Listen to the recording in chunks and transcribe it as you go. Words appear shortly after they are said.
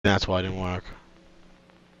That's why it didn't work.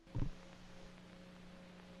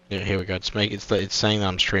 Yeah, here we go. It's saying that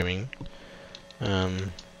I'm streaming.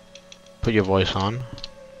 Put your voice on.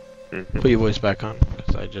 Put your voice back on,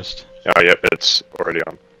 because I just... Oh, yep, it's already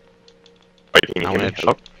on. Wait, can you hear me?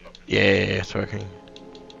 Hello? Yeah, it's working.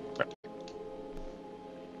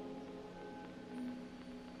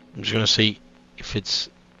 I'm just gonna see if it's...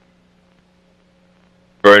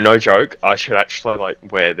 Bro, no joke, I should actually, like,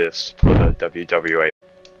 wear this for the WWE.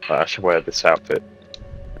 I should wear this outfit.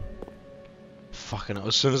 Fucking hell.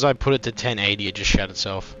 As soon as I put it to 1080, it just shut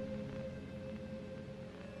itself.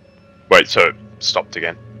 Wait, so it stopped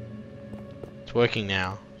again? It's working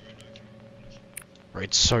now. Right,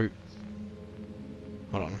 it's so...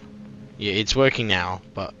 Hold on. Yeah, it's working now,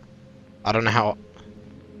 but... I don't know how...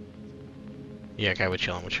 Yeah, okay, we're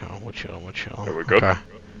chilling. Are we good? Okay.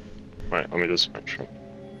 Wait, let me just make sure.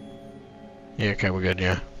 Yeah, okay, we're good,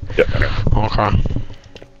 yeah. Yeah, okay.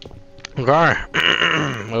 Okay.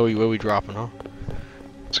 where we dropping, huh?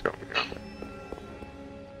 Let's go.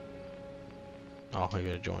 Oh, we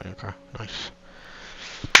gotta join, okay. Nice.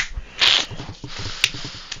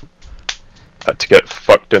 Had to get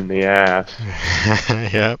fucked in the ass.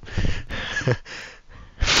 Yep.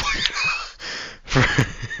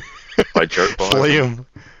 By Joe Biden.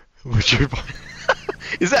 Liam. Joe Biden.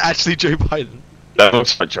 Is that actually Joe Biden? That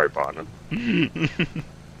looks like Joe Biden.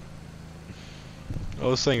 I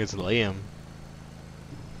was saying it's Liam.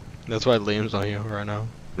 That's why Liam's not here right now.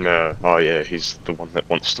 No, oh yeah, he's the one that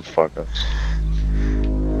wants to fuck us.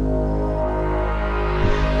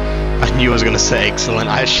 I knew I was gonna say excellent.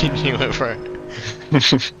 I actually knew it, bro.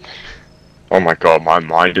 Oh my god, my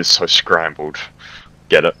mind is so scrambled.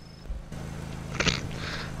 Get it?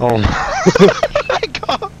 Oh my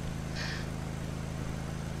god.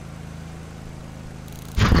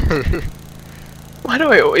 Why do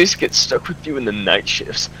I always get stuck with you in the night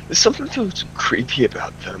shifts? There's something that feels creepy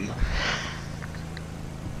about them.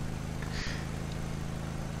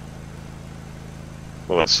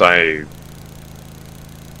 Well, let's say...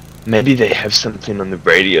 Maybe they have something on the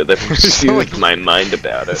radio that will soothe my mind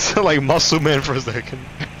about it. So like Muscle Man for a second.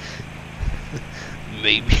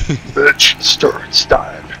 Maybe. Bitch, start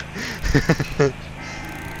style.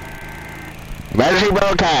 Emergency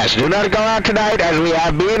broadcast. Do not go out tonight as we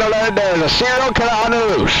have been alerted there is a serial killer on the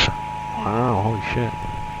loose. Wow, holy shit.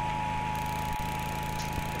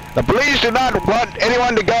 The police do not want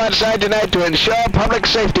anyone to go outside tonight to ensure public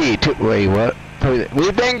safety. Wait, what?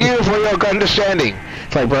 We thank you for your understanding.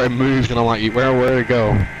 It's like where I moved and I'm like, where to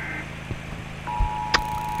go?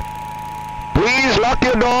 Please lock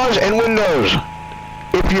your doors and windows.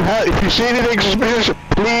 If you see anything suspicious,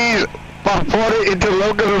 please report it into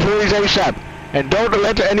local authorities ASAP. And don't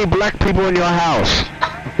let any black people in your house.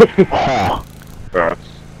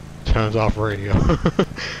 Turns off radio.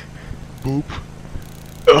 Boop.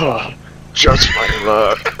 Ugh, just my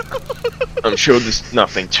luck. I'm sure there's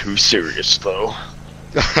nothing too serious though.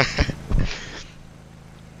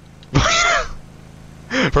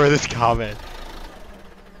 Bro, this comment.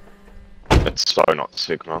 It's so not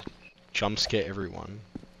Sigma. Jump scare everyone.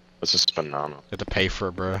 It's just banana. You have to pay for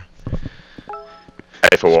it, bro.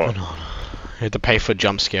 Hey, for what? You have to pay for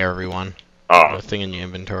jump scare everyone. Oh. The thing in your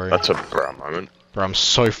inventory. That's a bra moment. Bro, I'm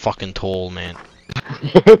so fucking tall, man.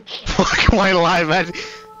 Fuck my life, man.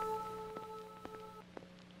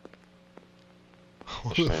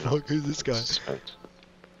 What the fuck is this guy?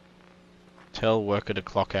 Tell worker to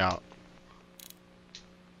clock out.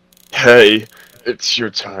 Hey, it's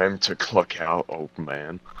your time to clock out, old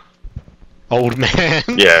man. Old man?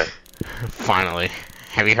 Yeah. Finally.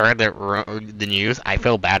 Have you heard the news? I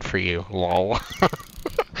feel bad for you. Lol.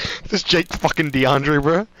 This Jake fucking DeAndre,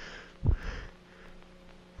 bro.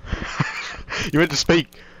 You meant to speak.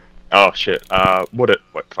 Oh shit. Wait,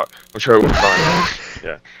 fuck. I'm sure it was fine.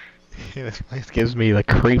 Yeah. Yeah, this place gives me the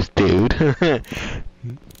creeps, dude.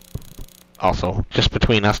 Also, just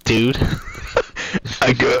between us, dude.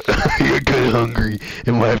 I got hungry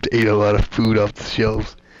and might have to eat a lot of food off the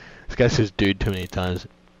shelves. This guy says dude too many times.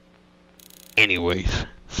 Anyways,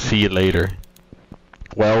 see you later.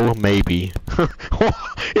 Well, maybe.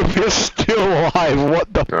 If you're still alive,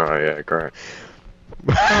 what the? Oh yeah, great.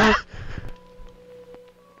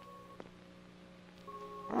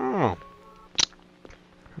 Oh.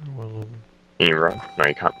 Can you run? No,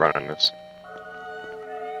 you can't run on this.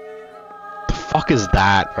 The fuck is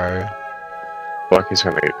that, bro? Like he's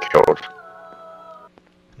gonna get killed.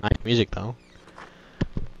 Nice music, though.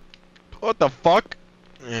 What the fuck?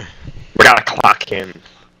 We gotta clock in.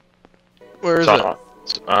 Where is it?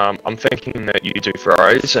 I'm thinking that you do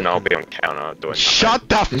fries and I'll be on counter doing. Shut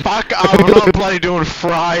the fuck up! I'm not bloody doing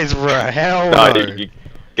fries, bro. Hell no.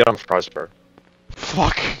 Get on fries, bro.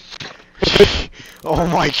 Fuck. Oh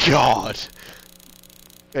my god.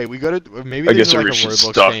 Hey, we gotta. Maybe I there's guess like a we should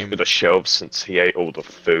Roblox stock game. the shelves since he ate all the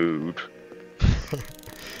food.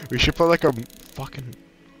 We should put like a fucking.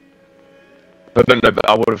 But then but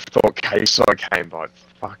I would have thought queso came by.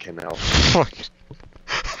 Fucking hell. Fuck.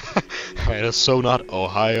 Hey, that's so not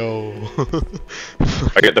Ohio.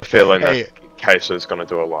 I get the feeling Hey. that queso's gonna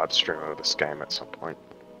do a live stream of this game at some point.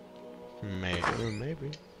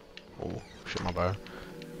 Maybe. Oh, shit, my bad.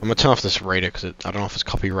 I'm gonna turn off this radar because I don't know if it's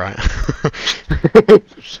copyright.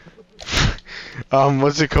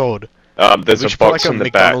 What's it called? There's We a should put box like a in the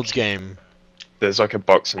McDonald's back. game. There's like a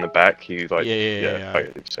box in the back. You like Yeah.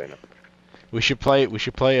 I've seen it. We should play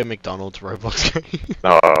a McDonald's Roblox game.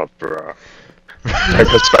 Oh, bro.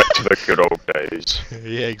 Take us back to the good old days.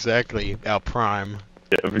 Yeah, exactly. Our prime.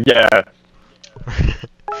 Yeah.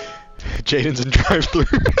 Jaden's in drive-thru.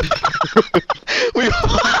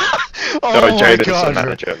 Oh No, my Jaden's god. the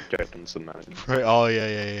manager. Jaden's the manager. Right, oh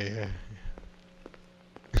yeah.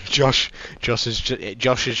 Josh is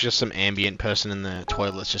just some ambient person in the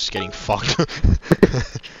toilets just getting fucked.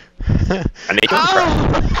 I need to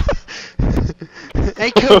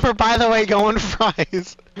Hey Cooper, by the way, go on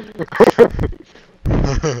fries.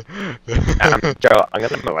 Joe, I'm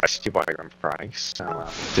gonna molest you while you're on fries. So,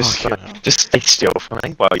 Fucking hell. just stay still for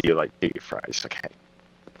me while you like do your fries, okay?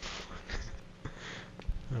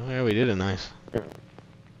 Oh yeah, we did it nice.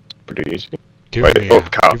 Pretty easy. Give Wait, me oh, a,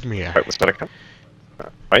 car. give me a. Wait, was that a car?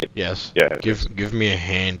 Wait. Yes. Yeah. Give me a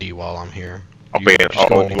handy while I'm here. I'll You be just an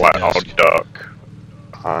go old underneath white the old desk. duck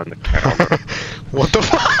on the counter. What the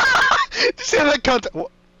fuck? Did you see how that cut?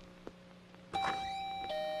 What?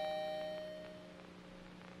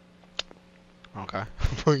 Okay.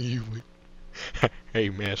 Fuck you. Hey,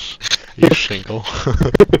 miss. You single?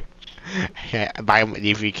 Yeah,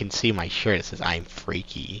 if you can see my shirt, it says I'm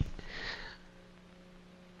freaky.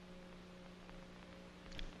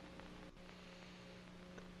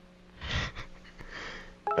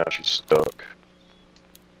 Now she's stuck.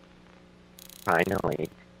 Finally.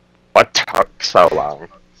 What took so long?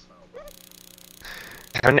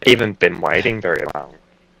 I haven't even been waiting very long.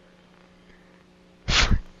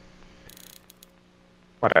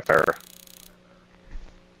 Whatever.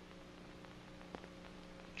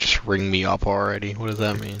 Just ring me up already. What does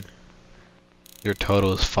that mean? Your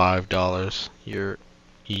total is $5.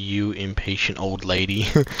 You impatient old lady.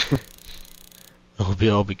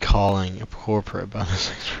 I'll be calling a corporate about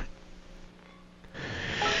this.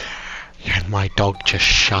 And my dog just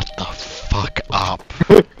shut the fuck up.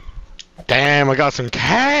 Damn, I got some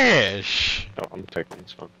cash. Oh, I'm taking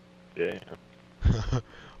this one. Yeah.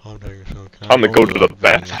 I'm taking some cash. I'm gonna go to the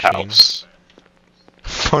vending bathhouse.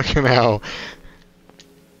 Fucking hell.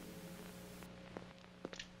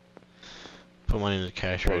 Put money in the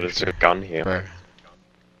cash Oh, there's register. a gun here. Where?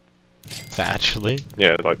 Is that actually?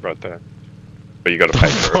 Yeah, like right there. But you gotta pay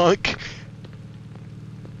for it. Fuck.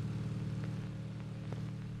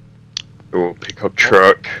 Ooh, pickup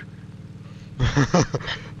truck.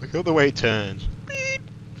 Look at the way it turns.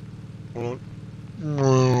 Oh,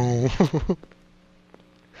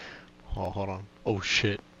 hold on. Oh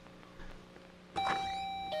shit.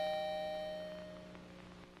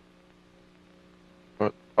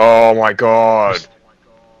 What? Oh my god.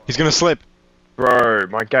 He's gonna slip. Bro,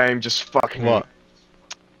 my game just fucking... What?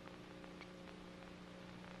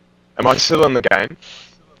 Am I still in the game?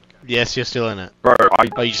 Yes, you're still in it. Bro,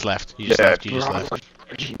 Oh, you just left. You just yeah, left. You just bro, left. my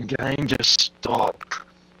freaking game just stopped.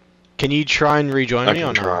 Can you try and rejoin I me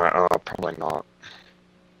or can not? try. Oh, probably not.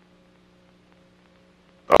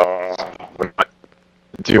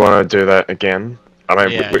 Do you want to do that again? I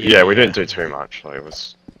mean, Yeah, we yeah. didn't do too much. Like, it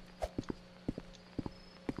was...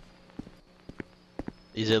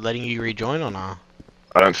 Is it letting you rejoin or not?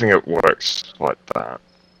 I don't think it works like that.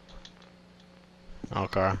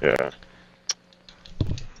 Okay. Yeah.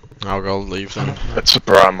 I'll go leave then. It's a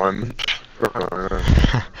bright moment.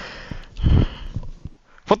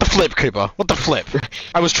 What the flip, Cooper? What the flip?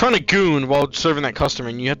 I was trying to goon while serving that customer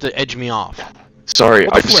and you had to edge me off. Sorry,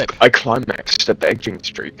 What the flip? I climaxed at the edging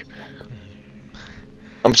streak.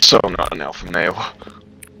 I'm so not an alpha male.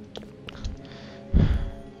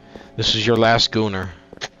 This is your last gooner.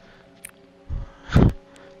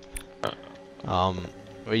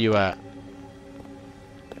 Where you at?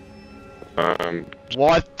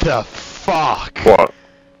 What the fuck? What?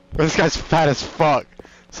 This guy's fat as fuck.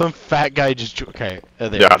 Some fat guy just okay.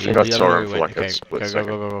 There. Yeah, I think I The saw other him way for we like a went. split Okay, second.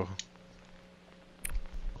 go.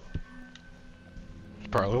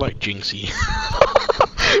 Bro, I look like Jinxie.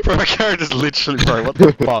 Bro, my character's literally, bro, what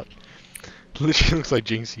the fuck? Literally looks like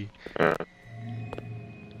Jinxie.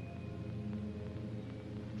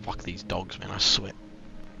 Fuck these dogs, man, I swear.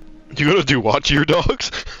 You gotta do what to your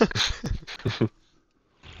dogs?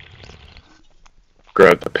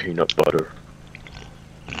 Grab the peanut butter.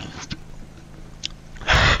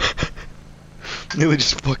 Nearly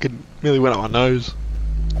just fucking, nearly went up my nose.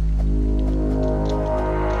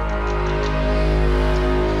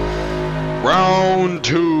 Round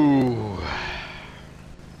 2.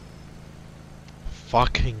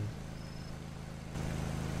 Fucking.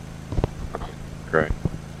 Great.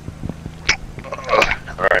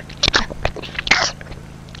 Alright.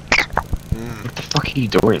 What the fuck are you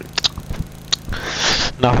doing?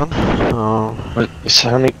 Nothing. What, you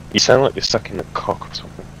sound like you're sucking a cock or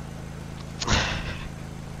something.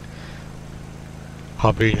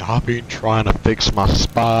 I've been trying to fix my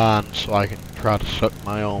spine so I can try to suck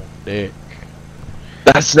my own dick.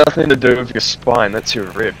 That's nothing to do with your spine, that's your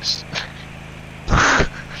ribs.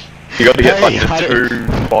 You gotta get like the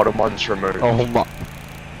 2 bottom ones removed. Oh my.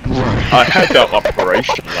 I had that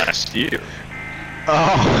operation last year.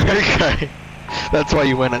 Oh, okay. That's why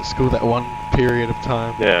you went at school that one period of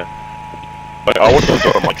time. Yeah. Like, I wasn't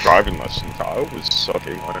doing my driving lessons, I was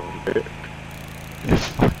sucking my own dick.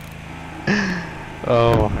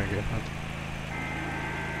 Oh my god.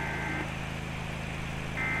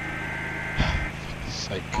 For fuck's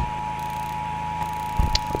sake.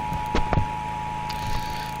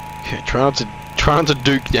 Okay, try not to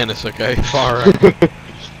Duke Dennis, okay? Far out.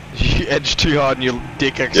 You edged too hard and your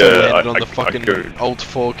dick accidentally landed on the fucking Alt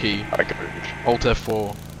 4 key. I go. Alt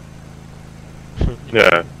F4.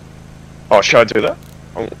 Yeah. Oh, should I do that?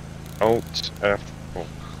 Alt F4.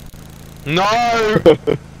 No!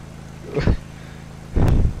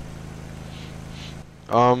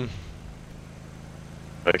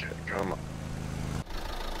 Okay, come on.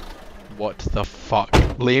 What the fuck?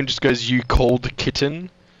 Liam just goes, you called kitten?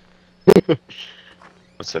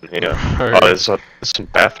 What's in here? Oh, there's some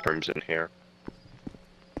bathrooms in here.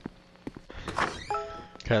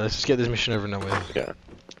 Okay, let's just get this mission over and done with. Yeah.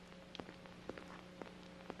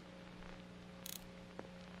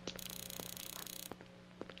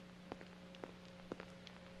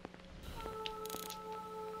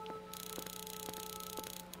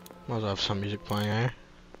 Might as well have some music playing, eh?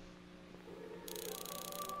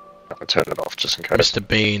 I'll turn it off just in case. Mr.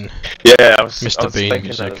 Bean. Yeah, I was Bean thinking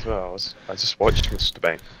music. that as well. I just watched Mr.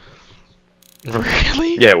 Bean.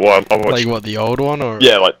 Really? Yeah, well, I watched. Like what, the old one or?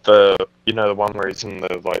 Yeah, like the the one where he's in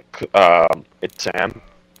the like exam,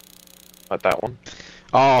 like that one.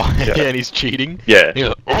 Oh, Yeah. yeah, and he's cheating. Yeah. He's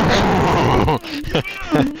like, oh!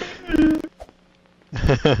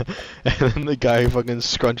 And then the guy fucking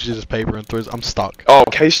scrunches his paper and throws. I'm stuck. Oh,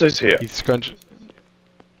 Queso's here. He scrunch.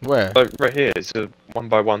 Where? Like right here. It's a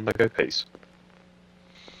 1x1 Lego piece.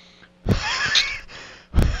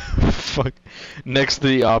 Fuck. Next to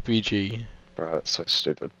the RPG. Bro, that's so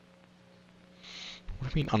stupid.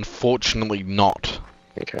 What do you mean? Unfortunately not.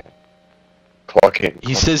 Okay. Clock in.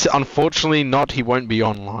 He says, unfortunately not. He won't be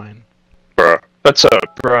online. Bro, that's a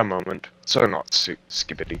bro moment. So not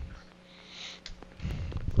skippity.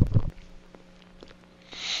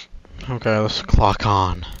 Okay, let's clock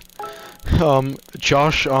on.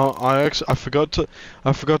 Josh, I forgot to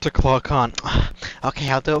clock on. Okay,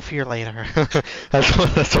 I'll do it for you later. that's what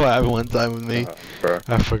happened one time with me. Bro.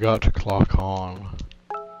 I forgot to clock on.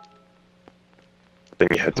 Then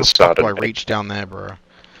you had to How start do I it. reach down there, bro?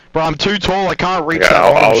 Bro, I'm too tall. I can't reach Yeah,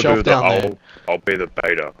 that bottom I'll shelf do down there. I'll be the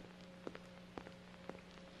beta.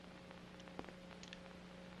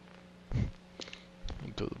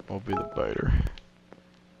 I'll be the biter.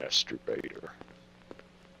 Masturbator.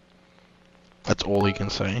 That's all he can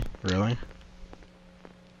say, really.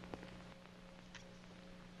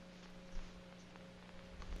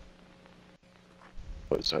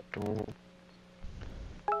 What is that door?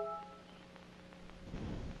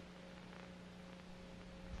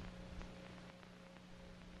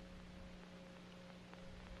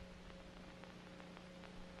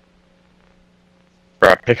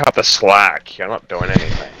 Bro, pick up the slack. You're not doing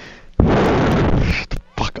anything. Shut the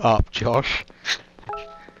fuck up, Josh.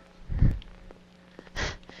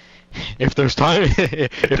 If there's time,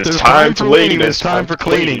 if there's time to lean, there's time for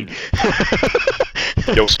cleaning.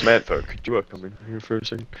 Yo, Samantha, could you come in here for a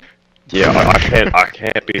second? Yeah, I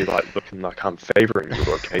can't be like looking like I'm favoring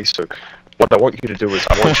you, okay? So, what I want you to do is,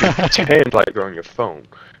 I want you to pretend like you're on your phone,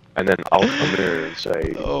 and then I'll come in and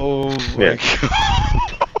say, Oh my yeah.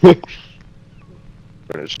 god.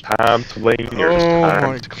 When it's time to lean, there's Oh time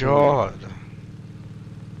my to clean. god.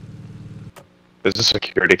 There's a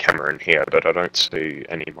security camera in here, but I don't see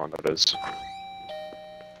any monitors.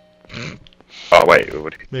 Oh wait, it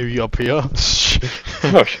would... Maybe up here.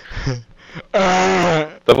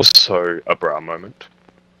 That was so a bra moment.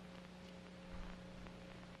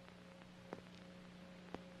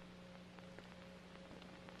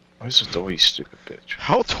 Where's the door, you stupid bitch?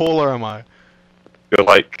 How tall am I? You're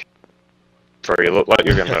like... Bro, you look like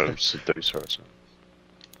you're gonna seduce her or something.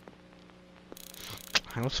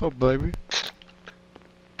 What's up, baby?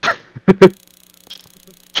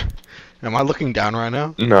 Am I looking down right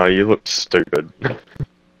now? No, you look stupid.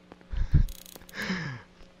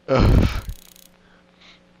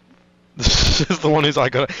 This is the one who's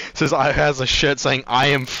says I has a shirt saying I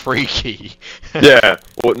am freaky. Yeah,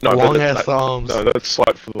 well, no, long ass arms. No, that's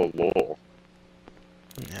like for the law.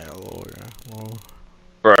 Yeah, lawyer.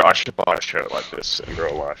 Bro, I should buy a shirt like this in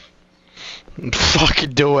real life.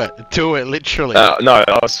 Fucking do it, literally. No,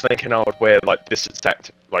 I was thinking I would wear like this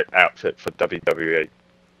exact outfit for WWE.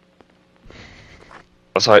 I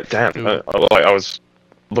was like, damn, I was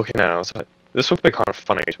looking at it, I was like, this would be kind of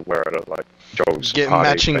funny to wear at a Joel's Get party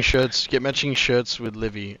matching thing. shirts. Get matching shirts with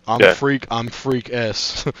Livy. I'm freak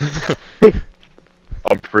S.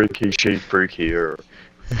 I'm freaky, she freakier.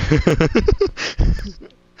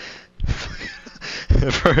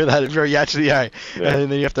 Bro, you actually, yeah.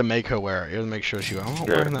 And then you have to make her wear it. You have to make sure I'm not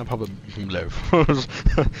wearing that public live.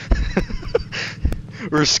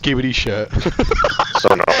 Or a skibidi shirt.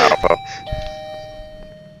 So no alpha.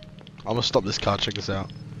 I'm gonna stop this car, check this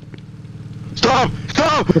out. Stop!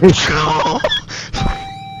 Stop! Bro,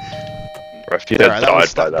 if you had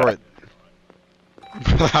died by that.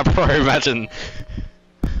 Bro, imagine.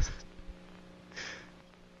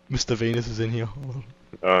 Mr. Venus is in here.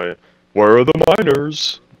 Oh yeah. Where are the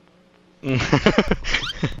miners? I'm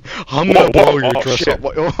gonna blow your dress shit.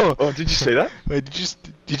 up. Oh, did you see that? Wait,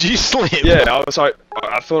 did you slip? Yeah, I was like,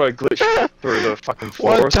 I thought I glitched through the fucking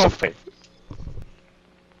floor or something.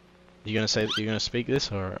 You gonna speak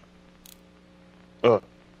this or? Oh,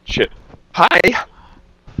 shit. Hi!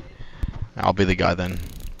 I'll be the guy then.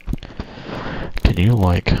 Can you,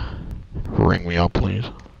 ring me up, please?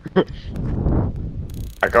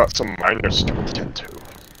 I got some miners to attend to.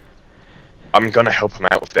 I'm gonna help them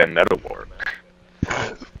out with their metalwork.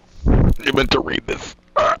 You meant to read this.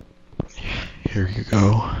 Here you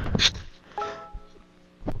go.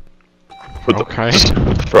 Put the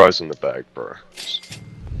fries in the bag, bro.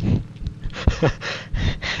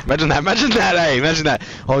 Imagine that, hey, imagine that.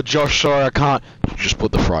 Oh, Josh, sorry, I can't. Just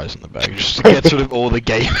put the fries in the bag, just to get rid of all the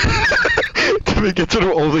gay. To get rid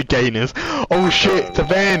of all the gayness. Oh shit, it's a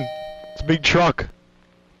van. It's a big truck.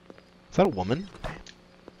 Is that a woman?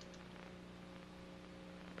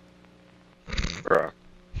 Bro.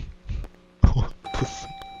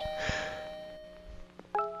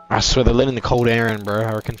 I swear they're letting the cold air in, bro.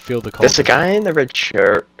 I can feel the cold. There's a guy in the red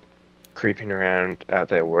shirt creeping around out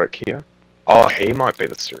there work here. Oh, he might be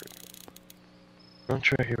the student. Not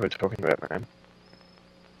sure who we're talking about, man.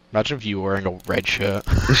 Imagine if you were wearing a red shirt.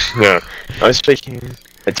 Yeah. I was speaking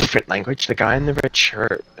a different language. The guy in the red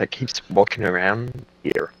shirt that keeps walking around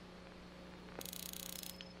here.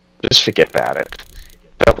 Just forget about it.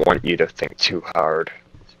 I don't want you to think too hard.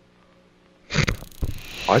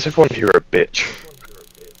 Why is everyone here a bitch?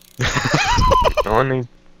 No one needs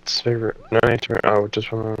to... No need to... Oh,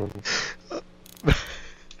 just one...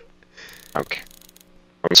 Okay.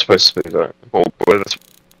 I'm supposed to be the... Well, what is...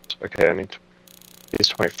 Okay, I need to... He's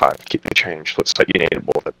 25. Keep the change. Looks like you need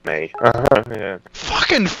more than me. Yeah.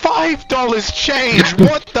 Fucking $5 change!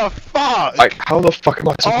 What the fuck? Like, how the fuck am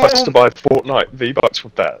I supposed to buy Fortnite V-Bucks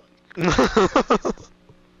with that?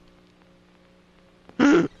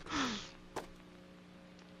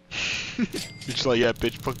 It's like, yeah,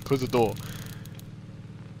 bitch, fucking close the door.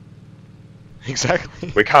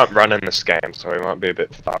 Exactly. We can't run in this game, so we might be a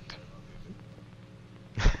bit fucked.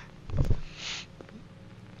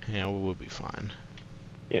 Yeah, we'll be fine.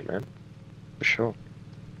 Yeah, man. For sure.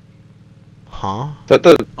 Huh?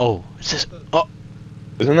 Oh, is this... Oh!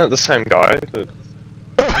 Isn't that the same guy? That...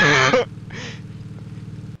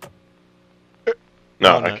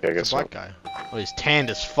 No, Oh, okay, I guess it's a black not. guy. Oh, he's tanned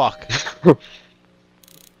as fuck.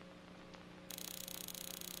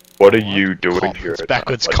 What are you doing Cop. here? It's at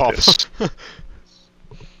backwards night cop. like this?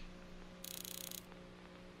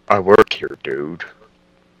 I work here, dude.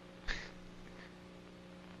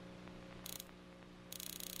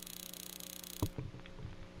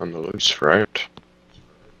 I'm the loose friend.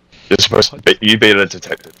 You're supposed to be, you be the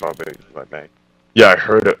detective, not be like me. Yeah, I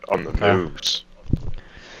heard it on the news.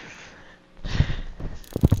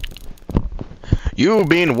 You've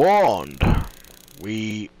been warned.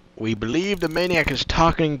 We believe the maniac is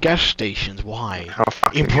targeting gas stations. Why? How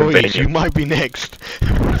fucking Employees, you convenient. might be next.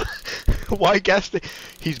 Why gas sta-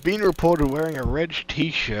 He's been reported wearing a red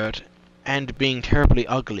t-shirt and being terribly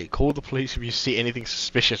ugly. Call the police if you see anything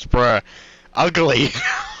suspicious, bruh. Ugly.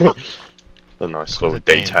 A nice Cause little a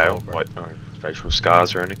damn detail, girl, bro. like no facial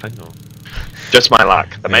scars or anything. Or... Just my luck.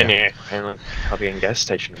 The Yeah. maniac and copy and gas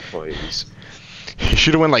station employees. You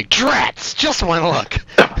should have went like, Drats! Just my luck!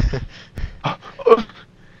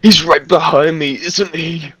 He's right behind me, isn't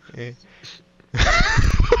he?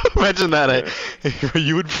 Imagine that, eh?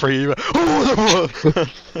 You would free him.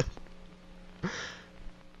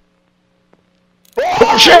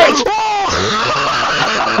 Oh shit!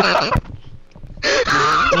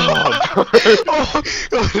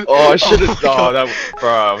 Oh, I should have. Oh, that, bro,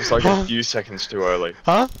 I was like a few seconds too early.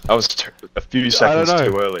 Huh? I was a few seconds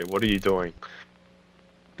too early. What are you doing?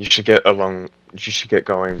 You should get along. You should get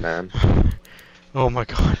going, man. Oh my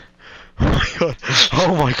god. Oh my god.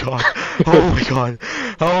 Oh my god. Oh my god.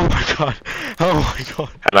 Oh my god. Oh my god.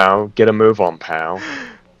 Hello, get a move on, pal.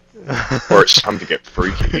 Or it's time to get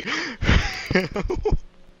freaky.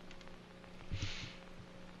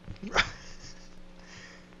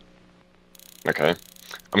 Okay,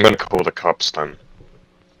 I'm gonna call the cops then.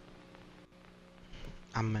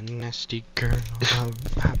 I'm a nasty girl.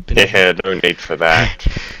 Yeah, no need for that.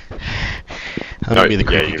 I'll be the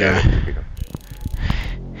creepy guy.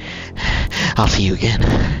 I'll see you again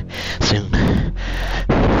soon.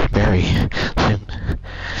 Very soon.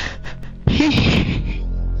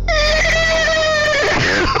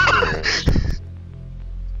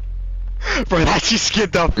 Bro, that just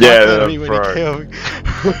scared the fuck out of me when he came.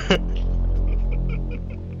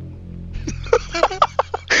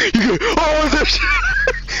 You go, oh, this.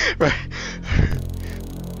 Right.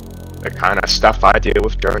 The kind of stuff I deal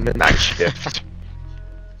with during the night shift.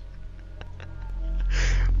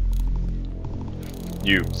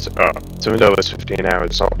 $7 15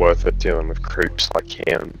 hours is not worth it dealing with creeps like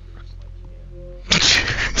him.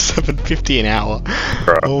 $7.50 an hour.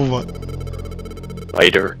 Bro. Oh my.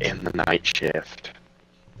 Later in the night shift.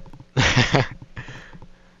 Bro,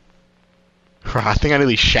 I think I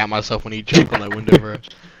nearly shat myself when he jumped on that window, bro.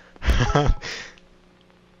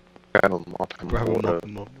 Grab a mop and water.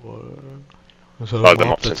 So Oh, the mop,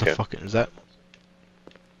 mop's that's in a here. fucking, is that?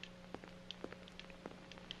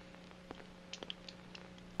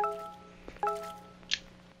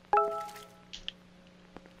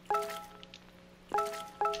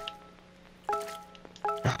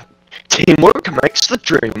 Teamwork makes the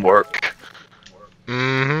dream work.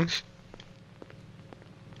 Mm-hmm.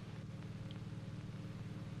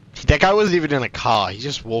 That guy wasn't even in a car, he's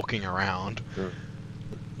just walking around. Mm.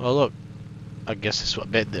 Oh look, I guess this. I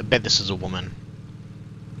bet this is a woman.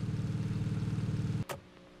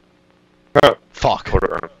 Oh, Fuck. put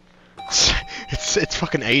it on. It's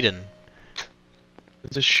fucking Aiden.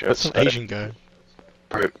 It's a shirt. Some Asian guy.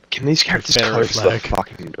 Bro, can these characters Confederate close flag. the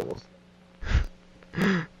fucking door?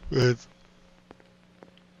 It's-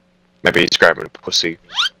 Maybe he's grabbing a pussy.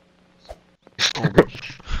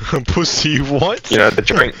 Pussy, what? You know, the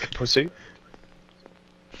drink pussy?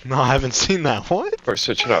 No, I haven't seen that. What? Bro,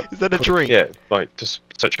 search it up. Is that a drink? Yeah, like, just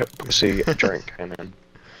search up pussy drink and then...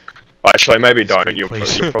 Well, actually, maybe don't. Drink, You'll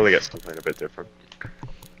please. probably get something a bit different.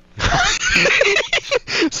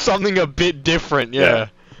 Something a bit different, yeah.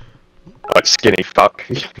 Like skinny fuck.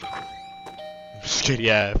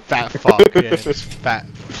 Yeah, fat fuck, yeah, just fat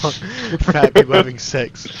fuck, fat people having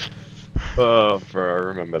sex. Oh, bro, I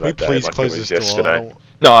remember Can we that day please like close it was this door? yesterday.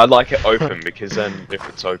 No, I'd like it open because then if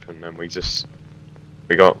it's open, then we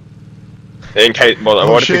got... In case, well,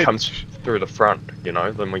 Oh, what if shit. it comes through the front, you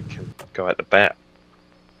know? Then we can go at the back.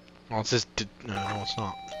 Oh, it's just... No, it's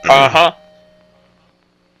not. Uh-huh.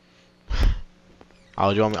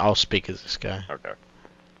 I'll speak as this guy. Okay.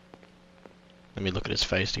 Let me look at his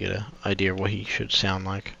face to get an idea of what he should sound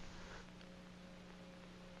like.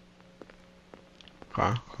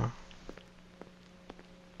 Okay.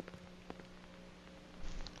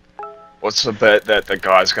 What's the bet that the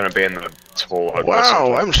guy's gonna be in the toilet?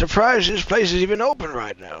 Wow, I'm surprised this place is even open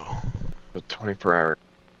right now. The 24-hour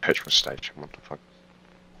petrol station, what the fuck?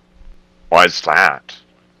 Why is that?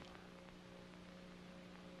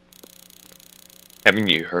 Haven't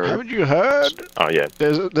you heard? Haven't you heard? Oh yeah.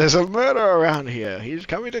 There's a murder around here. He's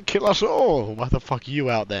coming to kill us all. Why the fuck are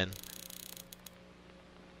you out then?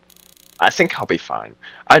 I think I'll be fine.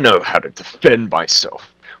 I know how to defend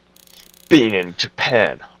myself. Being in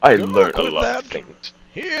Japan, I Good learned luck a with lot that. of things.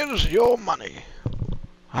 Here's your money.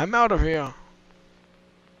 I'm out of here.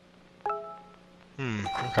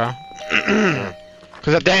 Okay.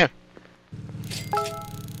 Cause that damn.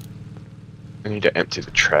 I need to empty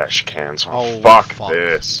the trash cans. Oh, Fuck fuck.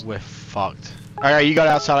 this. We're fucked. Alright, you got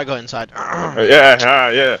outside, I got inside.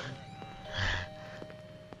 Yeah.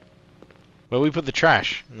 Where we put the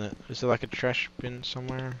trash? Is there like a trash bin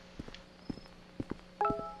somewhere?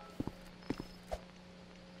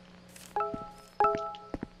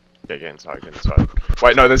 Okay, get inside, get inside.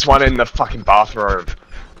 Wait, no, there's one in the fucking bathroom.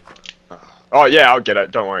 Oh yeah, I'll get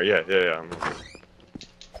it. Don't worry. Yeah.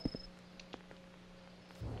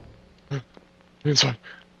 Inside.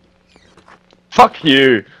 Fuck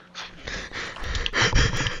you.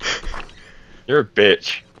 You're a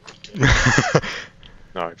bitch.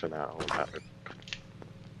 No, for now.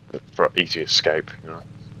 For easy escape, you know.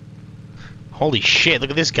 Holy shit! Look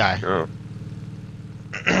at this guy. Oh.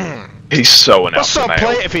 He's so an What's alpha up,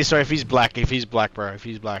 male. play? If he's black, bro. If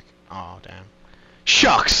he's black. Oh damn.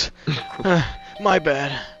 Shucks. My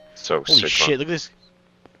bad. So Holy sick. shit! Look at this.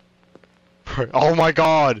 Oh my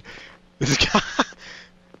god. This guy.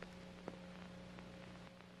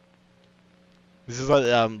 This is like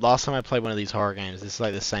last time I played one of these horror games. This is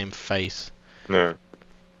like the same face. No.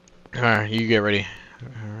 Alright, you get ready.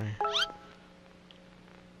 Alright.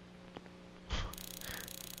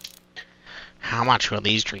 How much will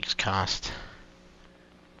these drinks cost?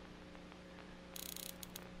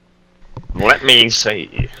 Let me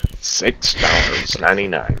see.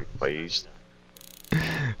 $6.99, please.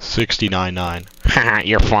 69.9. Haha,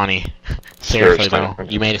 you're funny. Seriously though,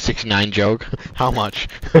 Seriously. you made a 69 joke. How much?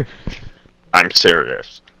 I'm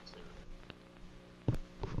serious.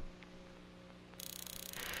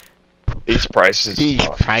 These prices. These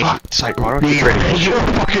prices. It's like, why don't you ready?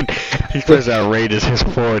 He says outrageous. His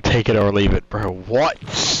floor, take it or leave it, bro. What?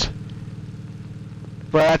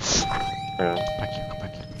 Bro, that's. Yeah. Back here, come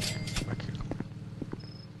back here. Come back here.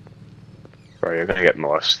 Bro, you're gonna get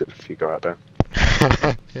molested if you go out there.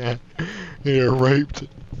 Yeah. You're raped. Is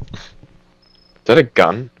that a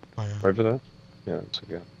gun Oh, yeah. over there? Yeah, it's a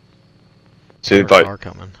gun. See, There's a like, car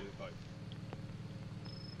coming.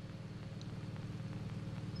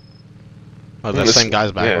 Oh, the same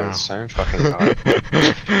guy's back. Yeah, Wow. the same fucking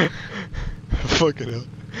guy. Fucking hell.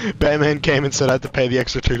 Batman came and said I had to pay the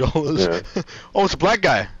extra $2. Yeah. Oh, it's a black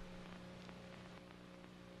guy.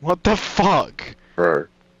 What the fuck? Bro.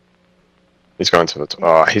 He's going to the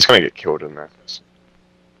oh, he's gonna get killed in there.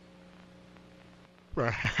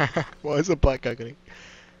 Bro, why is a black guy getting...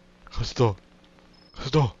 Close the door. Close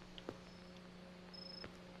the door.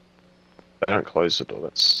 They don't close the door,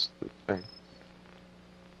 that's the thing.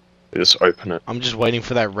 They just open it. I'm just waiting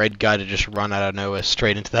for that red guy to just run out of nowhere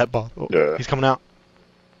straight into that bar. Oh, Yeah. he's coming out.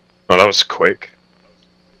 Oh, that was quick.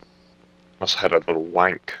 Must have had a little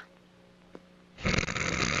wank.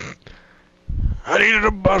 I needed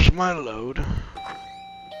to bust my load.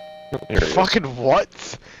 There he is. Fucking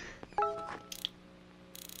what?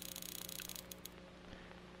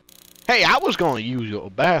 Hey, I was gonna use your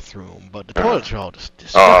bathroom, but the toilets are all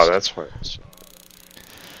disgusting. Oh, that's why it's...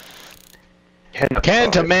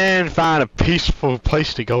 Can't a man find a peaceful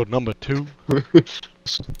place to go, number 2? Just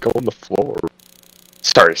go on the floor.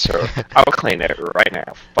 Sorry, sir. I'll clean it right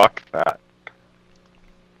now. Fuck that.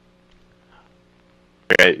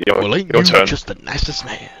 Okay, Well, ain't your you turn. just the nicest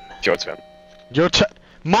man? Your turn. Your turn.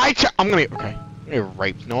 My turn. I'm gonna get... Okay. I'm gonna get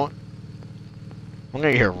raped, you know what? I'm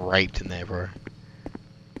gonna get raped in there, bro.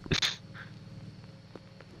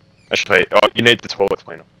 Actually, oh, you need the toilet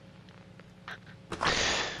cleaner.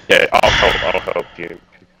 Yeah, I'll help you.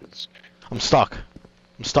 Because, I'm stuck.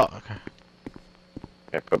 I'm stuck. Okay.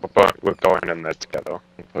 yeah, but we're going in there together.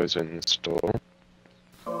 I'm closing this door.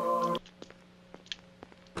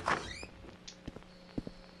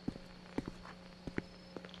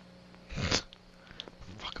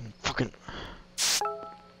 Fucking.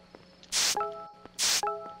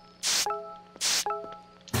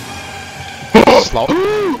 Slow.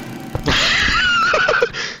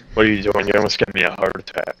 What are you doing? You almost gave me a heart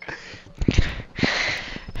attack.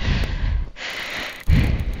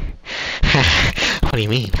 What do you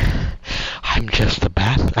mean? I'm just the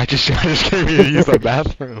bath. I just came here to use the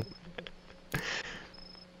bathroom.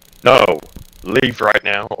 No, leave right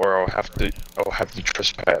now, or I'll have to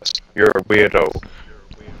trespass. You're a weirdo.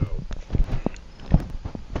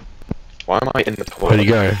 Why am I in the toilet? Where'd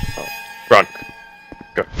you go? Oh, run.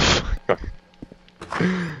 Go. Go.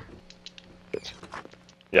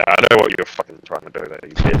 Yeah, I know what you're fucking trying to do there,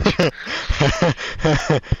 you bitch.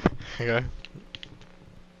 Okay.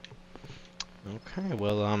 Okay,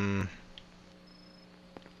 well,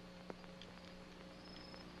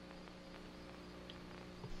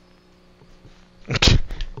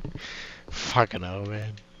 fucking hell,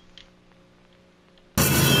 man.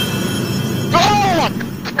 Oh!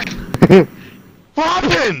 What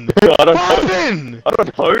happened? I don't What know. happened? I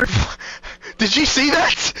don't know. Did you see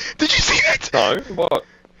that? Did you see that? No, what?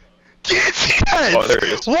 You didn't see that? Oh, there he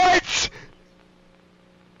is. What?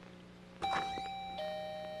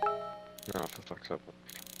 Oh, for fuck's sake.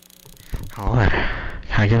 Oh,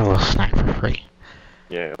 can I get a little snack for free?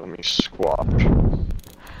 Yeah, let me squat.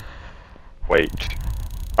 Wait.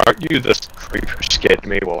 Aren't you this creep who scared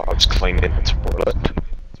me while I was cleaning the toilet?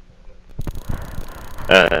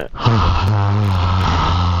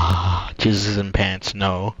 Jesus in pants,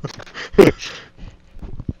 no.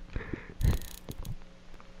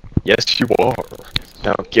 Yes, you are.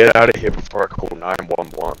 Now get out of here before I call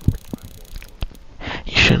 911.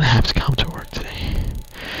 You shouldn't have to come to work today.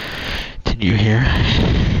 Did you hear?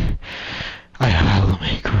 I will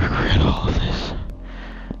make you regret all of this.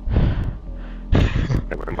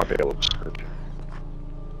 It might be a little absurd.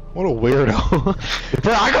 What a weirdo.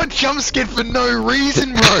 Bro, I got jump scared for no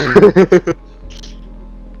reason, bro.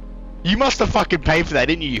 You must have fucking paid for that,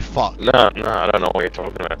 didn't you, you fuck? No, I don't know what you're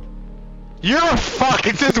talking about. You're a fuck,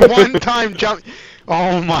 it says one time jump.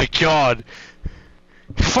 Oh my god.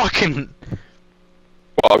 Fucking.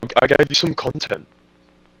 Well, I gave you some content.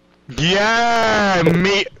 Yeah,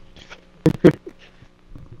 me.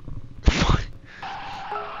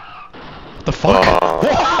 The fuck? Oh,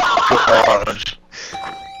 God.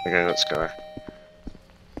 Okay, let's go.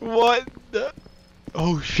 What the?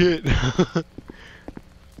 Oh shit.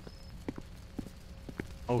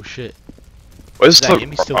 Oh shit. Where's That the... hit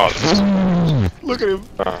me still. Look at him.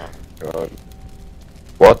 Oh, God.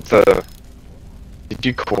 What the... Did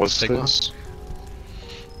you cause Sigma? this?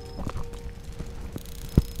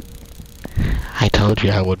 I told you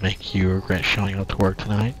I would make you regret showing up to work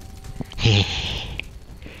tonight.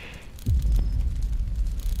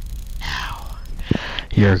 Now,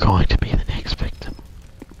 you're going to be the next victim.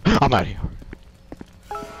 I'm out of here.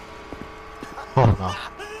 Oh no.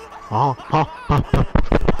 Oh.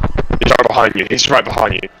 He's right behind you, he's right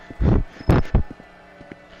behind you.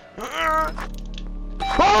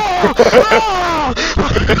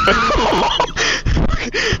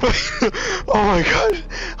 Oh my god!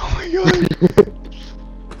 Oh my god!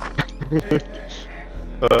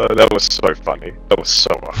 That was so funny. That was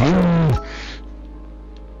so funny.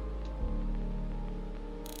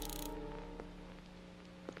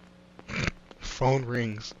 Phone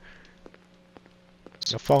rings.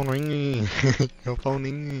 Your phone ringing. Your phone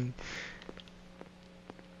ringing.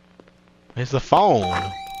 Where's the phone?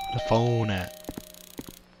 The phone at?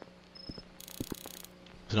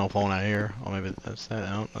 There's no phone out here. Oh, maybe that's that.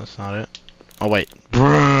 No, that's not it. Oh wait.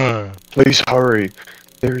 Bruh. Please hurry.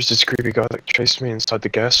 There's this creepy guy that chased me inside the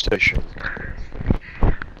gas station.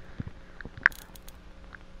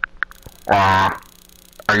 Are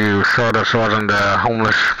you sure this wasn't a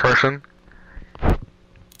homeless person?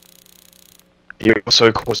 He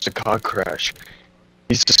also caused a car crash.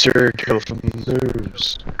 He's the serial killer from the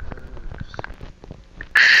news.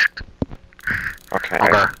 Okay.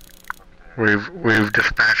 Okay. We've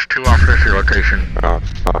dispatched 2 officers to your location. Oh,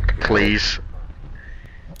 fuck. Please.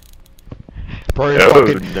 Bro, Oh,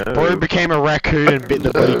 fucking, no. bro became a raccoon and bit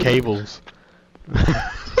the bloody cables.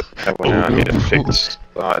 That one I need to fix.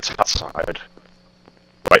 It's outside.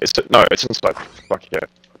 Wait, is it? No, it's inside. Fuck yeah.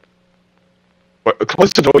 Wait,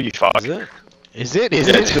 close the door, you fuck. Is it? Is it? Is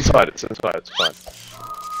Yeah, it? it's inside, it's inside, it's fine.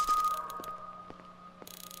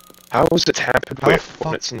 How was it tampered How the with fuck-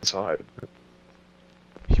 when it's inside?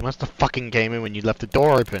 You must have fucking came in when you left the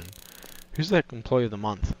door open. Who's that employee of the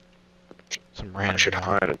month? Some random I should guy.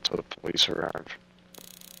 hide until the police arrive.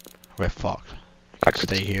 We're fucked. I I could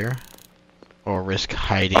stay here. Or risk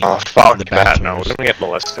hiding Oh, in fuck the that, no, we're bathrooms. gonna get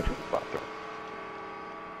molested in the bathroom.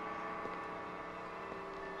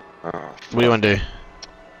 Oh, What do you want to do?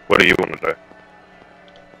 what do you want to do?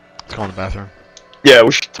 Let's go in the bathroom. Yeah,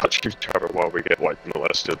 we should touch each other while we get, like,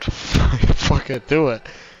 molested. Fuck it, do it.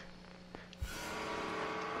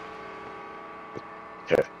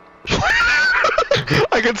 Okay.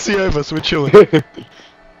 I can see over, so we're chilling.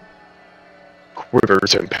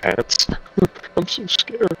 Quivers and pants. I'm so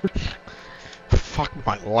scared. Fuck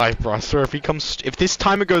my life, bro. I swear, if this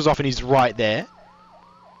timer goes off and he's right there.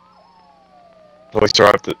 Police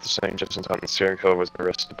arrived at the scene just in time. The serial killer was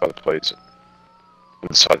arrested by the police and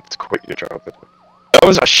decided to quit your job. That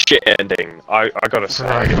was a shit ending, I gotta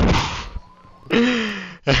say.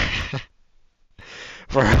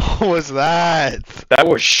 Bro, what was that? That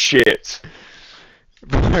was shit.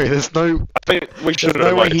 Bro, there's no... I think we should no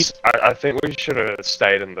have, way like, he- I think we should have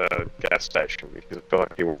stayed in the gas station because I feel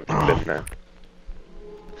like he would have been there.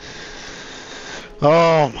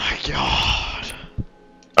 Oh my god.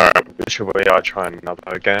 Alright, should we try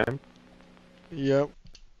another game? Yep.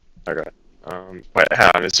 Okay. Wait,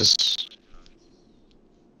 hang on, is this...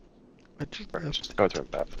 Just go to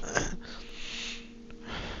that.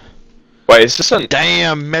 Wait, is this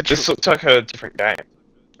Damn, Metro... This looks like a different game.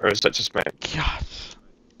 Or is that just me? God.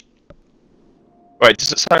 Wait,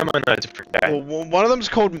 does it say I'm on a different game? Well, one of them's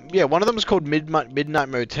called Midnight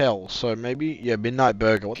Motel. So maybe Midnight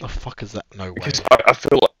Burger. What the fuck is that? No way. Because I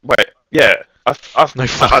feel like No I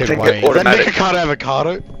fucking think way. it Is that automatic. Nikocado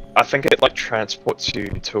Avocado? I think it like transports you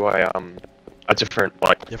to a different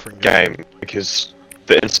Different game because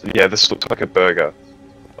this looks like a burger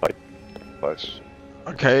place.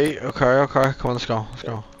 Okay. Come on, let's go.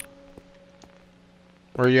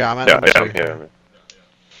 Where are you at? I'm at Yeah, number yeah, 2. yeah.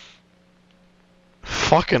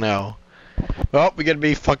 Fucking hell. Well, we gotta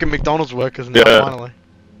be fucking McDonald's workers now, Yeah. finally.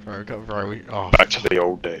 Back to the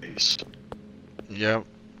old days. Yep.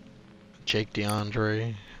 Jake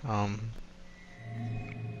DeAndre. I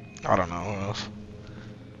don't know what else.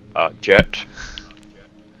 Jet.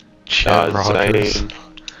 Chet Rogers. Zane.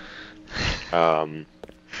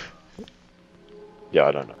 Yeah,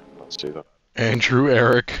 I don't know. Let's do that. Andrew,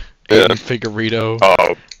 Eric, Yeah. Aiden Figueredo.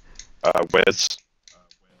 Oh,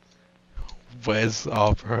 Wes,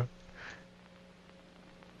 bro.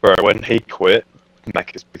 Bro, when he quit,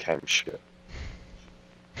 Macca's became shit.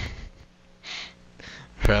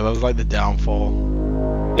 Yeah, that was like the downfall.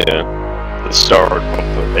 Yeah. The start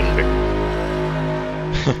of the ending.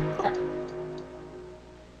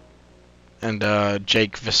 And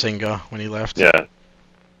Jake Visinga when he left. Yeah.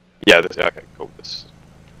 Yeah, okay, cool. This.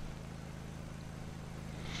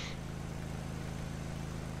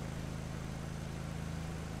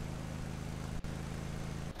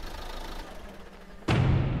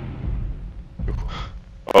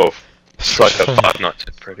 Oh, it's like a Five Nights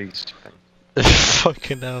at Freddy's thing.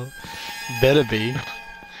 Fucking hell. Better be.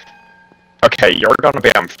 Okay, you're gonna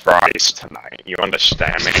be on fries tonight, you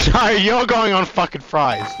understand me? No, you're going on fucking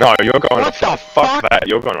fries. No, you're going What on the fuck fuck? that,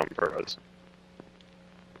 you're going on fries.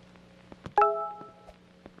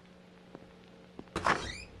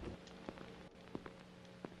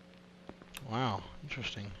 Wow,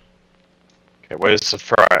 interesting. Okay, where's the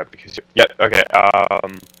fryer? Because okay,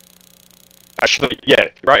 actually, yeah,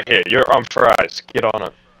 right here, you're on fries, get on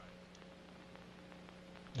it.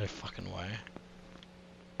 No fucking way.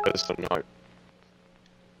 Where's the note?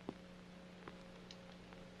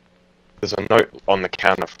 There's a note on the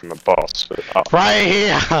counter from the boss. Right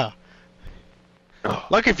here! Oh.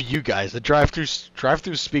 Lucky for you guys, the drive-through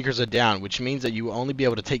speakers are down, which means that you will only be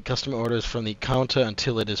able to take customer orders from the counter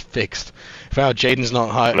until it is fixed. Found Jaden's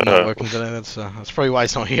not working today. That's probably why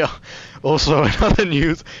he's not here. Also, in other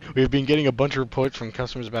news, we've been getting a bunch of reports from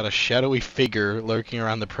customers about a shadowy figure lurking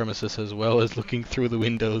around the premises, as well as looking through the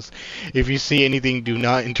windows. If you see anything, do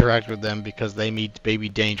not interact with them because they may be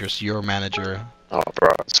dangerous. Your manager. Oh, bro,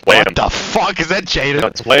 it's Liam. What the fuck is that, Jaden? No,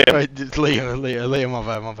 it's Liam. Right, it's Liam,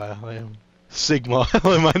 my bad, Liam. Sigma,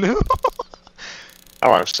 am I new?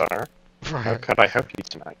 Hello, sir. How can I help you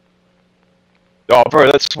tonight? Oh,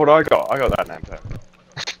 bro, that's what I got. I got that name tag.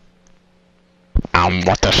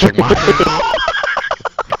 What the Sigma?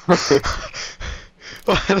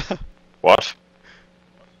 What?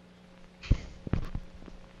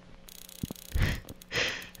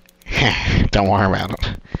 Don't worry about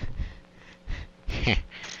it.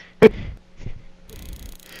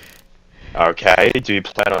 Okay, do you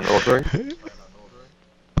plan on ordering?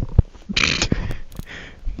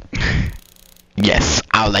 Yes,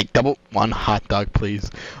 I'll like double. One hot dog, please.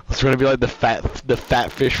 It's gonna be like the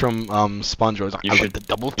fat fish from SpongeBob. You I should- like the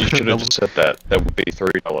double. You should have just said that. That would be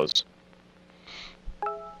 $3.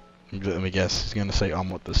 Let me guess. He's gonna say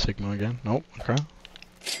what the Sigma again? Nope. Okay.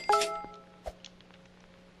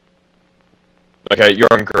 Okay, you're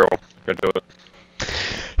on grill. Go do it.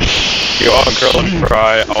 You're on grill and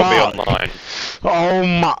fry. I'll be online. Oh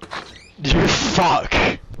my! Fuck!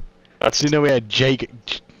 That's You know we had Jake.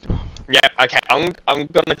 yeah. Okay, I'm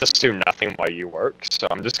gonna just do nothing while you work. So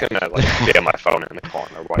I'm just gonna like be on my phone in the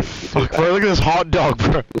corner while you do Fuck, that. bro! Look at this hot dog,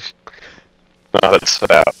 bro. No,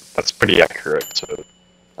 that's pretty accurate to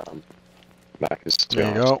Macca's. To be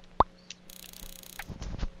There you honest. go.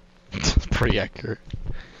 It's pretty accurate.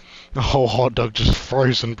 The whole hot dog just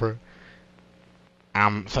frozen, bro.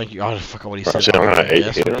 Thank you. I forgot what he Bro, said. so I'm gonna hate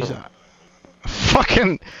Yes, you. what he said.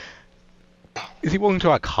 Fucking. Is he walking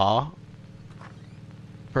to our car?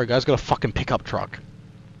 Bro, guy's got a fucking pickup truck.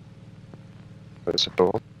 There's a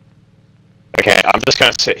door. Okay, I'm just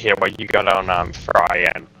gonna sit here while you go on fry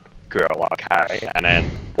and grill, okay? And then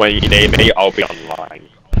when you need me, I'll be online.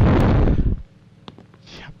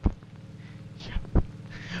 Yep.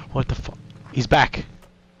 What the fuck? He's back.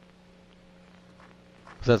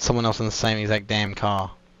 Was that someone else in the same exact damn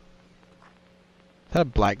car? Is that a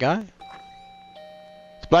black guy?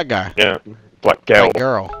 It's a black guy. Yeah, black girl. Black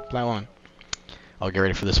girl. Black woman. I'll get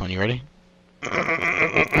ready for this one. You ready?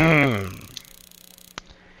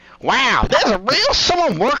 Wow, there's a real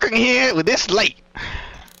someone working here with this late.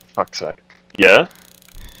 fuck's sake. Yeah?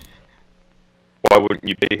 Why wouldn't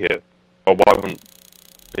you be here? Or why wouldn't...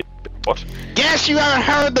 What? Guess you haven't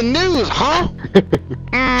heard the news, huh?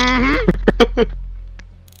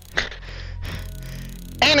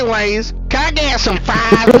 Anyways, can I get some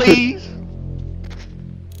fries, please?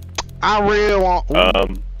 I really want...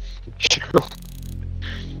 Sure.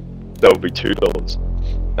 That would be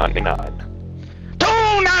 $2.99.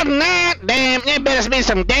 $2.99? Damn, it better be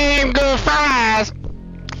some damn good fries.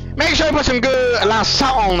 Make sure you put some good, a lot of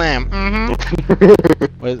salt on them.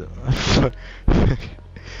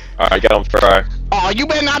 Alright, get on fry. Oh, you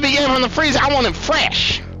better not be getting from the freezer. I want them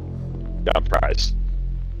fresh. Get on fries.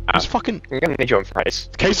 It's fucking... I'm gonna need you on fries.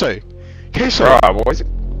 Queso. Queso. Right, what is it?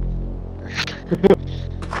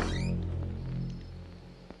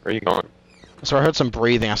 Where are you going? I swear I heard some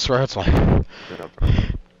breathing. I swear it's like...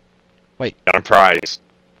 Wait. Get on fries.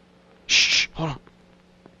 Shh. Hold on.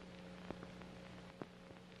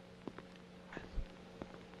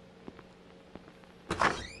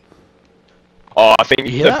 Oh, I think You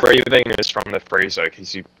the hear that? breathing is from the freezer,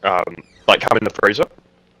 because you, like, come in the freezer.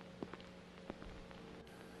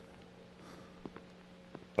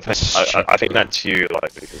 I think that's you,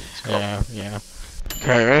 like, because it's got... Yeah.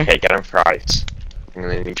 Okay. Hey, get on fries. I'm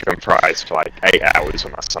gonna need you on fries for, like, 8 hours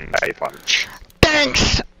on a Sunday lunch.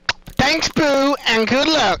 Thanks. Thanks, Boo, and good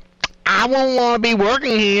luck. I won't want to be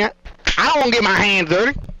working here. I don't want to get my hands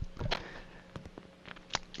dirty.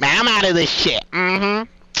 Man, I'm out of this shit. Bruh.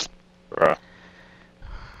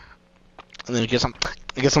 And then he gets on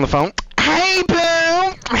the phone. Hey,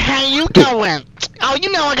 Boo! How you going? Oh,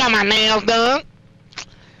 you know I got my nails done.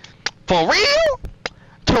 For real?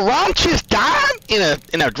 Teron just died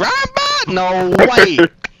in a drive-by? No way.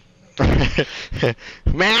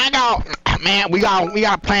 Man, we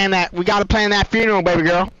gotta plan that funeral, baby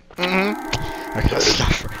girl. Okay,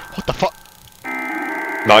 what the fuck?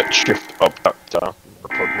 Night shift abductor.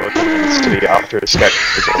 Report working in the city after escape.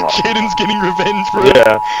 Jaden's getting revenge, bro.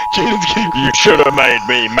 Yeah. Jaden's getting... You should have made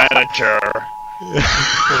me manager.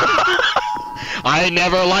 I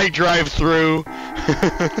never liked drive-through.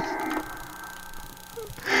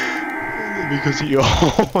 Because he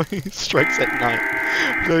always strikes at night.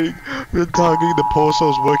 Like, we're targeting the poor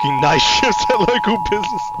souls working night shifts at local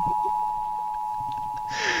business.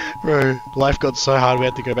 Bro, life got so hard we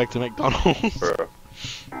had to go back to McDonald's. Bro.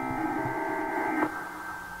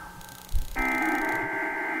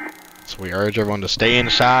 So we urge everyone to stay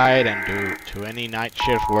inside and to any night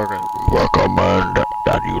shift workers. Recommend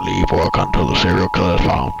that you leave work until the serial killer is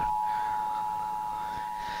found.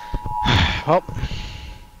 Well.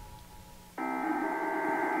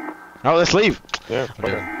 Oh, let's leave. Yeah,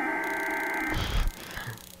 okay.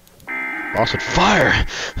 Boss would fire.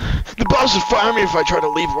 The boss would fire me if I try to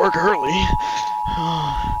leave work early.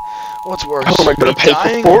 What's worse? How am I gonna pay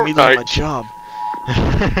dying for or me losing my Fortnite? job?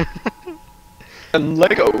 And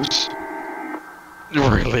Legos.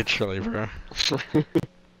 Literally, bro.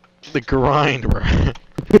 The grind, bro.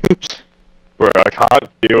 Bro, I can't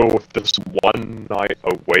deal with this one night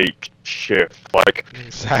a week shift. Like,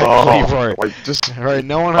 Exactly, bro. like just, Right,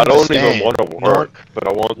 no one I don't understands. even want to work, but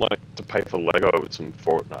I want like to pay for Legos and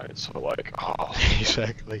Fortnite. So like,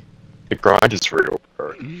 Exactly. the grind is real,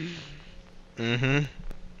 bro. Mm-hmm.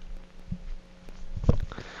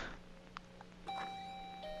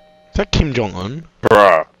 Is that Kim Jong-un?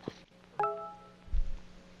 Bruh.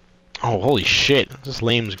 Oh, holy shit. This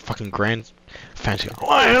Liam's fucking grand fancy.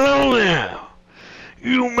 Why, hello there!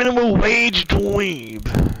 You minimum wage dweeb.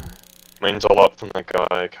 Means a lot from the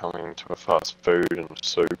guy coming to a fast food and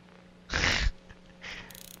soup.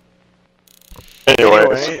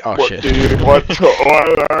 Anyways, oh, what shit. do you want to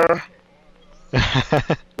order?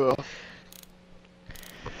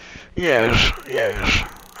 Yes.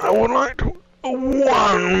 I would like to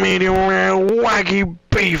one medium rare Wagyu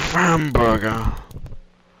beef hamburger.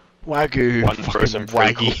 Wagyu. One fucking frozen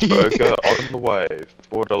Wagyu. pre-cooked burger on the way.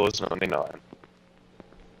 $4.99.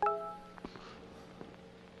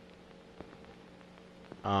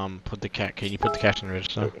 Can you put the cash in the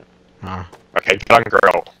register? Okay. Ah. Okay, gun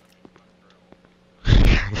grill.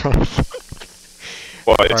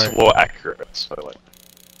 Well, it's Right. more accurate, so like.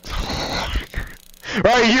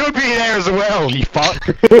 Right, you'll be there as well, you fuck.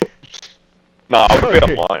 Nah, I'll be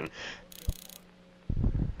online.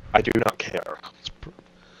 I do not care.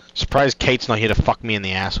 Surprised Kate's not here to fuck me in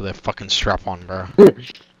the ass with that fucking strap on, bro. Yeah,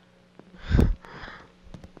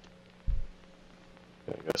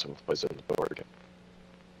 I guess I'm closing the door again.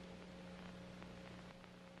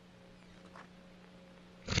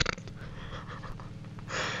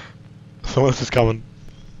 Someone else is coming.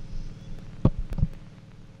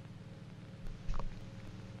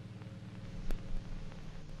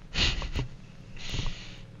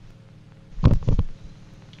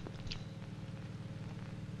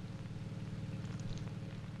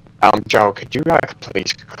 Joe, could you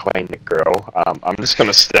please clean the grill? I'm just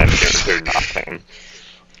gonna stand here and do nothing.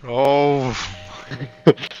 Oh.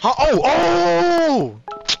 Oh!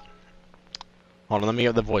 Hold on, let me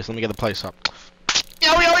get the voice. Let me get the place up.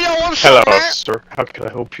 Yo, what's Hello, up, man? sir. How can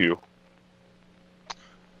I help you?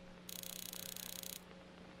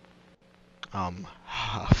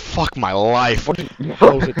 Fuck my life.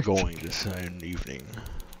 How's it going this evening?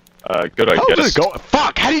 Good, I guess. How's it going?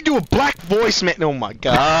 Fuck, how do you do a black voice, man? Oh my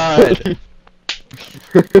god.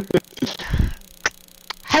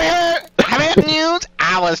 Have you news?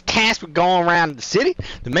 I was tasked with going around the city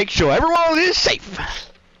to make sure everyone is safe.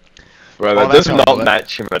 Well, Oh, that does that's not all,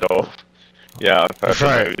 match him at all. Yeah, I've That's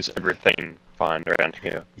heard right. knows everything fine around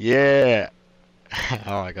here. Yeah.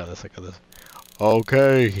 Oh, I got this.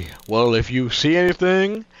 Okay. Well, if you see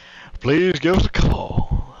anything, please give us a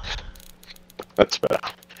call. That's better.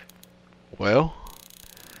 Well,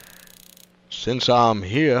 since I'm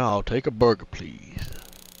here, I'll take a burger, please.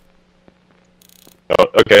 Oh,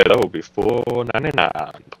 okay, that will be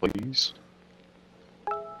 $4.99, please.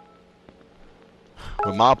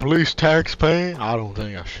 With my police tax paying, I don't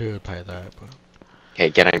think I should pay that, but... Okay,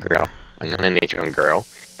 get on grill. I'm gonna need you on grill,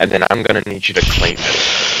 and then I'm gonna need you to clean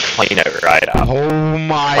it right up. Oh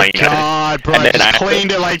my Clean it. god, bro, And I then just after-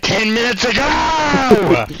 cleaned it like 10 minutes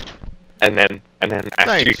ago! And then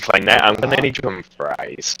after you Thanks. clean that, I'm gonna need you on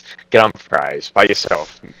fries. Get on fries by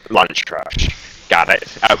yourself. Lunch rush. Got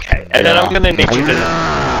it. Okay. And then I'm gonna need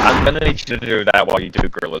you to do that while you do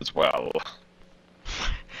grill as well.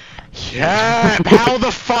 Yeah, how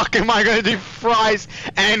the fuck am I gonna do fries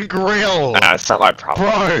and grill? It's not my problem.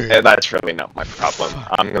 Bro! That's really not my problem.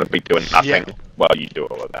 I'm gonna be doing nothing Yeah. while you do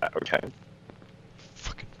all of that, okay?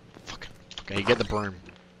 Fucking. Okay, get the broom.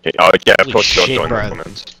 Okay, oh yeah, of Holy course you're shit, doing bro.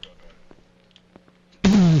 implements.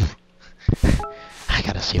 I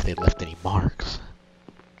gotta see if they left any marks.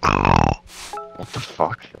 What the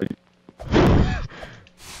fuck?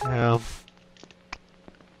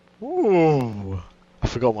 Ooh. I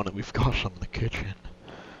forgot one that we've got some in the kitchen.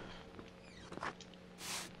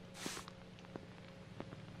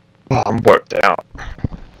 Oh, I'm worked out.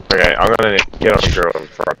 Okay, I'm gonna get on the grill and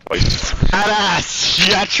fry, please.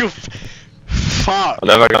 Shut your fuck. I'm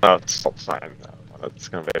never gonna stop saying that. That's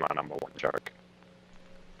gonna be my #1 joke.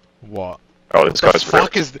 What? Oh, this The guy's real.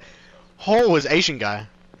 fuck is Hole is Asian guy.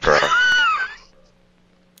 Bro.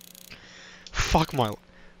 Fuck my.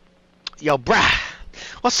 Yo, bruh.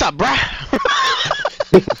 What's up, bruh?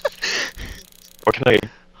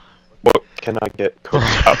 What can I get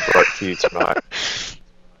cooked up right for you tonight?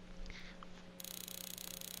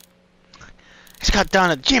 Just got done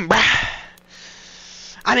at the gym, bruh.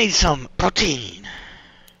 I need some protein.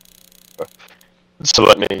 So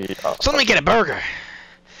let me So let me get a burger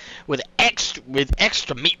with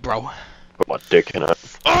extra meat, bro. put my dick in it.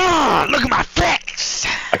 Oh, look at my flex.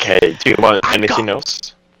 Okay, do you want I anything got-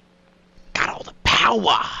 else? Got all the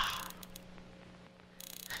power.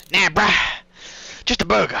 Nah, bruh. Just a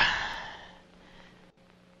burger.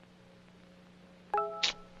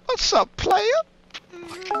 What's up, player?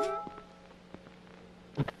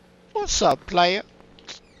 What's up, player?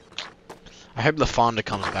 I hope the Fonda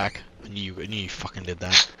comes back. I knew you fucking did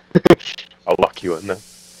that. I'll lock you in there.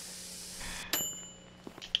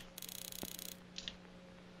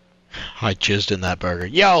 I jizzed in that burger.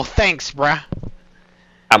 Yo, thanks, bruh.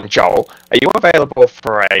 Joel, are you available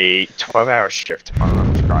for a 12-hour shift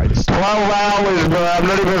on Fridays? 12 hours, bro. I'm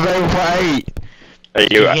not even available for 8. Are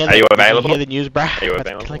Did you hear available? Did you hear the news, bruh? Are you That's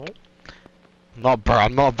available? like- Not, bro.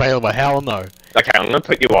 I'm not available. Hell no. Okay, I'm gonna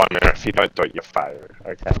put you on, and if you don't do it, you're fired.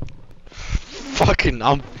 Okay. Fucking,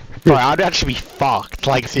 bro, I'd actually be fucked.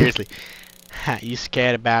 Like, seriously. Ha, you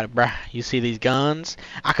scared about it, bruh? You see these guns?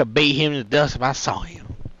 I could beat him to dust if I saw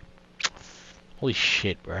him. Holy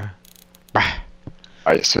shit, bruh. Bruh.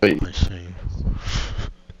 I see. I see.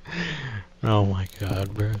 Oh my god,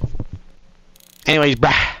 bruh. Anyways,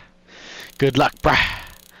 bruh. Good luck, bruh.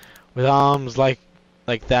 With arms like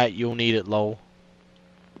that, you'll need it, lol.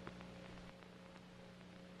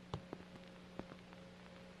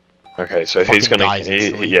 Okay, so he's Fucking gonna, dies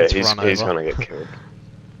instantly, yeah, gets he's run over. gonna get killed.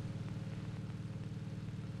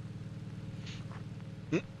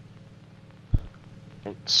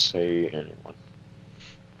 Don't see anyone.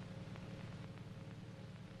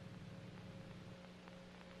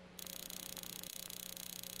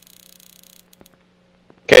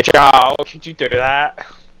 Okay, Joel, could you do that?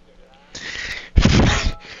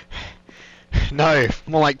 No,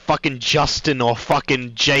 more like fucking Justin or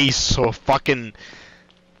fucking Jace or fucking...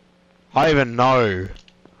 I don't even know.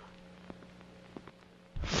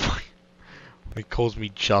 He calls me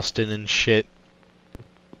Justin and shit.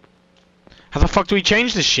 How the fuck do we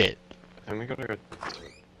change this shit? And we gotta go. Oh,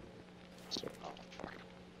 fuck.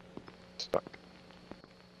 Stuck.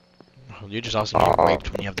 Oh, you're just asking me to be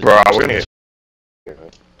raped when you have the. Bro, we're gonna get.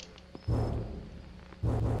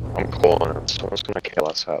 I'm calling it. Someone's gonna kill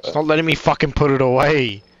us out It's there. not letting me fucking put it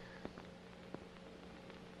away.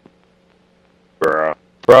 Bruh,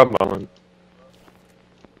 moment.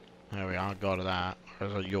 There we are, got that. Or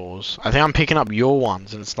is it yours? I think I'm picking up your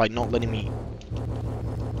ones and it's like not letting me.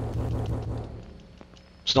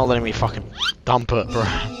 It's not letting me fucking dump it, bro.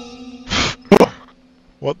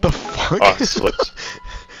 What the fuck? Oh, I slipped.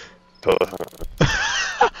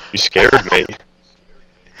 You scared me.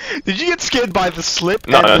 Did you get scared by the slip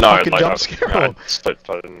No, and no, the no, fucking like, jump scare? I slipped,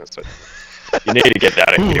 I didn't slip. You need to get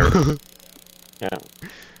out of here. Yeah.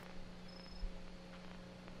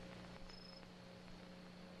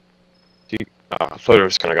 I thought it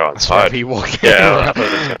was gonna go outside. He walking Yeah, I thought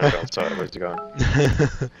it was gonna go outside. Where's he going?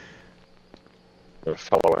 Gotta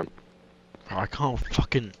follow him. Bro, I can't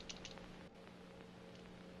fucking.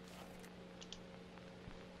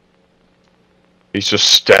 He's just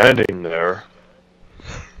standing there.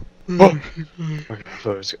 Oh.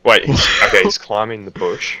 Wait, he's climbing the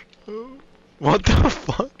bush. What the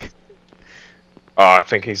fuck? Oh, I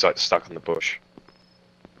think he's like stuck on the bush.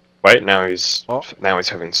 Wait, now he's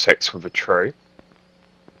having sex with a tree.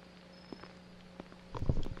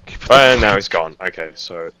 And now he's gone. Okay,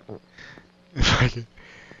 so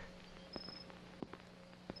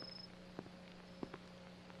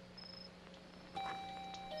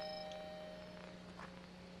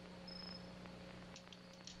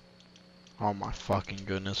Oh my fucking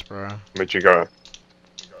goodness, bro. where'd you go?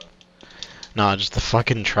 Nah, just the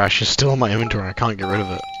fucking trash is still in my inventory. I can't get rid of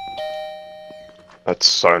it. That's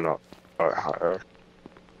so not Ohio.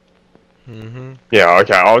 Mm-hmm. Yeah,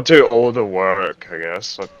 okay, I'll do all the work, I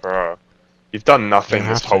guess. Like, bro, you've done nothing You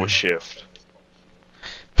this have whole to. shift.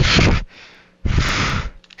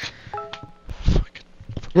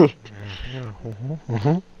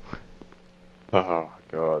 Oh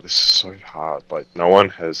god, this is so hard. Like, no one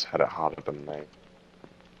has had it harder than me.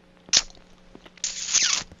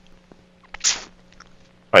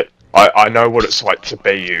 Wait, I know what it's like to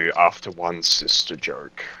be you after one sister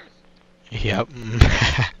joke. Yep.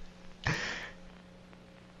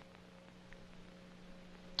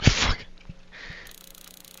 Fuck.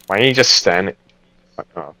 Why don't you just stand?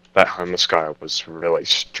 Oh, that homeless guy was really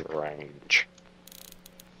strange.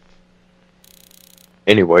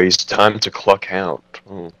 Anyways, time to clock out.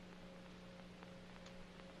 Oh.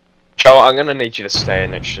 Joe, I'm gonna need you to stay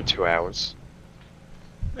an extra 2 hours.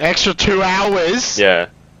 Extra 2 hours? Yeah.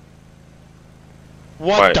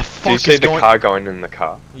 What Wait, the do you fuck see is the going? car going in the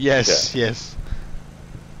car? Yes, yes.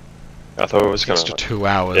 I thought it was gonna. Extra 2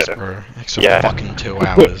 hours, Yeah. bro. Extra Yeah. fucking 2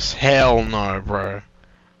 hours. Hell no, bro.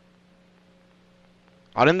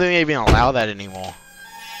 I didn't think they even allow that anymore.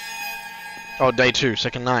 Oh, day 2,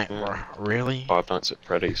 second night, bro. Really? 5 Nights at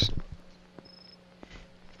Freddy's.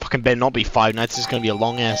 Fucking better not be 5 nights. It's gonna be a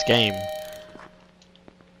long ass game.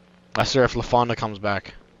 I swear if LaFonda comes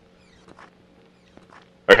back.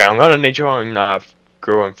 Okay, I'm gonna need you on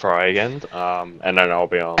Grew and Fry again, and then I'll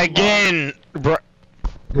be on. Again, bro.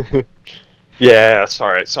 Yeah,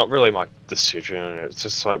 sorry, it's not really my decision. It's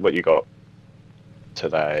just like what you got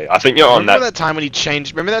today. I think you're on Remember that time when he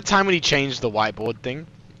changed? Remember that time when he changed the whiteboard thing?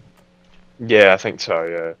 Yeah, I think so.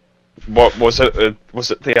 Yeah. What was it? Was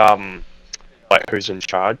it the like who's in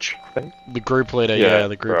charge thing? The group leader. Yeah, Yeah,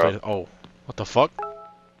 the group bro. leader. Oh, what the fuck?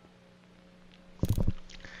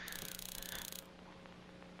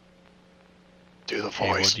 Do the Hey,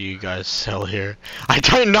 what voice. do you guys sell here? I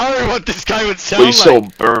don't know what this guy would sell We like. sell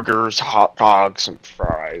burgers, hot dogs, and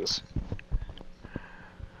fries.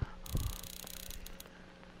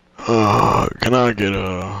 Can I get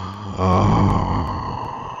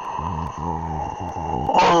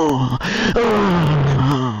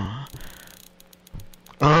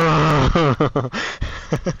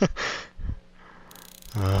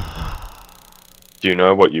Do you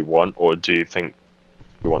know what you want, or do you think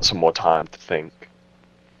you want some more time to think?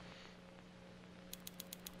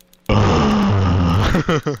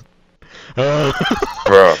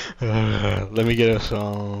 Bro. Let me get us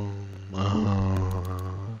some.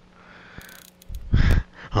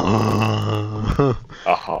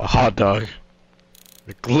 A hot dog.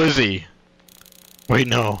 A glizzy. Wait,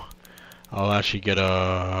 no. I'll actually get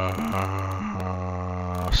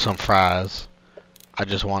some fries. I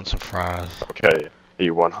just want some fries. Okay, are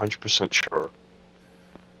you 100% sure?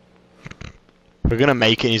 We're gonna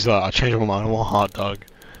make it. And he's like, I'll change my mind. I want a hot dog.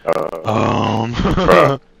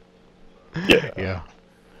 Bro. Yeah. Yeah.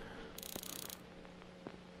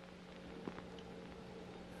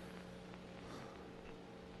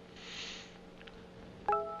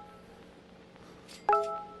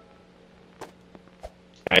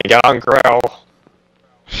 Get on growl.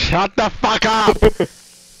 Shut the fuck up!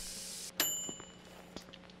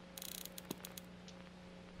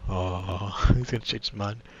 Oh, he's gonna change his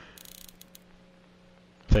mind.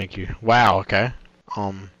 Thank you. Wow, okay.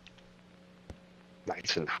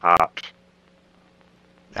 Nice and hot.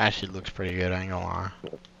 Actually looks pretty good, I ain't gonna lie.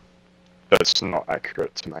 That's not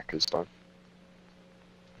accurate to Macca's though.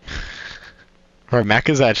 Bro, Mac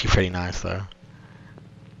is actually pretty nice though.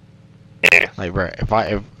 Yeah. Like, bro,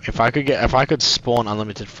 if I could spawn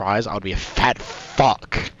unlimited fries, I would be a fat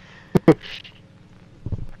fuck.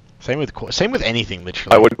 Same with anything,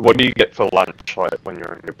 literally. What do you get for lunch, like, when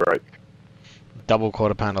you're on your break? Double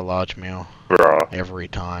quarter pounder large meal. Bruh. Every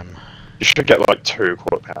time. You should get, like, 2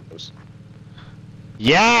 quarter pounders.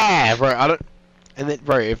 Yeah, bro. And then,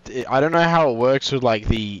 bro, I don't know how it works with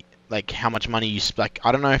like how much money you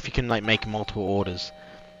I don't know if you can like make multiple orders.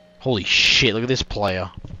 Holy shit! Look at this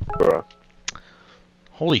player. Bruh.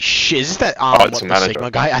 Holy shit! Is this that It's what, a the manager.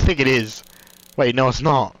 Sigma guy? I think it is. Wait, no, it's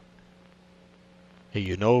not. Hey,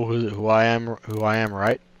 you know who I am? Who I am,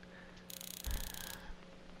 right?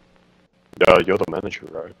 Yeah, you're the manager,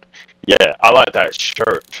 right? Yeah, I like that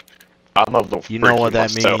shirt. I'm a little You know what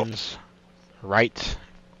that myself. means, right?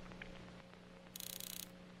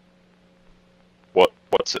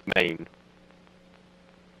 What's it mean?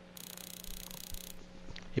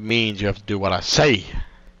 It means you have to do what I say.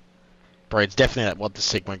 Bro, it's definitely that what the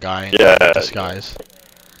Sigma guy Yeah. in disguise.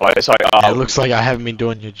 Like, it's like, Yeah, it looks like I haven't been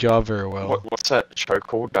doing your job very well. what's that show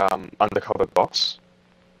called? Undercover Boss?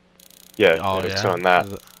 Yeah, Oh it's yeah. doing that.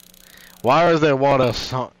 Why is there water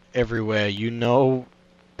everywhere? You know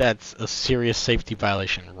that's a serious safety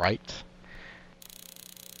violation, right?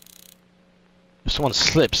 If someone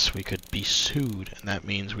slips, we could be sued, and that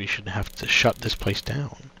means we should have to shut this place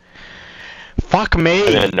down. Fuck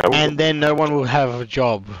me! And then no one will have a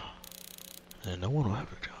job. And no one will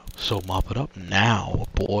have a job. So mop it up now,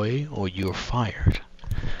 boy, or you're fired.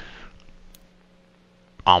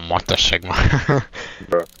 What the Sigma?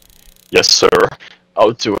 Bruh. Yes, sir.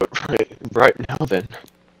 I'll do it right now then.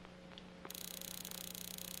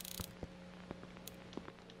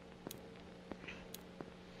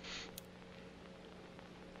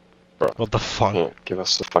 Bruh. What the fuck? Yeah, give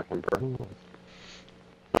us the fucking bro.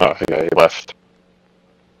 Oh, yeah, he left.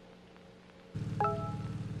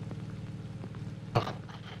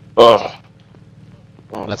 Oh.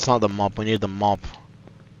 That's not the mop, we need the mop.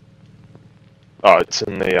 Oh, it's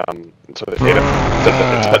in the, it's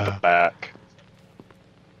at the back.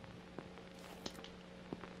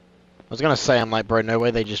 I was gonna say, I'm like, bro, no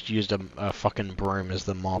way they just used a fucking broom as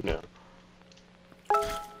the mop. Yeah.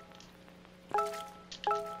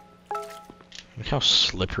 Look how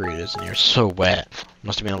slippery it is in here. It's so wet.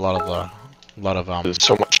 Must have been a lot of There's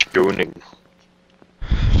so much gooning.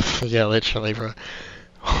 yeah, literally, bro.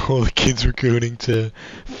 All the kids were gooning to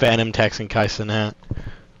Phantom Tax and Kaisenat.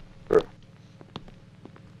 Bro.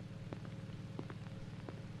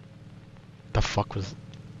 The fuck was...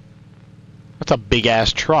 That's a big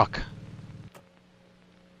ass truck.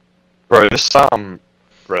 Bro, this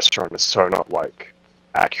restaurant is so not like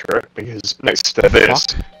accurate because next to this,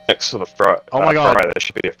 next to the front, Oh my god, there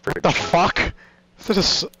should be a fridge. what the fuck? Is that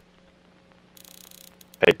a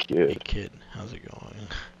Hey kid. Hey kid, how's it going?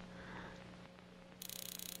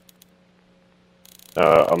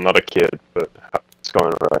 I'm not a kid, but it's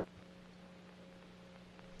going alright.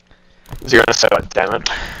 Is he gonna say like, damn it?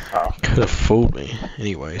 Oh. Could have fooled me.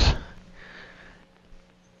 Anyways.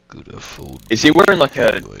 Could have fooled me. Is he wearing like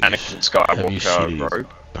a Anyways. Anakin Have you seen Skywalker robe?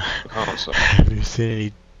 Oh, so. Have you seen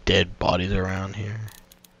any dead bodies around here?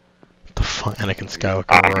 What the fuck? Anakin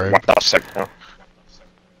Skywalker robe. What the second?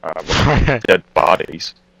 Dead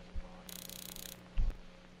bodies.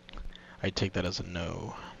 I take that as a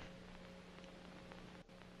no.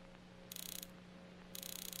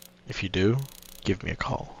 If you do, give me a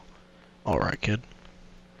call. Alright, kid.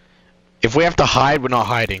 If we have to hide, we're not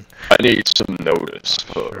hiding. I need some notice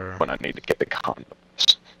for Sure. when I need to get the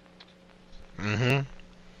condoms. Mm-hmm.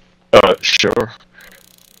 Sure.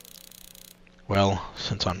 Well,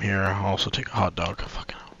 since I'm here, I'll also take a hot dog.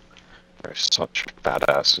 Fucking hell. They're such fat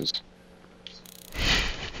asses.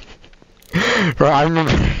 Bro, I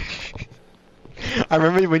remember... I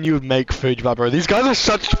remember when you would make food, bro. These guys are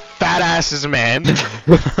such fat asses, man.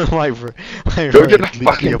 like, bro, Go get a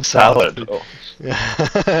fucking salad. Oh.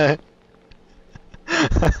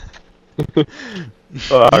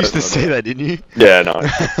 You used to say that, didn't you? Yeah, no.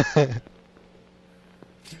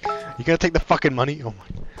 You gonna take the fucking money? Oh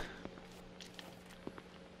my.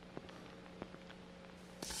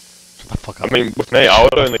 Shut the fuck I up. mean, with me, I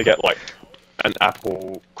would only get like an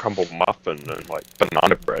apple crumble muffin and like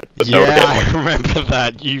banana bread. But Yeah, they were I like, remember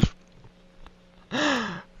that. You.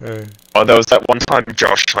 oh, there was that one time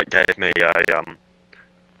Josh like gave me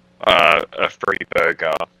a free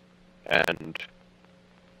burger, and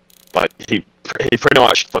like he pretty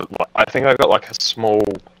much I think I got like a small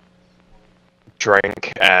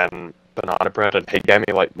drink and banana bread, and he gave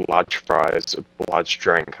me like large fries, a large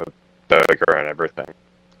drink, a burger, and everything.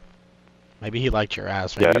 Maybe he liked your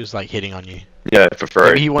ass. Maybe Yeah. he was like hitting on you. Yeah, for free.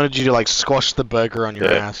 Maybe he wanted you to like squash the burger on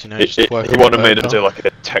your Yeah. ass, you know? He Just twerk he on the wanted me to burger. do like a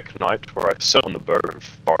tech night where I sit on the burger and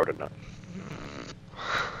fart in it.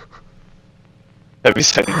 Have you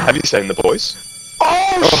seen The Boys?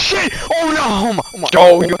 Oh, shit! Oh no! Oh my!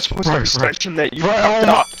 Joel, you're supposed to Right, be stretching that. You Right, fucked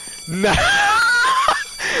oh up. No!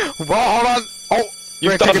 Well, hold on. Oh,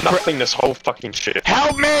 You've Right, done take a nothing this whole fucking shit.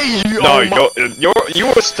 help me! You, No, oh my... you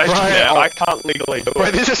were stationed Right, there. oh. I can't legally do Bro,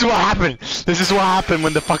 it. this is what happened. This is what happened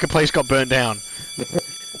when the fucking place got burnt down.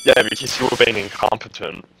 Yeah, because you were being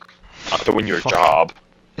incompetent after doing your Fuck. job.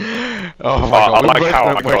 Oh my god, I we like both how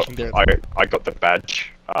weren't working there. I got the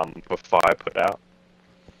badge before I put out.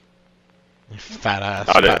 You fat ass.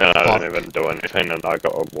 I fat didn't fuck. even do anything, and I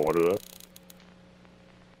got awarded it.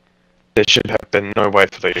 There should have been no way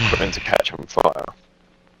for the equipment to catch on fire.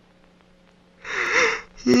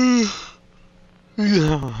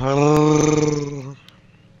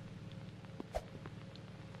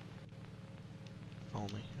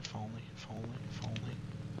 If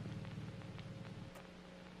only.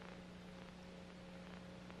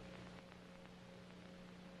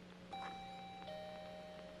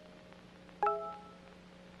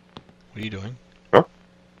 What are you doing? Huh?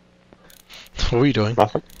 What are you doing?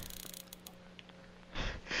 Nothing.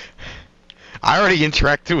 I already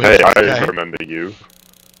interacted with Hey, this I guy. remember you.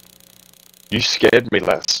 You scared me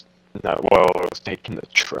last. No, well, I was taking the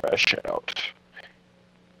trash out.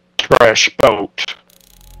 Trash boat.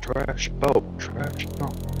 Trash boat. Trash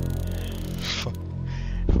boat.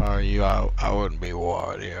 If I were you, I wouldn't be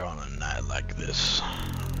wired here on a night like this.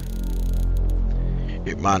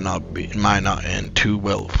 It might not end too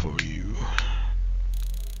well for you.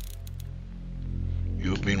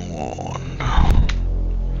 You've been warned.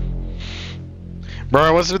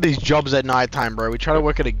 Bro, what's with these jobs at night time, bro? We try to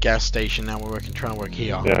work at a gas station, now we're trying to work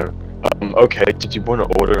here. Yeah. Okay, did you want to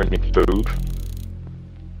order any food?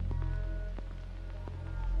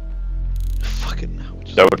 Fucking hell.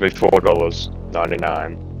 That would be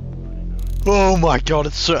 $4.99. Oh my god,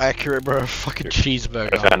 it's so accurate, bro. Fucking I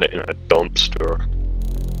cheeseburger. found it in a dumpster.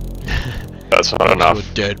 That's not To enough.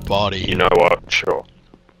 a dead body. You know what? Sure.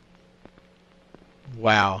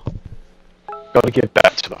 Wow. Gotta give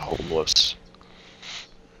back to the homeless.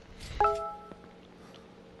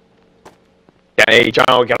 Hey,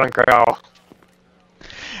 Joe, get on, girl.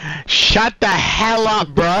 Shut the hell up,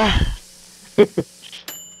 bro. 8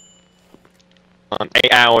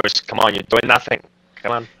 hours. Come on, you're doing nothing.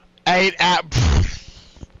 Come on. 8 out.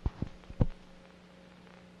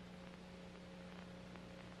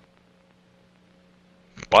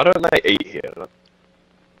 Why don't they eat here?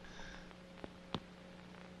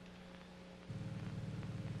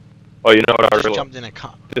 Oh, you know what I Just really jumped in a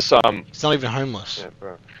car. this It's not even homeless. yeah,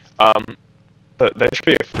 bro. There should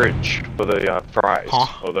be a fridge for the fries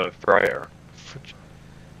Huh? or the fryer.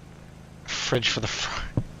 Fridge for the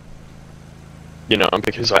You know,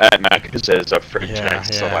 because at Macca's there's a fridge yeah, next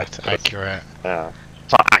to yeah, like it's the- accurate. yeah.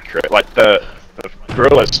 It's not accurate. Like the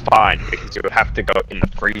grill is fine because you would have to go in the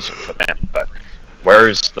freezer for them, but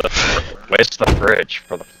where's the fridge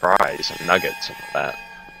for the fries and nuggets and all that?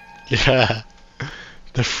 Yeah.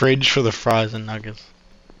 The fridge for the fries and nuggets.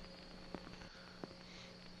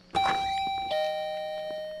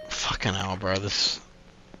 Fucking hell, bro, this...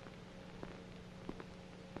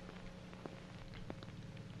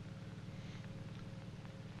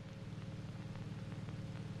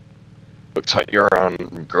 Looks like you're on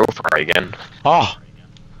grill fry again. Oh!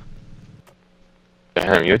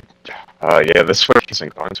 Damn, you. Yeah, this week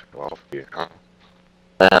isn't going too well for you, huh?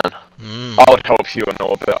 Man, Mm. I would help you and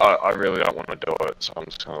all, but I really don't want to do it, so I'm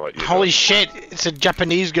just gonna let you. Holy do it. shit, it's a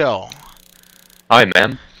Japanese girl. Hi,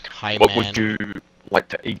 ma'am. Hi, What man. would you like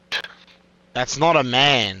to eat, That's not a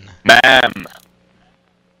man. ma'am?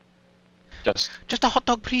 Just a hot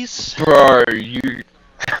dog, please. Bro, you.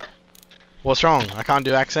 What's wrong? I can't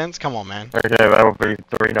do accents? Come on, man. Okay, that'll be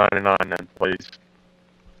 $3.99 then, please.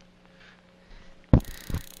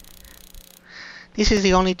 This is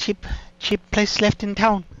the only cheap place left in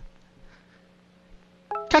town.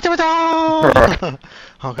 Ta-ta-ta!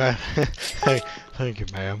 Okay. Thank you,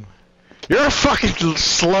 ma'am. You're a fucking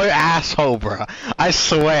slow asshole, bro. I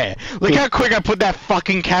swear. Look how quick I put that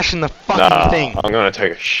fucking cash in the fucking Nah, thing. I'm gonna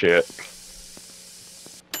take a shit.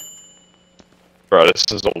 Bro, this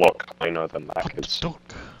is a lot cleaner than Macca's.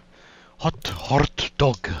 Hot dog. Hot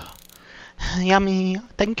dog. Yummy.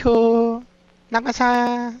 Thank you.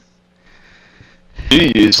 Nagasa. Do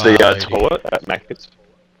you use the Bye, lady. toilet at Macca's?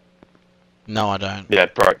 No, I don't. Yeah,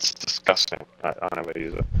 bro, it's disgusting. I never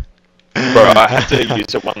use it. Bro, I had to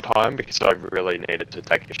use it one time because I really needed to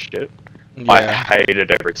take a shit. Yeah. I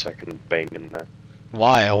hated every second of being in there.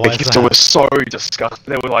 Why? Why is Because that? it was so disgusting.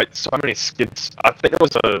 There were like so many skids. I think there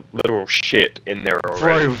was a literal shit in there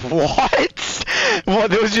already. Bro, what? What?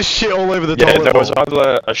 There was just shit all over the Yeah, toilet there was bowl.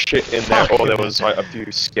 either a shit in there Fuck. or there was like a few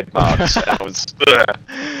skid marks. And I was, ugh.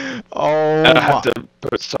 Oh And I had my. to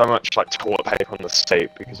put so much like toilet paper on the seat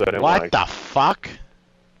because I didn't What like. the fuck?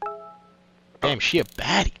 Damn, she a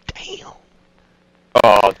baddie. Damn.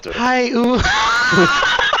 Oh, dude. Hi, ooh.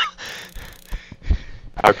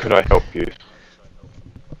 How could I help you?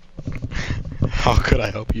 How could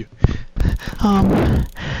I help you?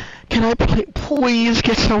 Can I please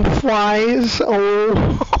get some fries? Oh.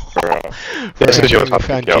 Bruh. This is your We type of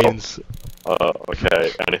found girl. Jaden's.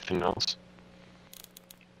 Okay. Anything else?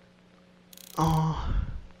 Oh.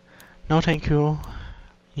 No, thank you.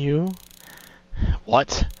 You?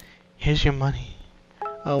 What? Here's your money.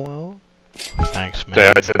 Oh well. Thanks, man.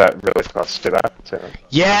 Did I do that really fast? Do that?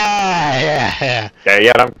 Yeah. Yeah,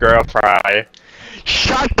 yeah, I'm girl fry.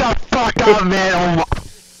 Shut the fuck up, man. Oh,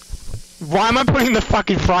 why am I putting the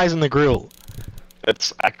fucking fries in the grill?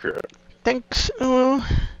 It's accurate. Thanks.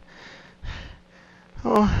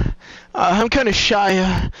 I'm kind of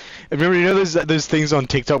shy. Remember, you know those things on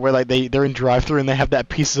TikTok where like they're in drive-thru and they have that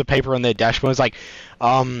pieces of paper on their dashboard. It's like,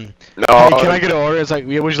 No. hey, can I get an order? It's like,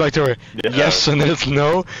 yeah, would you like to order? Yeah. Yes, and then it's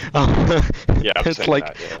no. Yeah, I've it's seen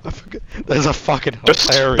like, that, yeah. I forget, there's a fucking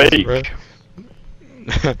Just hilarious, speak. bro.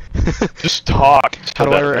 Just talk to How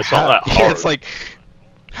do them. I? It's not that Yeah, hard. it's like,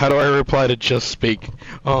 how do I reply to just speak?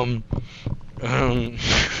 Oh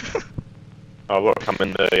look, I'm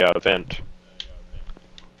in the vent.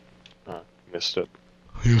 Oh, missed it.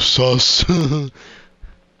 You sus.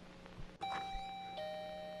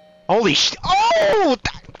 Holy sh! Oh!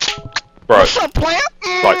 Bro, What's up, player?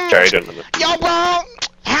 like Jaden and the Yo, bro!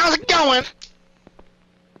 How's it going?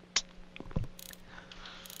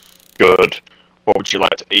 good. What would you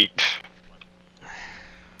like to eat?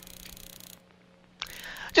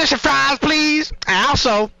 Just some fries, please. And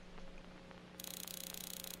also,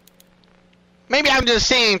 maybe I'm just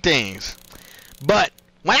saying things, but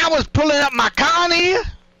when I was pulling up my car here,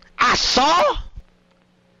 I saw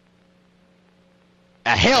a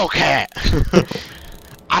Hellcat.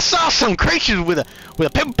 I saw some creatures with a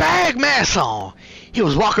paper bag mask on. He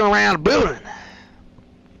was walking around the building.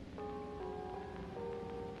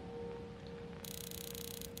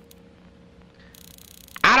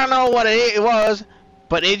 I don't know what it was,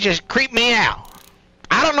 but it just creeped me out.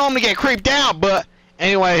 I don't normally get creeped out, but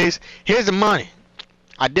anyways, here's the money.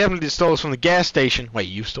 I definitely stole this from the gas station. Wait,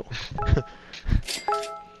 you stole?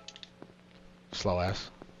 Slow ass.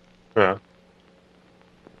 Yeah.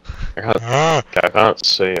 I can't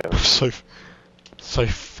see it. I'm so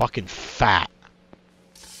fucking fat.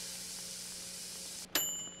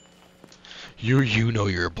 You know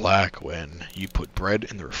you're black when you put bread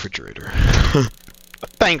in the refrigerator.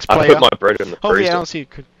 Thanks, I player. put my bread in the Oh freezer. yeah, I don't see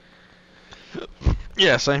it.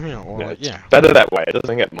 Yeah, same here. Well, It's yeah. better that way. It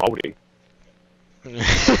doesn't get moldy.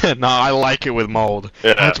 No, I like it with mold.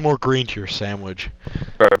 Yeah. Adds more green to your sandwich.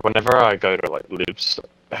 Bro, whenever I go to like Liv's,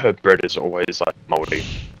 her bread is always like moldy.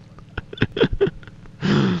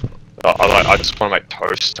 I just want to make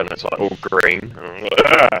toast and it's like all green. And I'm like,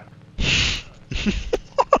 "Ah."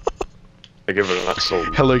 I give it a nice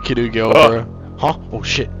little. Hello Kitty girl, Oh. bro. Huh? Oh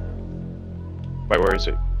shit. Wait, where is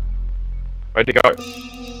he? Where'd he go?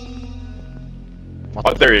 What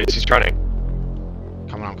Oh, the there he is. He's running.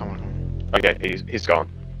 Come on, come on, come on. Okay, he's gone.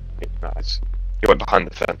 Nice. He went behind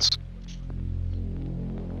the fence.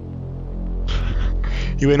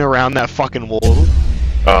 You went around that fucking wall.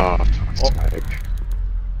 Oh, for fuck's sake.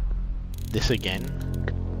 This again.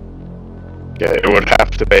 Yeah, it would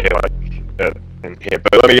have to be like in here.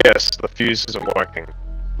 But let me guess, the fuse isn't working.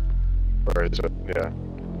 Or is it? Yeah.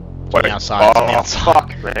 on the outside, it's on the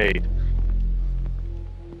outside. Fuck me.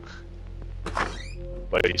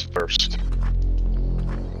 Ladies first.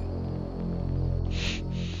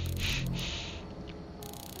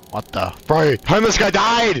 What the? Bro, homeless guy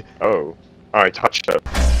died! Oh, I touched it.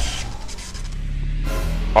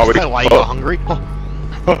 Oh, Is that why you got hungry?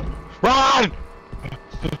 Oh. Run!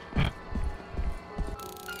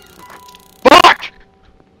 Fuck!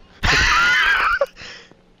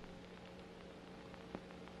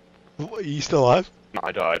 What, are you still alive? No,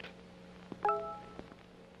 I died.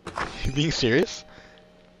 You being serious?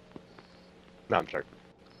 No, I'm joking.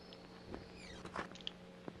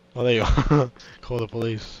 Oh, there you go. Call the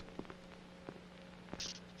police.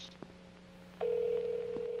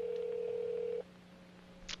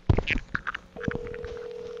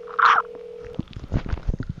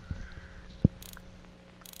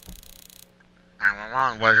 I'm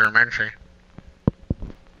wrong. Was your emergency?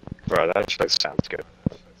 Bro, that actually sounds good.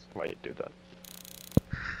 Why you do that?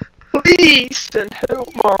 Please send help,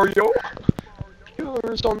 Mario!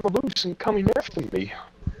 Killer's on the loose and coming after me.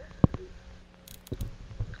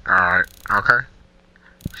 Alright, okay.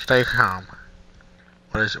 Stay calm.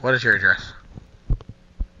 What is your address?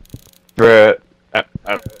 Bro, at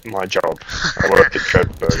my job. I work at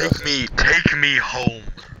Tread Burger. Take me home.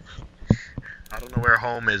 I don't know where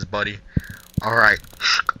home is, buddy. Alright.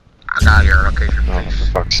 I got your location, Oh, please.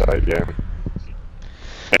 for fuck's sake, yeah.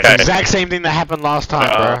 The exact same thing that happened last time,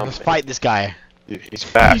 bro. Let's fight this guy. He's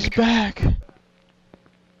back. He's back.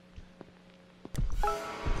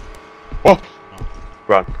 Oh!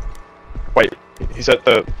 Run. Wait, he's at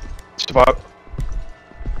the... Survive.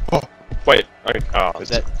 Oh, wait. Okay. Oh, Is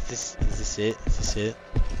this it? Is this it?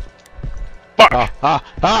 Fuck!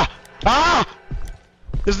 Ah!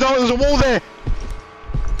 There's a wall there!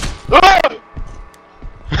 Ah! Oh,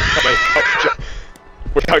 wait. Oh,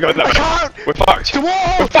 we can't go that way. Can't! We're fucked. The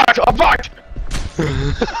wall! We're fucked! I'm fucked!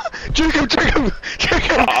 Juke him!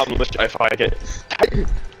 I'm if I get...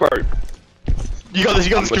 Bro. You got this,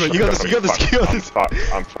 you got this.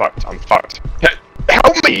 I'm fucked.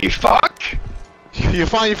 Help me, fuck! You're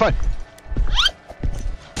fine.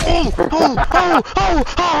 Oh!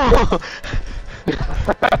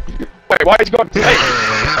 Wait, why is he going? Hey!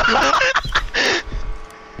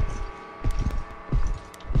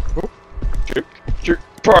 Juke,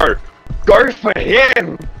 bro! Go for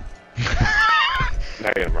him!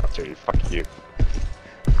 Now you're gonna run to you, fuck you.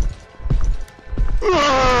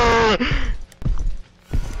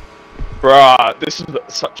 Bruh, this is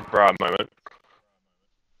such a bruh moment.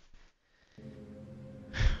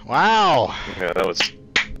 Wow. Yeah, that was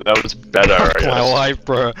better, I guess. My life,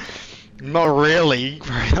 bro. Not really,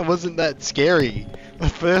 bro. That wasn't that scary. The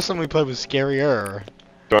first one we played was scarier.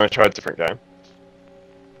 Do you want to try a different game?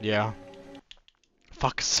 Yeah.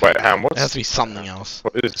 Fuck. Wait, Ham, It has to be something else.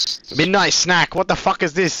 What is this? Midnight Snack. What the fuck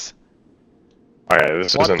is this? Okay,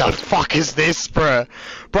 this What isn't the fuck is this, bro?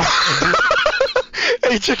 Bro.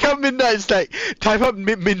 Hey, check out Midnight Snack. Type up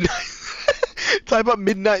midnight. Type up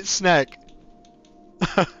Midnight Snack.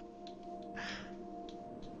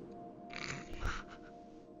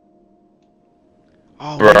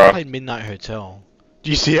 Oh, we Bruh. played Midnight Hotel. Do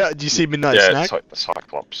you see it? Do you see Midnight yeah, Snack? it's like the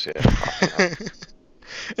Cyclops, yeah.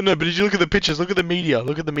 No, but did you look at the pictures? Look at the media.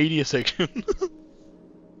 Look at the media section.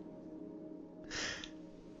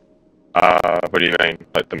 What do you mean?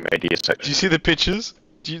 Like the media Do section? you see the pictures?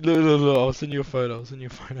 Do you, look, I'll send you a photo.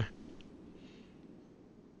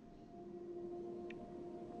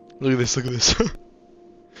 Look at this.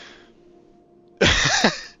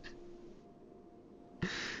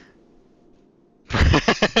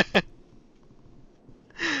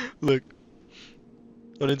 Look.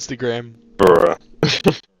 On Instagram. Bruh.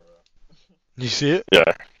 You see it? Yeah,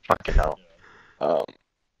 fucking hell. Okay,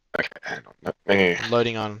 hang on. Let me... I'm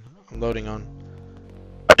loading on.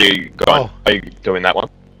 Are you going? Oh. Are you doing that one?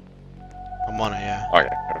 I'm on it, yeah. Okay.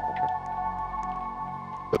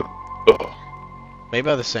 Ugh. Maybe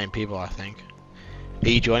by the same people, I think. Are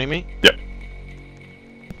you joining me? Yep.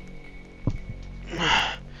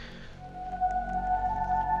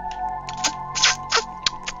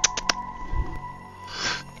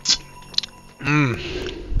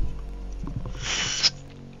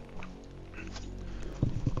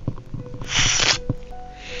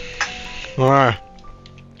 Alright.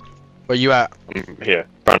 Where you at? I'm here, in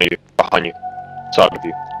front of you, behind you, side of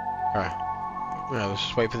you. Alright. Yeah, let's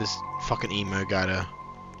just wait for this fucking emo guy to...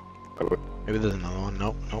 Okay. Maybe there's another one.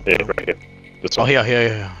 Nope. Yeah, right here. This Oh, one.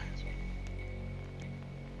 here.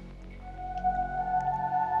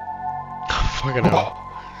 Fucking hell.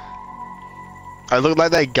 I look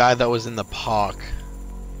like that guy that was in the park.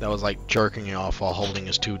 That was like jerking it off while holding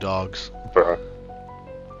his two dogs. Bruh.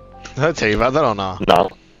 Did I tell you about that or not? No.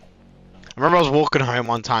 I remember I was walking home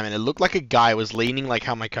one time and it looked like a guy was leaning like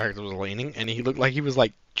how my character was leaning, and he looked like he was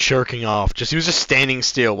like jerking off. He was just standing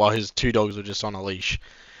still while his two dogs were just on a leash.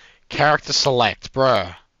 Character select,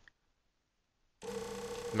 bruh.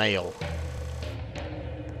 Male.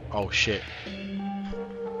 Oh shit.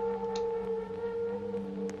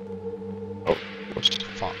 Oh, whoops.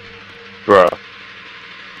 Fuck. Bruh.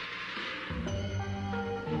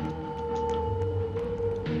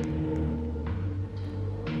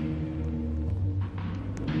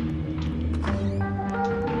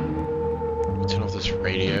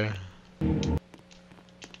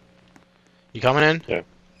 You coming in? Yeah.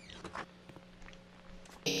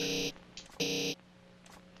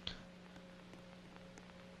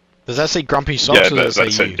 Does that say Grumpy Socks Yeah, or does that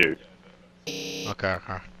it say said you? you. Okay,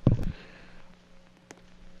 okay.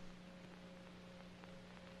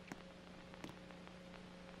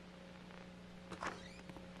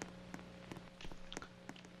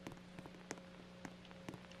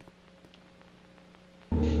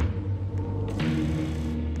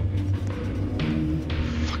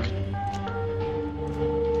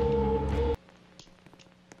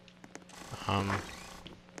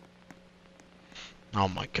 Oh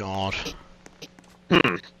my god.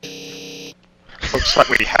 Looks like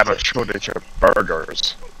we have a shortage of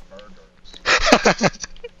burgers.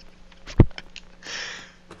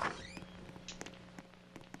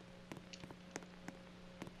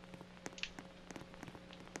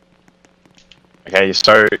 Okay,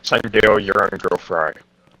 so same deal, your own grill fry.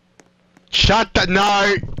 Shut the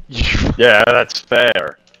no! Yeah, that's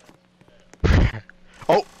fair.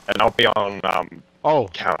 Oh! And I'll be on, Oh.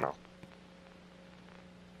 counter.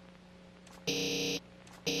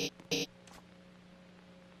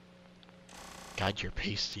 God, you're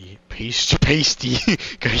pasty. Pasty.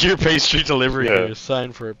 God, you're pastry delivery Yeah. here.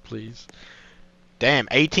 Sign for it, please. Damn,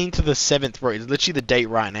 18th to the 7th, bro. It's literally the date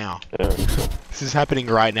right now. Yeah. This is happening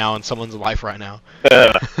right now in someone's life right now.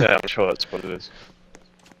 Yeah, I'm sure that's what it is.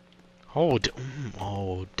 Oh,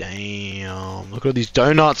 oh, damn. Look at all these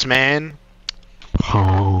donuts, man.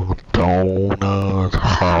 Oh, donuts.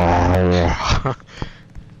 Oh.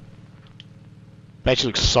 They actually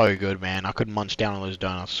look so good, man. I could munch down on those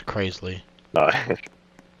donuts crazily. No.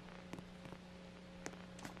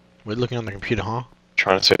 We're looking on the computer, huh?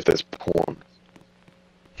 Trying to see if there's porn.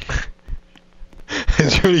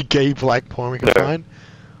 Is there any gay black porn we can No. find?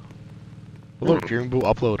 Well, look, Dream will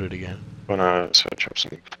upload it again. Gonna search up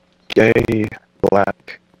some gay,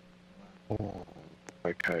 black. Oh,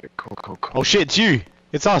 okay, cool. Oh shit, it's you!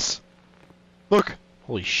 It's us! Look!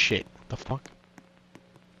 Holy shit, what the fuck?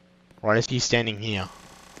 Why is he standing here?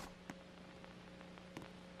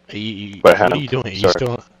 Wait, what hang are on. you doing? Are you Sorry.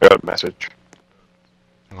 still... Got a message.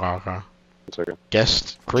 Oh, okay. 1 second.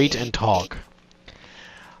 Guest, greet and talk.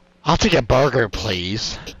 I'll take a burger,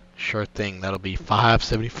 please. Sure thing, that'll be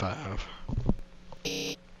 $5.75.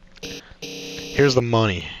 Here's the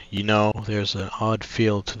money. You know, there's an odd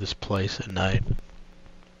feel to this place at night.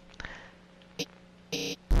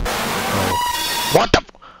 Oh. What the...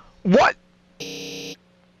 What?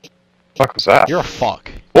 Fuck was that? You're a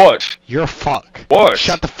fuck. What? You're a fuck. What?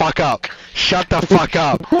 Shut the fuck up. Shut the fuck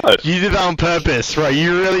up. What? You did that on purpose, right?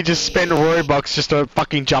 You really just spent Roblox just to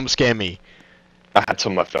fucking jump scare me. I had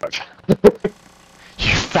some left over.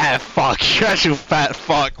 You fat fuck. You actual fat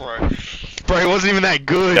fuck, bro. Bro, it wasn't even that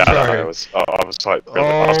good, Yeah, bro. I was like, really,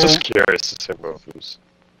 I was just curious to see what it was.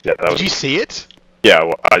 Yeah, that was. Did you see it? Yeah,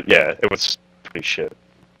 well, yeah, it was pretty shit.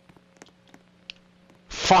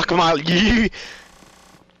 Fuck my... You...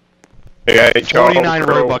 Okay, 49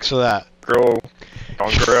 Robux for that. Grill.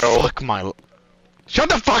 On grill. Fuck my... Shut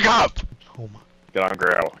the fuck up! Oh my... Get on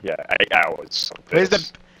grill. Yeah, 8 hours. Like Where's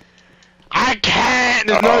this. the... I can't!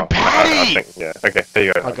 There's no patty! I think, yeah. Okay, there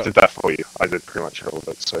you go. I Okay. did that for you. I did pretty much all of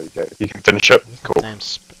it, so yeah, you can finish it. Cool. Damn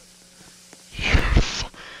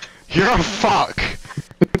You're a fuck!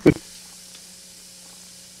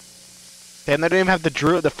 Damn, they don't even have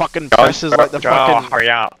the fucking presses like the fucking... hurry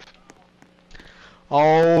up.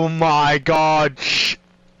 Oh my god!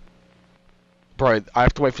 Bro, I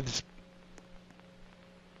have to wait for this...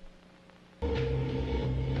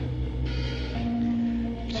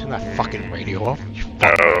 Turn that fucking radio off. You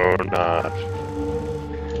No, not.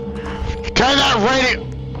 Turn that radio...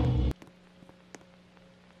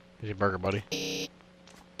 Here's your burger, buddy.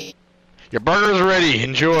 Your burger's ready,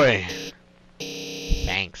 enjoy!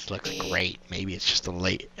 Thanks, looks great. Maybe it's just a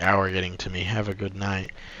late hour getting to me. Have a good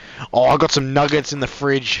night. Oh, I got some nuggets in the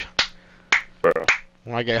fridge. Bro.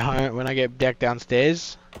 When I get home, when I get back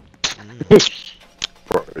downstairs.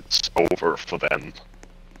 Bro, it's over for them.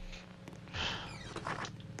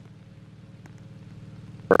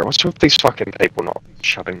 Bro, what's with these fucking people not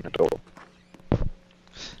shutting the door?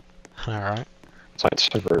 Alright. It's like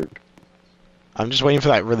so rude. I'm just waiting for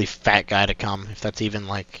that really fat guy to come, if that's even,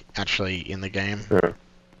 like, actually in the game. Yeah.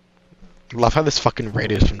 Love how this fucking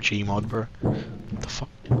radio's from Gmod, bro. What the fuck?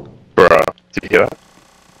 Bro, did you hear that?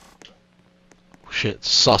 Shit,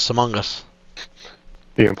 sus among us.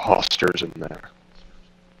 The imposter's in there.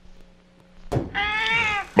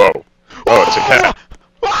 Whoa. Oh, it's a cat.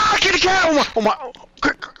 Ah, get a cat! Oh my,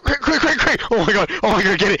 quick! Oh my god,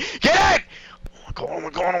 get it! Get it! Oh my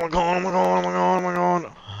god, oh my god, oh my god, oh my god, oh my god, oh my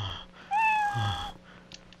god.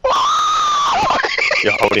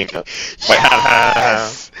 You're holding it. Wait,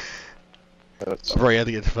 Yes! That's, Bro, you have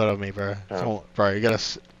to get the photo of me, bro. Yeah. Come on, bro, you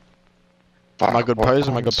gotta. Am I good pose?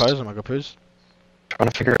 Am I good pose? Am I good pose? Trying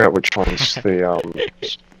to figure out which one's the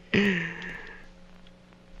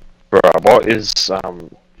Bro, what is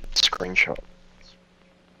screenshot?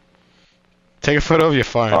 Take a photo of your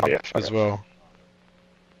phone Oh, yeah, as okay. well.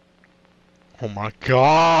 Oh my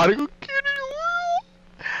god! Are you kidding me?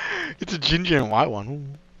 It's a ginger and white one. Ooh.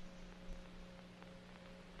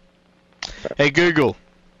 Hey Google,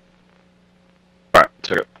 Right,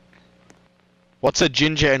 took it. what's a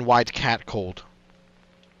ginger and white cat called?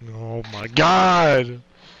 Oh my god!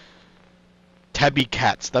 Tabby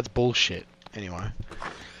cats, that's bullshit. Anyway.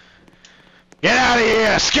 Get out of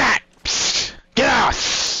here, scat! Psst! Get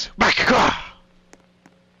out! Back!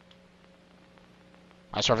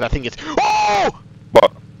 I swear if that thing gets. Oh!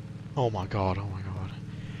 What? Oh my god, oh my god.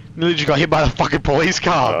 Nearly just got hit by the fucking police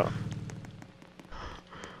car!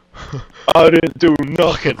 I didn't do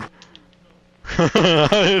nothing.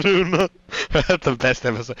 I do not. That's the best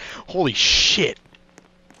episode. Holy shit!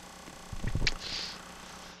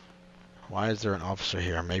 Why is there an officer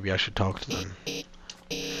here? Maybe I should talk to them.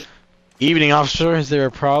 Evening, officer. Is there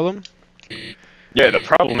a problem? Yeah, the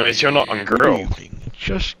problem is you're not on grill. Evening.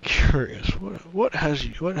 Just curious. What has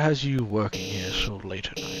you working here so late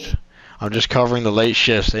at night? I'm just covering the late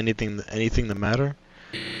shifts. Anything the matter?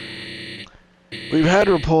 We've had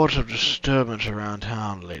reports of disturbance around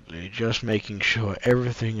town lately. Just making sure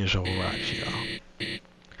everything is alright here.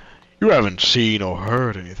 You haven't seen or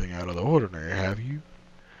heard anything out of the ordinary, have you?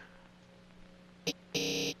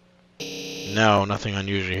 No, nothing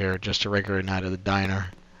unusual here. Just a regular night at the diner.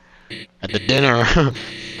 At the dinner.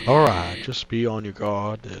 Alright, just be on your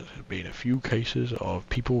guard. There's been a few cases of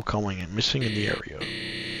people coming and missing in the area.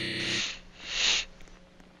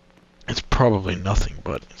 It's probably nothing,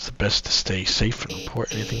 but it's the best to stay safe and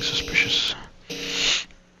report anything suspicious.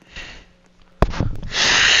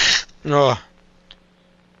 Ugh.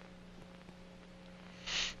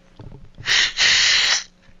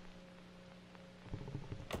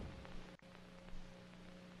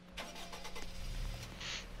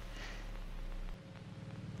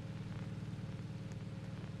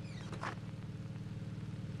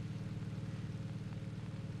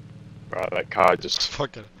 Right, that car just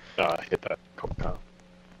Fucking. hit that cop car.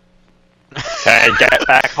 Hey, get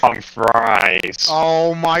back on fries.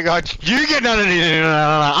 Oh my god, you get no.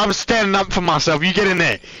 I'm standing up for myself. You get in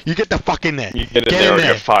there. You get the fuck in there. You get in there or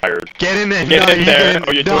you're fired. Get in there. Get no, in you there get in.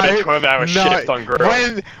 or you're no, doing a 12-hour shift on grill.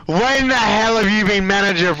 When the hell have you been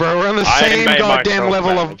manager, bro? We're on the I same made goddamn myself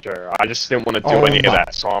level manager. I just didn't want to do Oh any of my-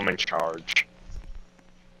 that, so I'm in charge.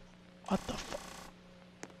 What the fuck?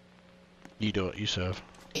 You do it. You serve.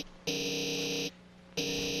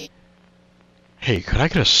 Hey, could I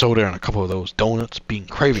get a soda and a couple of those donuts? Been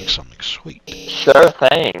craving something sweet. Sure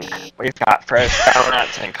thing. We've got fresh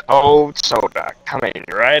donuts and cold soda coming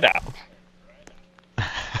right out.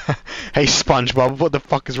 Hey, SpongeBob, what the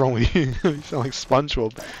fuck is wrong with you? You sound like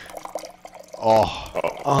SpongeBob. Oh.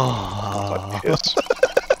 Oh. Like piss.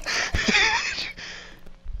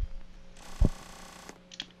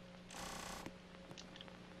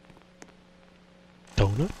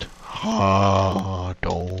 Donut? Ah,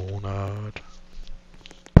 donut.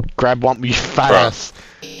 Grab one, be fast.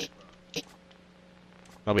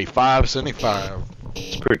 I'll be $5.75.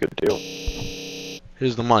 It's a pretty good deal.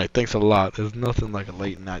 Here's the money. Thanks a lot. There's nothing like a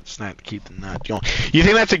late night snack to keep the night going. You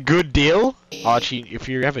think that's a good deal? Archie, if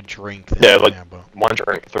you have a drink, then Yeah, like bro. 1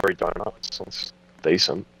 drink, 3 donuts. That's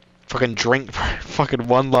decent. Fucking drink, fucking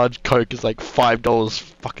one large Coke is like $5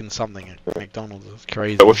 fucking something at McDonald's. It's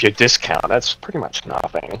crazy. But with your discount, that's pretty much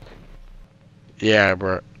nothing. Yeah,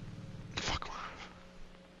 bro. Fuck.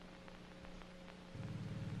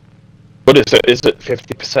 What is it? Is it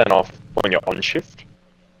 50% off when you're on shift?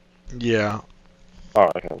 Yeah. Oh,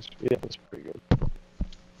 okay. Yeah, that's pretty good.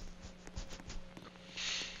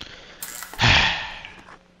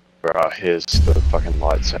 Bruh, here's the fucking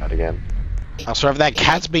lights out again. Oh, so if that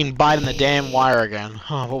cat's been biting the damn wire again.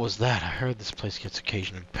 Oh, what was that? I heard this place gets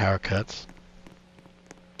occasional power cuts.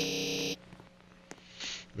 We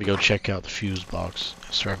go check out the fuse box.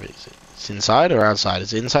 So if it's inside or outside?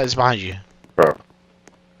 It's inside. It's behind you. Bro.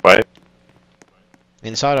 Wait.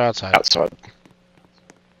 Inside or outside? Outside.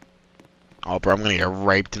 Oh, bro, I'm gonna get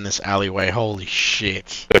raped in this alleyway. Holy shit.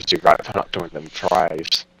 Serves you right for not doing them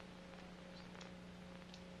tries.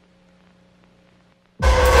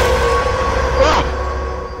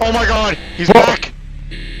 Ah! Oh my god, he's back!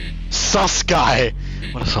 Sus guy!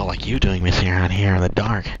 What is all like you doing missing around here in the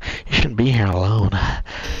dark? You shouldn't be here alone.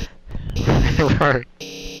 Right.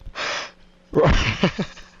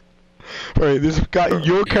 Right, this guy,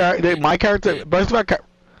 your character, my character, both of our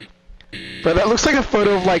Bro, that looks like a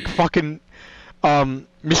photo of like fucking,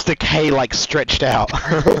 Mr. K like stretched out.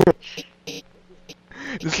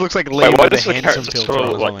 This looks like Liam why with does a the handsome character filter sort on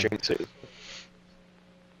of or look like something. Jinxie?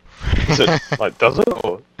 Is it, like, does it,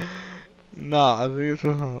 or? Nah, I think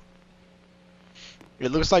it's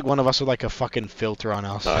it looks like one of us with like a fucking filter on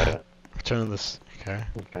us. No, yeah. Return this. Okay.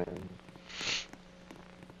 Okay.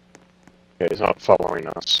 Yeah, he's not following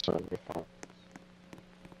us, so we're fine.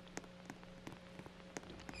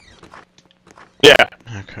 Yeah!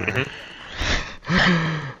 Okay.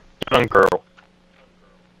 Young girl.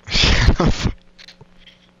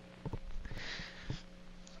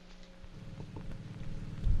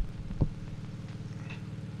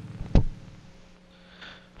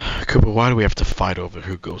 Cooper, why do we have to fight over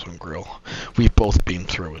who goes on grill? We've both been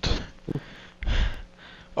through it.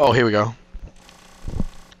 Oh, here we go.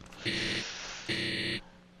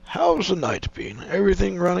 How's the night been?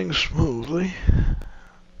 Everything running smoothly?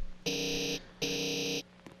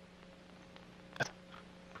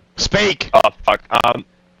 Speak! Oh, fuck,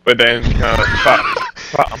 but then,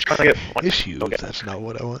 fuck, I'm trying to get one. Issues, Okay. that's not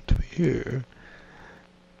what I want to hear.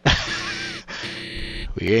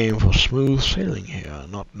 We aim for smooth sailing here,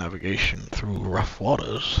 not navigation through rough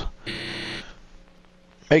waters.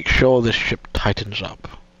 Make sure this ship tightens up,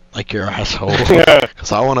 like your asshole,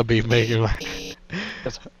 because I want to be making my...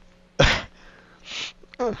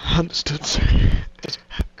 Understood, sir. Have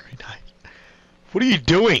a great night. What are you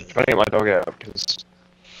doing? I'm trying to get my dog out, because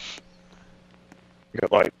we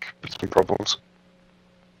got, like, some problems.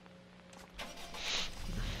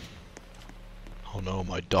 Oh no,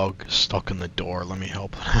 my dog is stuck in the door. Let me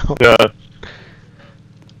help it out. Yeah.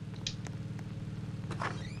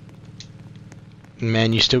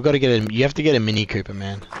 Man, you still gotta get a... You have to get a Mini Cooper,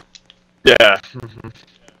 man. Yeah.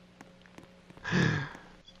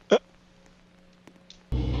 It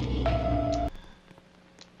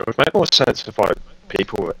would make more sense if, like,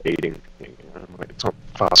 people were eating, you know, like, it's not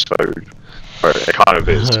fast food. Or it kind of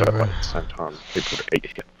is, but like, at the same time, people would eat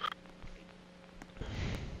here.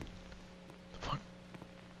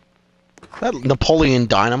 That Napoleon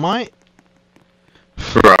Dynamite?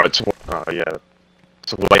 Right, it's, yeah.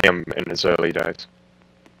 It's Liam in his early days.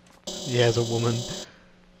 Yeah, as a woman.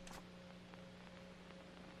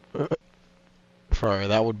 Bro,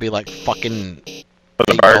 that would be like fucking... Put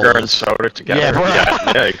the burger and soda together. Yeah, bro.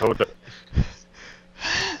 Yeah, he called it.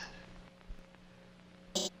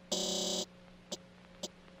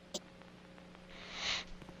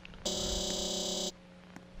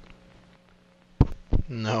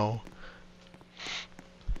 No.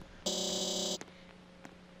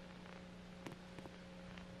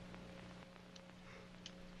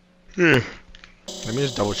 Let me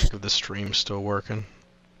just double check if the stream's still working.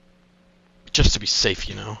 Just to be safe,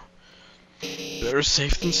 you know. Better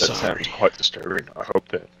safe than That sorry. sounds quite disturbing. I hope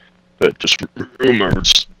that just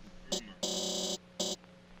rumors.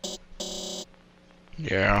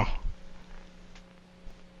 Yeah.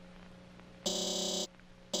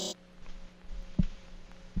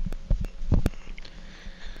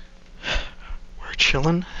 We're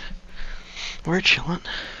chillin'. We're chillin'.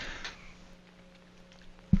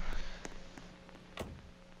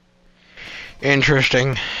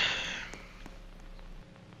 Interesting.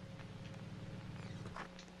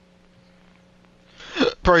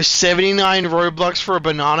 Bro, 79 Roblox for a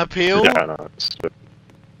banana peel? Yeah, no, it's...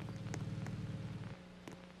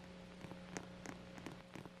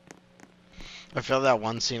 I felt that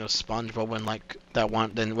one scene of SpongeBob when like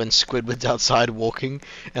when Squidward's outside walking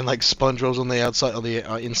and like SpongeBob's on the outside on the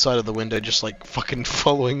inside of the window just like fucking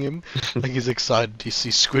following him like he's excited to see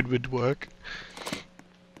Squidward work.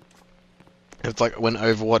 It's like when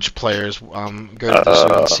Overwatch players go to the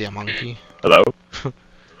zoo and see a monkey. Hello?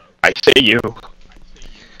 I see you.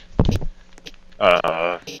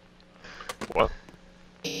 What?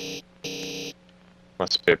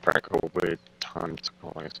 Must be a prank or weird time to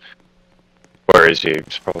call it. Where is he?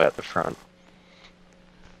 He's probably at the front.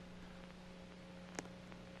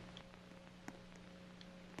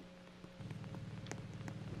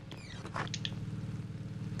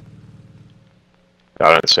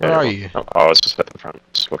 I don't see Where are anyone. you? Oh, I was just at the front,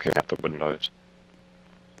 just looking out the windows.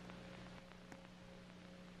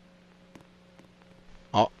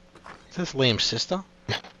 Is this Liam's sister?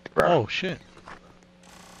 Right. Oh shit.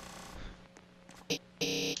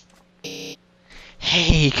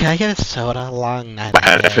 Hey, can I get a soda long night?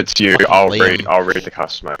 And if it's you, Fucking I'll Liam. read the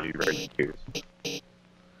customer. You read you.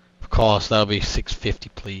 Of course, that'll be $6.50,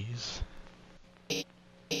 please.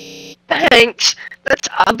 Thanks. That's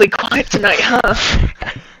oddly quiet tonight, huh?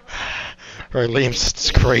 Bro, Liam's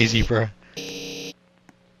sister's crazy, bro.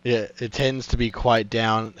 Yeah, it tends to be quite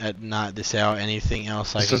down at night this hour. Anything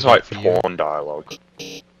else I This can is get like for you? porn dialogue.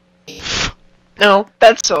 No,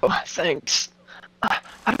 that's all. Thanks. I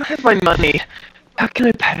don't have my money. How can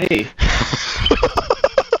I pay?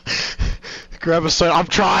 Grab a soda. I'm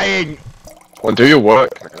trying! Well, do your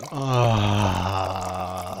work, man.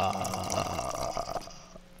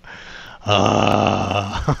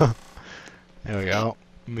 There we go.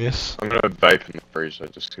 Miss. I'm gonna vape in the freezer,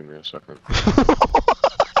 just give me a second.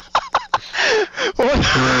 What?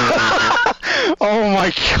 Oh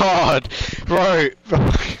my god! Bro.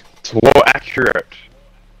 It's more accurate.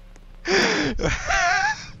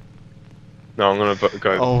 No, I'm gonna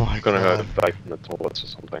go. Oh my I'm gonna god. go vape in the toilets or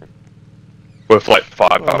something. With like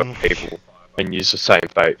 5 other Oh. people and use the same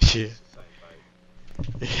vape. Shit.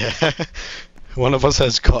 Yeah. One of us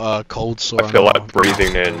has cold sore. I feel on like our-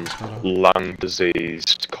 breathing in lung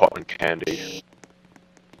diseased cotton candy.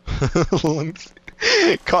 Lungs.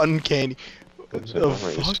 Cotton candy. What's The that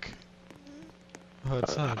noise? fuck? Oh,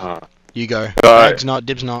 it's sad. Ah, You go. Right. Bags not,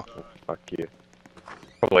 dibs not. fuck you.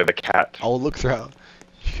 Probably the cat. I'll look throughout.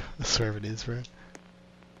 I swear it is, bro.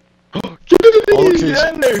 Get it Oh, look,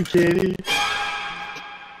 it's- no, kitty.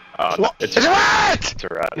 What? It's It's a rat! It's a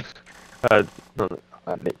rat.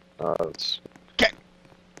 It's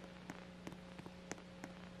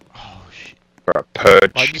Oh shit. for a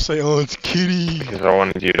purge. Why'd you say, oh, it's kitty? Because I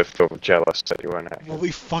wanted you to feel jealous that you weren't Well,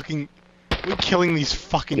 happy. we're killing these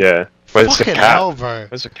fucking. Yeah. Where's the Fucking cat? hell, bro.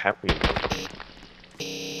 Where's the cat?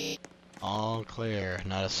 We All clear.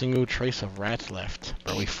 Not a single trace of rats left.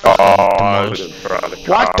 Bro, we fucking Oh, demolished. bro, the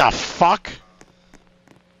What car. the fuck?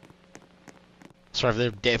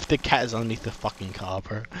 Sorry, if the cat is underneath the fucking car,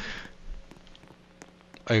 bro.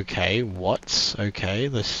 Okay, what's okay?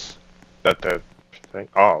 This. That the thing?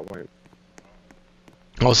 Oh, wait.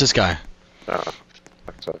 What's this guy?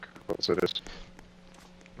 Looks like what's it is?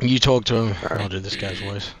 You talk to him. I'll do this guy's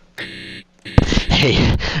voice.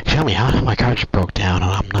 Hey, tell me how my car just broke down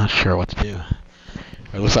and I'm not sure what to do.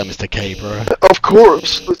 It looks like Mr. K, bro. Of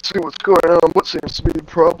course. Let's see what's going on. What seems to be the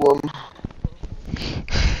problem?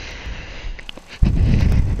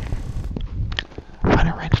 Find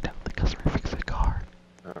a wrench down the customer fix the car.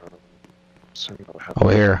 Oh,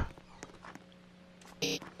 Over here.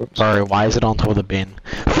 Sorry, why is it on top of the bin?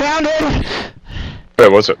 Found it!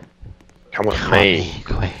 Where was it? Come with me.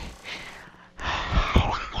 Quick.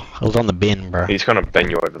 It was on the bin, bro. He's gonna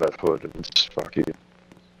bend you over that hood and just fuck you.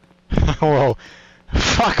 Whoa.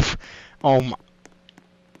 Fuck. Oh my.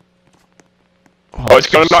 Oh, it's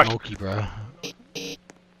got a knife. smoky, bro.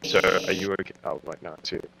 So, are you okay? Oh, wait, no,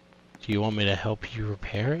 it's you. Do you want me to help you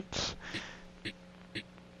repair it?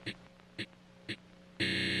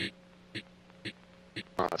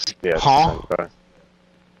 Oh, yeah, it's Huh? the same guy.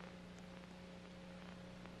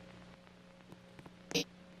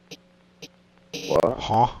 What?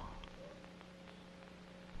 Huh?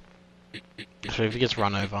 So if he gets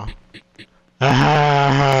run over.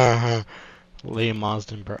 Liam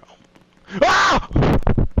Marsden, bro. Ah!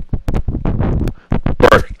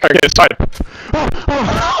 Bro, okay, inside.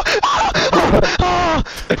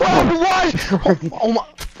 Why? Oh my!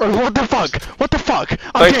 Bro, what the fuck? What the fuck?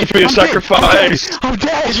 Thank you for your sacrifice. I'm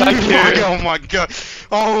dead. Thank you. Fuck, oh my god.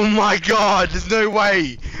 Oh my god. There's no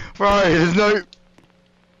way. Bro, there's no.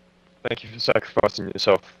 Thank you for sacrificing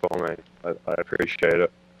yourself for me. I appreciate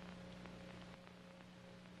it.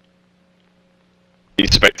 Are you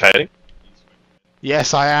spectating?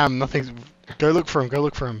 Yes, I am. Nothing's. Go look for him. Go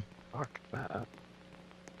look for him. Fuck that.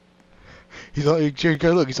 He's on.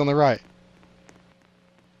 Go look. He's on the right.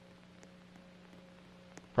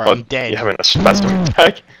 Right, Oh, I'm dead. You having a spasm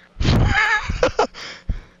attack?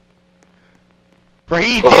 Bro,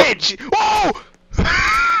 he did. Whoa!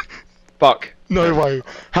 Fuck. No way.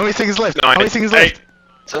 How many seconds left? 9, How many seconds 8, left?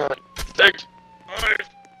 7, 6, 5.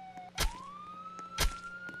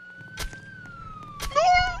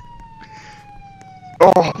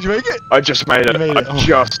 Oh, Did you make it? I just made it. You made it, I oh.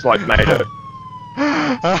 just like made it.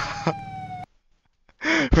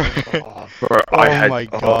 Bro, I Oh had. my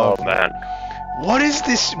God. Oh man. What is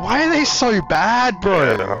this? Why are they so bad, bro?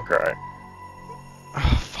 Yeah, they're not great.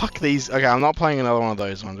 Fuck these. Okay, I'm not playing another one of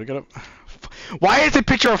those ones. We gotta. Why is the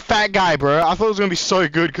picture a fat guy, bro? I thought it was gonna be so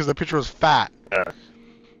good because the picture was fat. Yeah.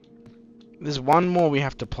 There's one more we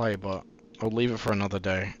have to play, but I'll leave it for another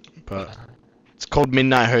day. But it's called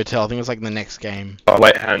Midnight Hotel. I think it's like the next game. Oh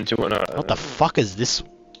wait, Han, do you wanna? What the fuck is this?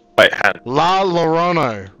 Wait, Han. La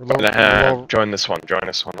Llorona. Join this one. Join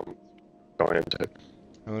this one. I'm going into.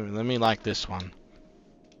 Let me like this one.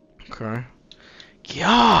 Okay.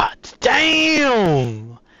 God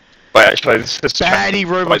damn! Wait, actually, this is Baddie chapter,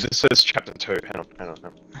 robots. wait, this is chapter 2. Hang on.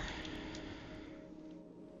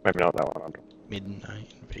 Maybe not that one.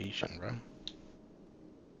 Midnight Invasion, bro.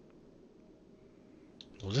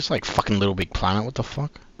 Was this like fucking Little Big Planet? What the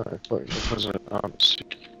fuck? No, wait, it was it?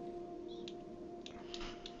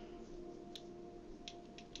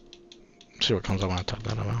 See what comes up when I type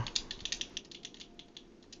that about.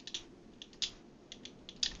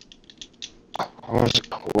 What was it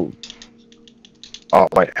called? Oh,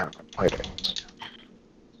 wait, hang on. Wait.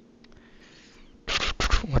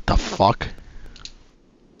 What the fuck?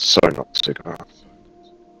 So not Sigma.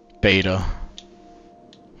 Beta.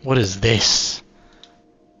 What is this?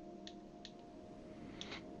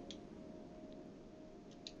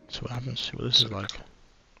 See what happens. See what this is like.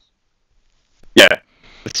 Yeah,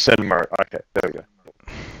 it's cinema. Okay, there we go.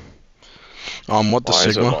 What the Why is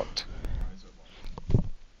it Sigma? locked?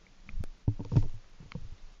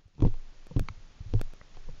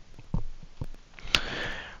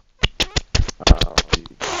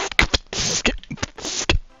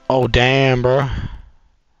 Oh damn, bro.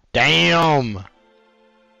 Damn.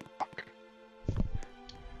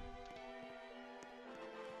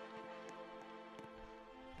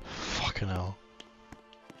 Fucking hell.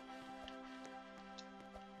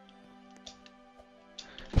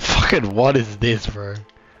 Fucking what is this, bro?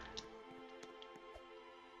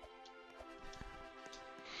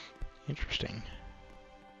 Interesting.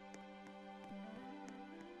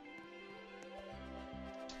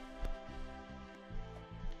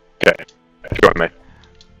 Okay, join me.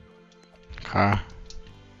 Okay.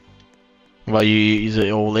 Well, you is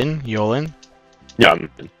it all in? You all in? Yeah, I'm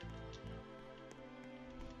in.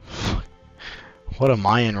 What am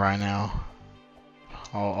I in right now?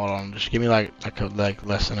 Oh, hold on, just give me like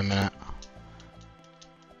less than a minute.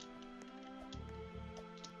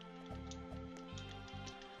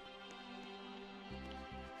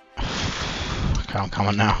 Okay, I'm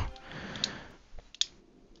coming now.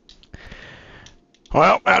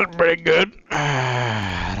 Well, that's pretty good.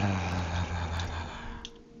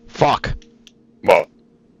 Fuck. What?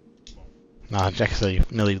 Nah, Jack actually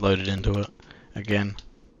nearly loaded into it again.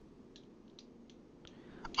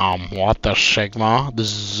 What the Sigma? The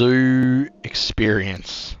zoo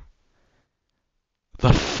experience.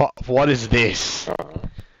 The fuck? What is this?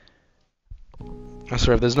 I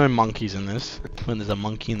swear, if there's no monkeys in this, when there's a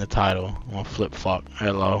monkey in the title, I'm gonna flip fuck.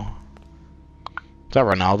 Hello. Is that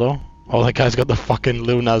Ronaldo? Oh, that guy's got the fucking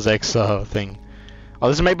Lil Nas X thing. Oh,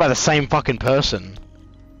 this is made by the same fucking person.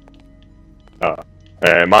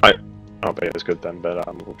 It might not be as good then, but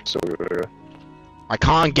we'll still give it a go. I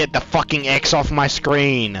can't get the fucking X off my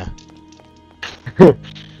screen. Okay,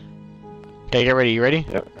 get ready. You ready?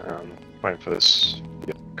 Yep. Waiting for this.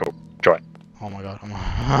 Yeah, cool. Join. Oh my god.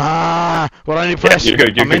 What do I need to press? Yeah, you're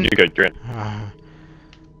good. You're I'm good. in? You're good. You're in.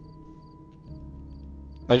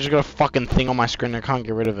 I just got a fucking thing on my screen. I can't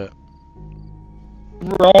get rid of it.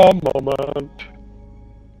 Raw moment.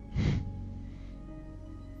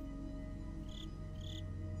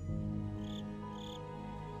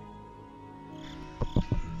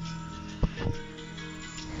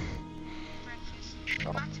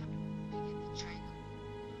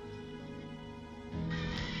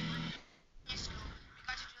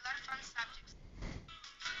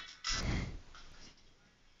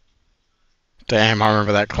 Damn, I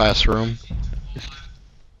remember that classroom.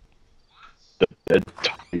 The dead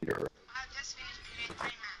tiger.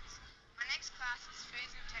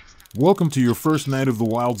 Welcome to your first night of the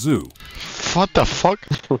Wild Zoo. What the fuck?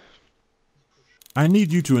 I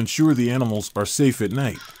need you to ensure the animals are safe at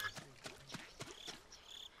night.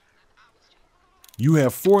 You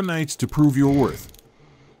have 4 nights to prove your worth,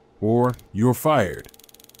 or you're fired.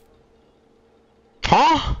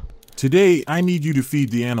 Huh? Today, I need you to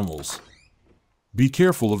feed the animals. Be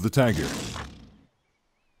careful of the tiger.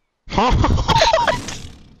 Huh?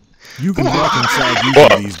 You can walk inside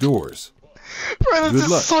using these doors. Bro, Good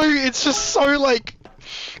luck. it's just so like,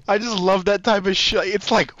 I just love that type of shit.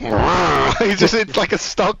 It's like, it's like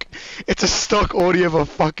it's a stock audio of a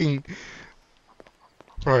fucking,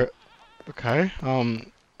 bro. Okay,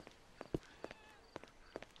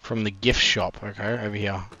 from the gift shop. Okay, over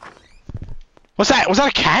here. What's that? Was that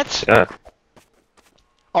a cat? Yeah.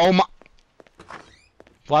 Oh my.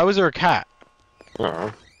 Why was there a cat?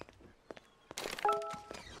 You're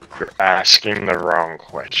asking the wrong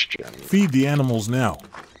question. Feed the animals now.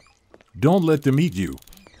 Don't let them eat you.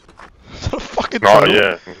 Is that a fucking Oh turtle?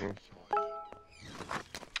 yeah.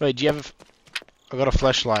 Wait, do you have I got a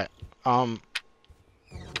flashlight.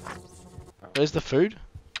 Where's the food?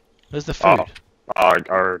 Where's the food? Oh, I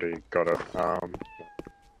already got it.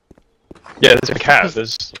 Yeah, there's a cat.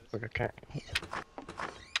 There's like a cat.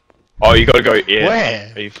 Oh, you gotta go in.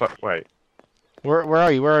 Where? Are you wait. Where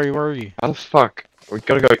are you? Where are you? Where are you? How the fuck? We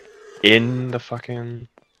gotta go in the fucking.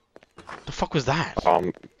 The fuck was that?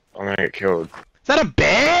 I'm gonna get killed. Is that a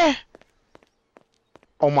bear?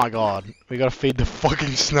 Oh my god. We gotta feed the fucking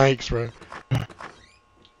snakes, bro.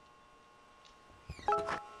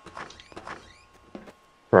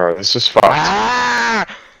 Bro, this is fucked. Ah!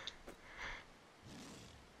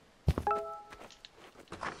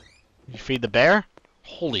 You feed the bear?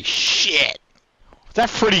 Holy shit! Is that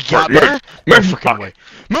Freddy got Move, there? move, No fucking fuck. way.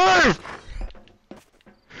 Move!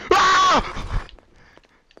 Ah!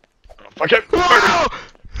 Fuck it! Ah!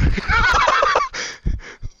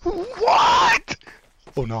 What?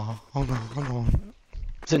 Oh no! Oh no! Oh no!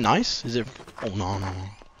 Is it nice? Is it? Oh no! No!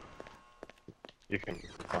 You can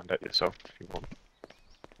find out yourself if you want.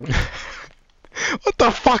 What the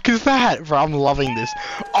fuck is that? Bro, I'm loving this.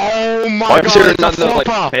 Oh my Why is there god, it's a another like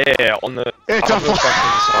flopper! bear on the It's a other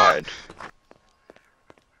fucking side?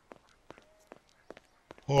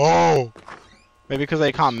 Whoa! Maybe because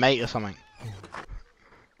they can't mate or something.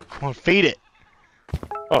 Come on, feed it!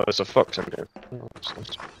 Oh, there's a fox in there. Oh, that's nice.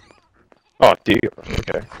 Oh dear.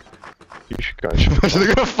 Okay. You should go.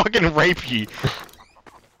 They're gonna fucking rape you.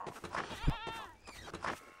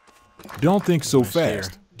 Don't think so Nice here.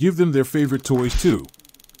 fast. Give them their favorite toys too.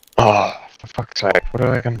 Oh, for fuck's sake! What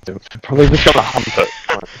are they gonna do? They're probably just gonna hump it.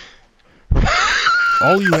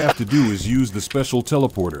 All you have to do is use the special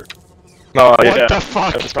teleporter. Oh What yeah. the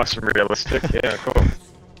fuck? That's nice and realistic. Yeah, cool.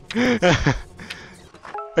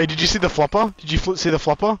 Hey, did you see the flopper? Did you see the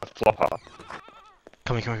flopper? Flopper.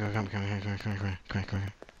 Come here, come here, come here, come here, come here, come here, come here, come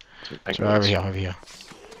here. Thank So over here, over here.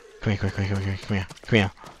 Come here, come here, come here, come here, come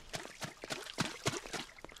here,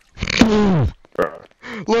 Bro.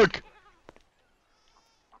 Look!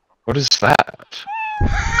 What is that?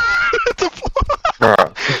 It's a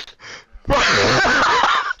flopper! Bro.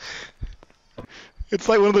 It's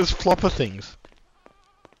like one of those flopper things.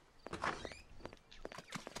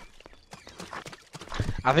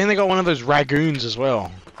 I think they got one of those ragoons as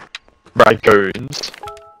well. Ragoons.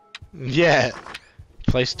 Yeah.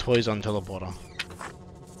 Place toys on teleporter.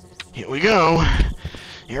 Here we go.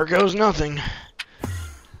 Here goes nothing.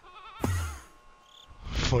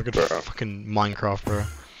 Fucking Minecraft, bro.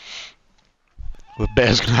 The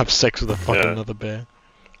bear's gonna have sex with a fucking another bear.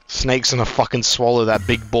 Snake's gonna fucking swallow that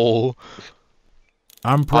big ball.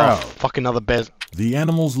 I'm Oh, proud. fuck another bear. The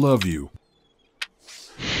animals love you.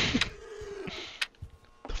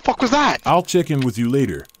 The fuck was that? I'll check in with you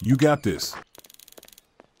later. You got this.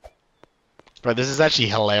 Bro, this is actually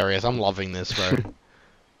hilarious. I'm loving this, bro.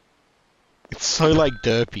 It's so, like,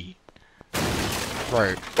 derpy.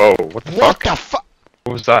 Bro. Whoa, what the What fuck? the fuck?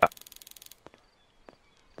 What was that?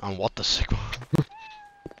 And what the sick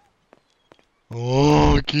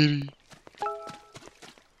Oh, kitty.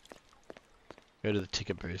 Go to the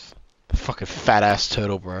ticket booth. The fucking fat ass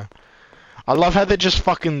turtle, bro. I love how they just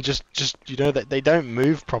fucking you know that they don't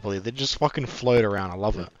move properly. They just fucking float around. I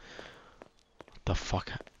love it. What the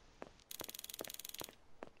fuck?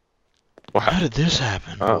 What How did this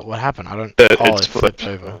happen? Oh. What happened? I don't. It- Oh, it's it flipped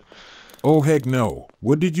flipped. over. Oh heck no.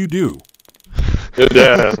 What did you do?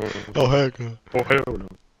 Yeah. Oh heck no. Oh hell no.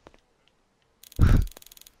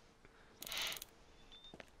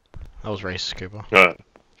 That was racist, Cooper.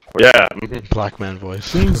 Yeah. Mhm. Black man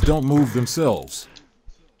voice. Things don't move themselves.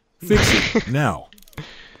 Fix it now.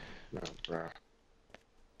 No, bro.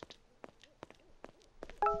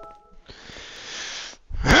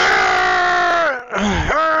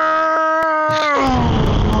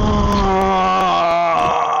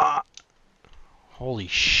 Holy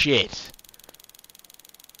shit.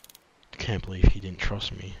 Can't believe he didn't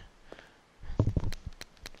trust me.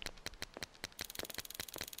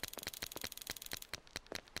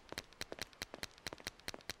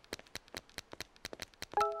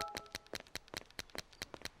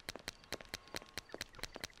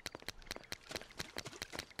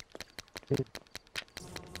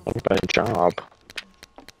 What a bad job.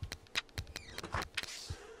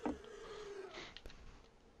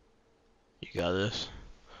 You got this.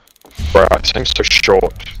 Bro, it seems so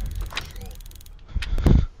short.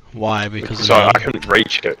 Why? Because So of I me? couldn't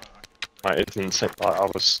reach it. Like, it didn't seem like I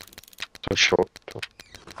was so short.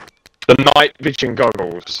 The night vision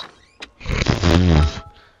goggles.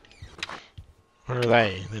 Where are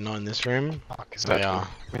they? They're not in this room? Fuck is They that? are.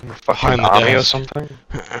 In the fucking Behind the army or desk. something?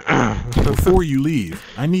 Before you leave,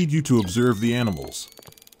 I need you to observe the animals.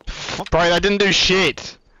 Bro, I didn't do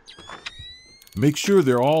shit! Make sure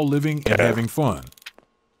they're all living and Yeah. having fun.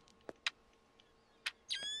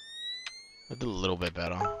 I did a little bit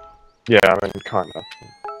better. Yeah, I mean, kinda.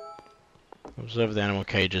 Observe the animal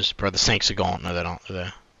cages. Bro, the snakes are gone. No, they're not. They're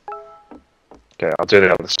there. Okay, I'll do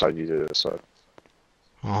the other side, you do this side.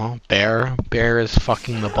 Bear. Bear is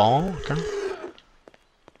fucking the ball. Okay.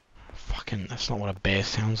 Fucking, that's not what a bear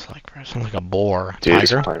sounds like, bro. It sounds like a boar. Dude is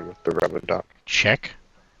Tiger. playing with the rubber duck. Check.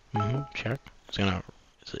 Check. It's gonna.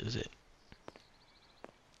 Is it?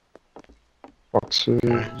 Boxes.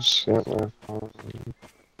 Yeah,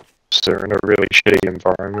 they're in a really shitty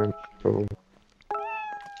environment. Cool.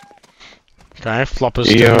 Okay, floppers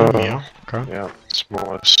Yeah. to him, yeah. Okay. Yeah,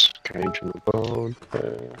 smallest cage in the world.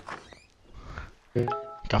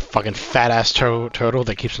 Got a fucking fat ass turtle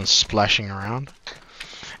that keeps on splashing around.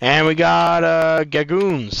 And we got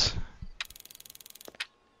gagoons.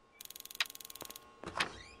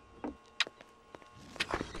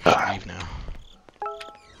 Leave now.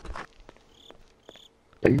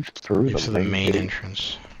 Leave through Leave to the main gate.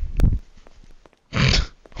 entrance.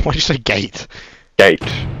 Why'd you say gate? Gate.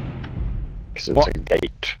 Because it's What? a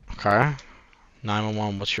gate. Okay.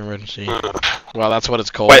 911, what's your emergency? Well, that's what it's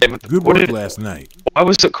called. Wait, Good what work did, last night. why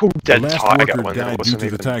was it called The Dead last Tiger worker when there died due wasn't to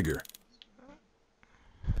even... the tiger.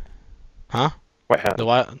 Huh? Wait, how? The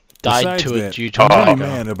what? Died Besides to it that, due to I'm a really tiger.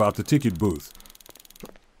 mad about the ticket booth.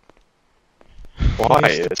 Why?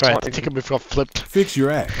 Yes, It's right, not the even- ticket booth got flipped. Fix your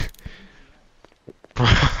act.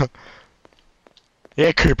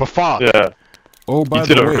 Yeah, Cooper, fuck. Yeah. Oh, by You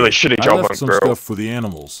did the a way, really shitty I job left on some Grill. stuff for the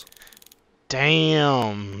animals.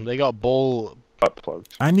 Damn, they got ball. Butt plugs.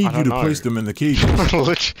 I need I you to don't know. place them in the cages.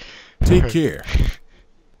 Lit- Take care.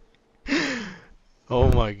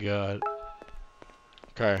 Oh my god.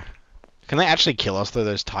 Okay. Can they actually kill us though,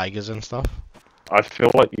 those tigers and stuff? I feel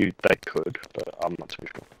like they could, but I'm not too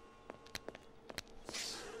sure.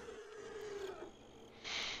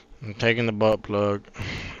 I'm taking the butt plug.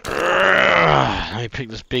 Let me pick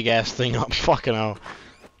this big ass thing up. Fucking hell.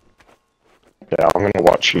 Yeah, I'm gonna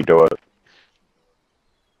watch you do it.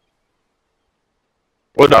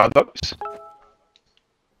 What are those?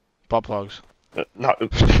 Butt plugs. No,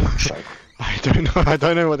 for fuck's sake. I don't know. I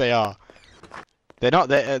don't know what they are. They're not.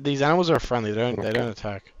 These animals are friendly. They don't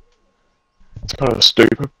attack. It's kind of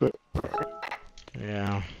stupid, but...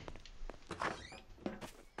 Yeah.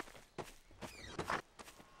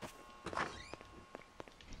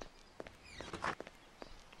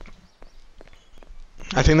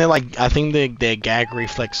 I think they're like. I think they're gag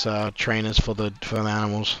reflex trainers for the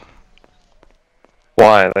animals.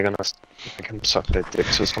 Why? They're gonna... They can suck their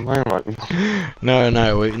dicks or something? Like...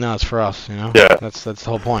 No, it's for us. You know. Yeah. That's the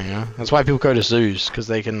whole point. You know. That's why people go to zoos, because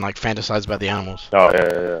they can like fantasize about the animals. Oh,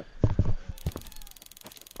 yeah.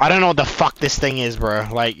 I don't know what the fuck this thing is, bro.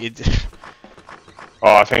 Like it.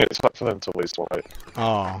 Oh, I think it's like for them to lose weight.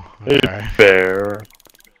 Oh. Hey, Okay. bear.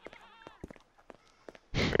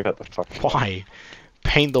 What the fuck? Why?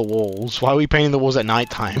 Paint the walls. Why are we painting the walls at night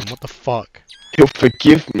time? What the fuck? He'll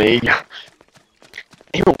forgive me.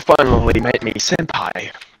 He'll finally make me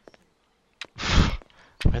senpai.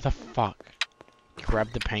 Where the fuck?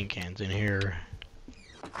 Grab the paint cans in here.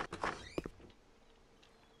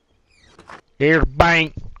 Here's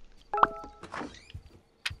paint.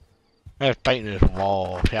 Let's paint this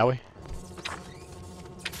wall, shall we?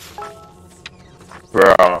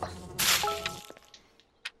 Bruh.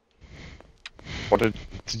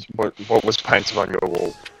 What was painted on your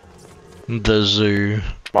wall? The zoo.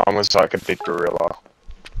 Mine was like a big gorilla.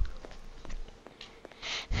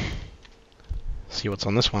 See what's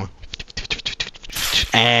on this one.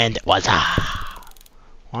 And waza!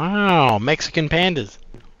 Wow, Mexican pandas.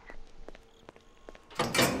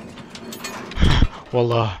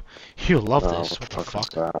 Well, you'll love Oh, this. What the is fuck?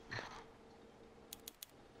 that?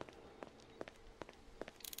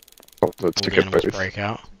 Oh, the All the ticket animals booth. break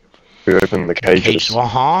out. We open the cages. Cage.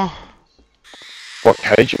 Uh-huh. What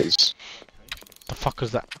cages? The fuck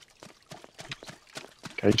is that?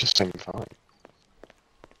 Cages seem fine.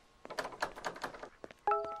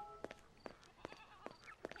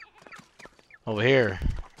 Over here.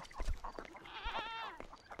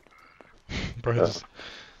 Bro, this-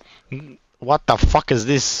 what the fuck is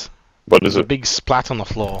this? What There's is a it? big splat on the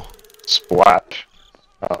floor. Splat.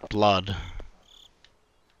 Oh, Blood.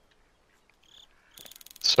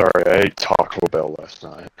 sorry, I ate Taco Bell last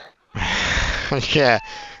night. Yeah.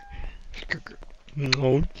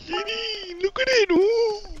 Oh, kitty, look at it.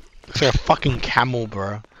 Ooh. It's like a fucking camel,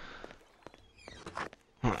 bro.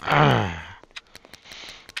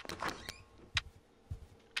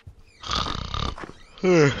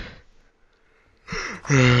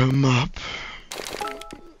 I'm up.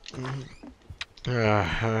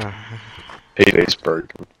 PD's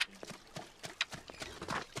broken.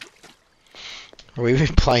 We've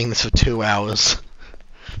been playing this for 2 hours.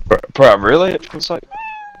 Bro, really? It feels like... It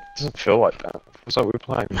doesn't feel like that. It feels like we're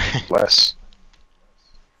playing less.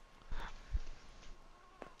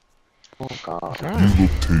 Oh, god. You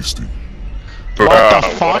look tasty. What the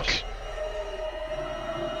fuck?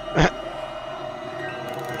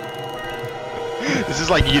 This is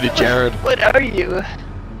like you to Jared. What are you?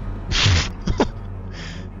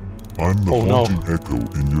 I'm the Oh, no. haunting echo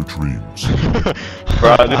in your dreams.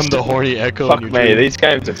 Bro, I'm the horny echo. Fuck in your me, dream. these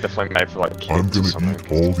games are definitely made for like I'm kids or gonna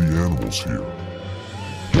something. eat all the animals here.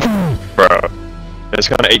 Bro, it's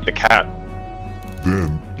gonna eat the cat.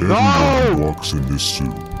 Then No! everyone who walks in this suit.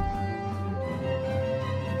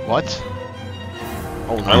 What?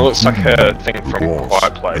 Oh It no. looks like a thing The from boss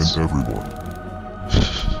Quiet Place. and everyone.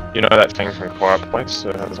 You know that thing from Quiet Place?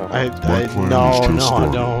 My No, plan is no, just I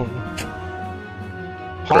started. don't.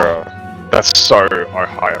 Bro, that's so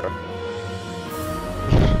Ohio.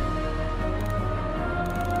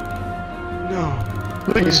 No.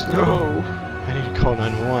 Please, no. I need to call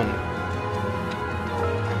 911.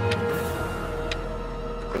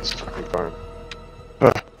 It's fucking phone.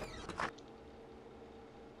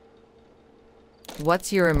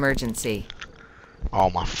 What's your emergency? Oh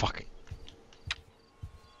my fucking.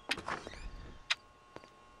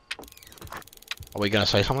 Are we gonna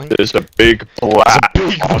say something? There's a big black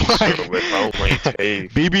big monster black- with only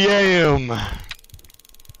teeth. BBAM!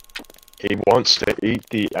 He wants to eat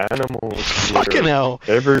the animals. Fucking hell.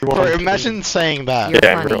 Everyone. Bro, imagine saying that. You're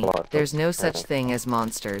Yeah, in real funny. life. There's no such thing as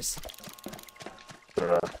monsters.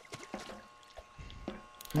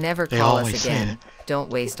 Never They call us always say again. Don't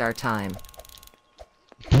waste our time.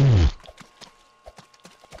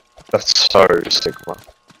 That's so stigma.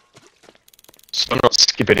 So not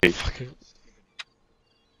skippity. Fucking.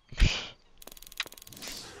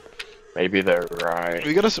 Maybe they're right.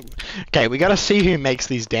 We gotta. Okay, we gotta see who makes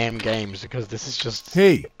these damn games because this is just.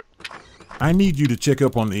 Hey, I need you to check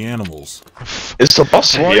up on the animals. Is the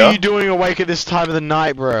boss What here? are you doing awake at this time of the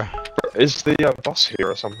night, bro? Is the boss here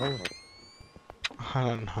or something? I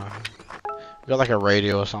don't know. You got like a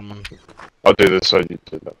radio or something. I'll do this so you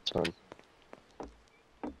do that time.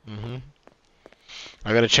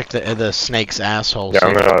 I gotta check the snake's asshole. Yeah, see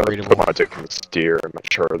I'm if it's gonna breedable. put my dick in this deer and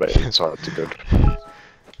make sure the insides are good.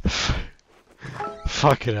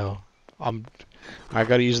 Fucking hell. I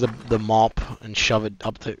gotta use the mop and shove it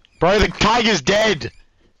up the. Bro, the tiger's dead!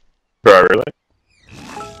 Bro, really?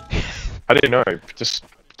 I didn't know. Just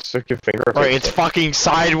stick your finger up Bro, it. it's fucking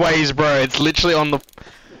sideways, bro. It's literally on the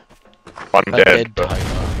I'm a dead. dead But... tiger.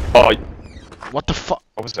 Oh, What the fuck?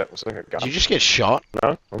 what was that? Was that a gun? Did you just get shot?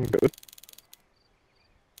 No, I'm good.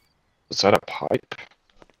 Is that a pipe?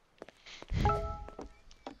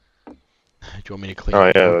 Do you want me to clean Oh,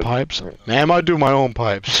 my yeah, own that- pipes? yeah. Ma'am, I do my own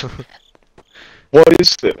pipes. What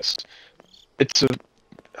is this? It's a...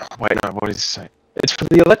 Oh, wait, no, what does it say? It's for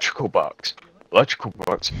the electrical box. Electrical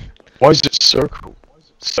box? Why is it circle?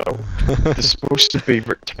 So, it's supposed to be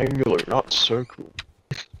rectangular, not circle.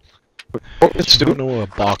 What let's I do? don't know what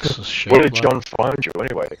a box is shaped Where did like. John find you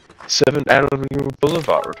anyway? 7 Avenue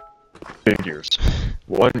Boulevard. Figures.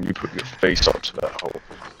 Why didn't you put your face onto that hole?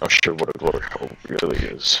 Not sure what a glory hole really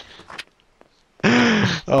is.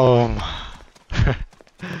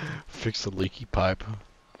 Fix the leaky pipe.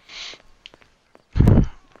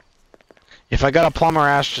 If I got a plumber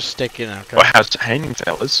ass, just stick in it, okay? Well, how's it hanging,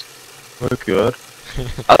 fellas? We're good.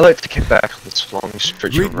 I like to get back on this long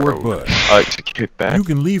stretch Great of work, road. bud. I like to get back, You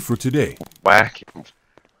can leave for today. whack it,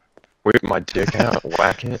 whip my dick out,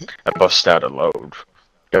 whack it, and bust out a load.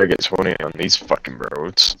 Gotta get 20 on these fucking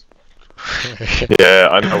roads. Yeah,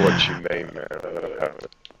 I know what you mean, man.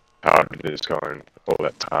 How it is going all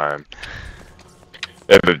that time.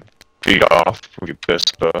 Ever beat off with your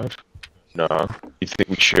best bud? No. You think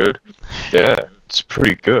we should? Yeah, it's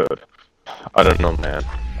pretty good. I don't know, man.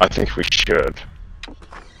 I think we should.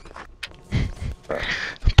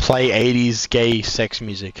 Play 80s gay sex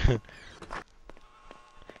music.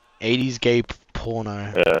 80s gay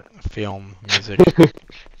porno Yeah. film music.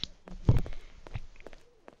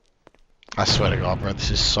 I swear to God, bro, this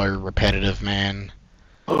is so repetitive, man.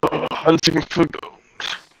 Hunting for gold.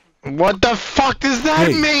 What the fuck does that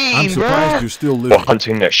Hey, mean, I'm surprised bro? you're still Or living.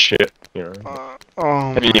 hunting their shit, you know.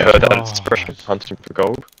 Oh Have you my heard that God. expression? Hunting for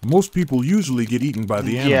gold? Most people usually get eaten by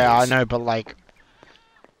the animals. Yeah, I know, but like,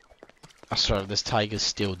 I swear this tiger's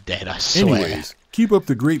still dead. I swear. Anyways, keep up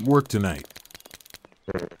the great work tonight.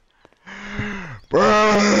 Bro,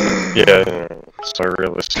 Yeah, so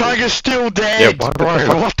realistic. tiger's still dead, what the bro.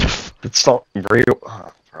 fuck? What the? It's not real.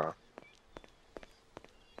 Oh, bro.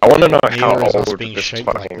 I want to know how Neither is us old being this shaped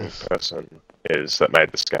like fucking this. person is that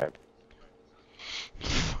made this game.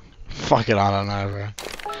 Fuck it, I don't know, bro.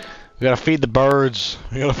 We gotta feed the birds.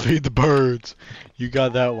 We gotta feed the birds. You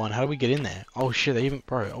got that one. How do we get in there? Oh shit, they even,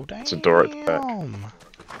 bro. Oh damn. It's a door at the back.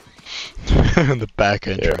 The back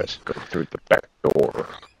Yeah, entrance. go through the back door.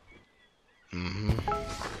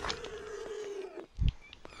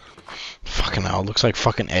 Fucking hell, looks like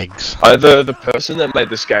fucking eggs. Either the person that made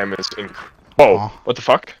this game is Whoa, Oh. what the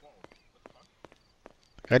fuck?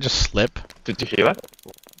 Did I just slip? Did you hear that?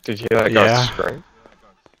 Did you hear that Yeah. guy's scream?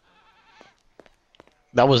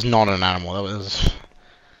 That was not an animal, that was...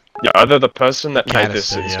 Yeah, either the person that made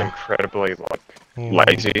this Canister, is yeah. incredibly, like,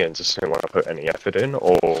 lazy and just didn't want to put any effort in,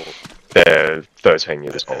 or they're 13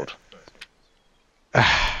 years old. I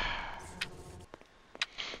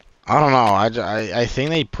don't know, I think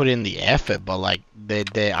they put in the effort, but like,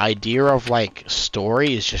 the idea of like,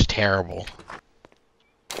 story is just terrible.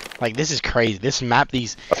 Like, this is crazy, this map,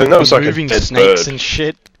 these I think that was like a moving dead snakes bird. and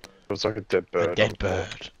shit. It was like a dead bird. A dead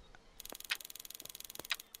bird.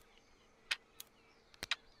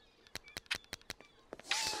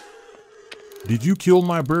 Did you kill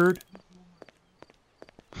my bird?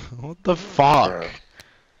 What the fuck?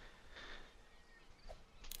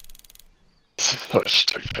 So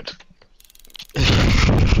stupid.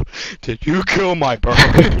 Did you kill my bird?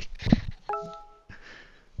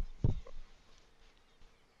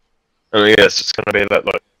 I mean, yes, it's gonna be that,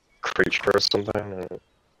 like, creature or something.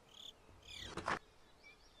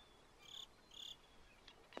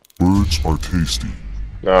 Birds are tasty.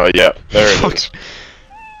 Oh, yeah, there it is.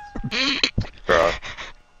 Right.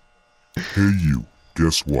 Hey you,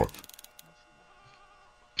 guess what?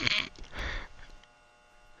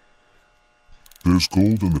 There's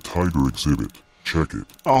gold in the tiger exhibit. Check it.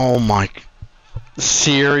 Oh my...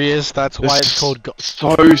 Serious? That's why This it's called... is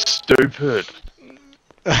so stupid.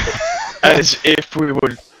 As if we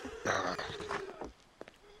would...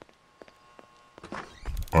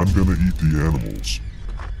 I'm gonna eat the animals.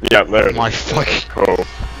 Yeah, there it is. My fucking... Cool.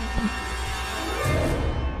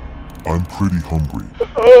 I'm pretty hungry.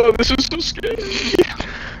 Oh, this is so scary.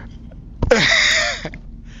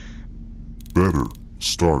 Better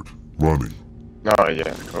start running. Oh,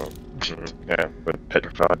 yeah, cool. Yeah, we're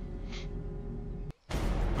petrified.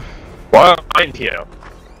 Why am I in here?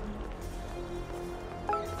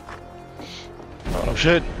 Oh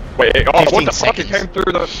shit. Wait, oh, what 15 the fuck? It seconds. came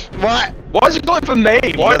through the... What? Why is it going for me?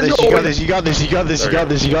 You Why got is this, it you got always... this, you got this, you got this, you got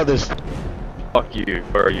this, you got this, you got this. Fuck you,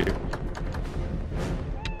 where are you?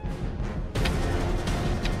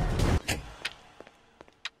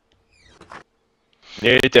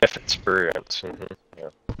 Near-death experience. Yeah.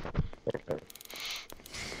 Okay.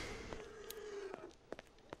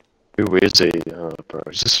 Who is he? Oh, bro,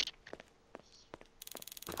 is this...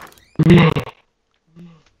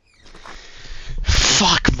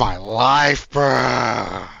 Fuck my life,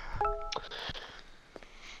 bruh.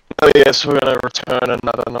 Oh yes, we're gonna return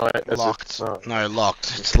another night. As Locked. If, oh. No,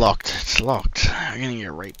 locked. It's locked. It's locked. We're gonna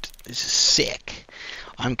get raped. This is sick.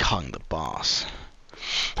 I'm Kong the boss.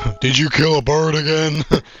 Did you kill a bird again?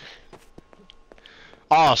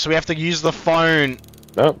 Oh, so we have to use the phone.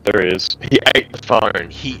 No, there he is. He ate the phone.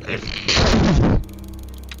 He...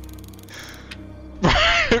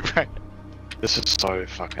 right. This is so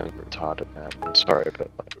fucking retarded, man. I'm sorry,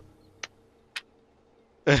 but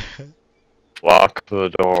like... Lock the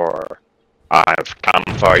door. I've come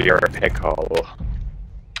for your pickle.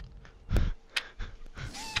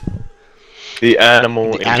 The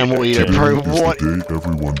animal The animal eater. Today Bro, is what? the day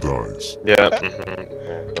everyone dies. Yeah,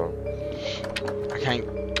 yeah, cool. I can't...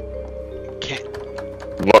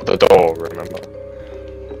 Lock the door, remember?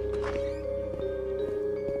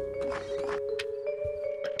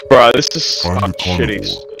 Bro, this is such I'm the shitty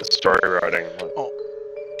carnivore. story writing. Like, Oh.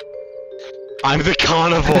 I'm the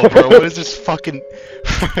carnivore, bro. What is this fucking...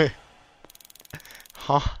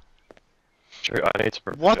 Huh? True, I need to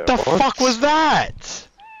prepare. What the fuck was that?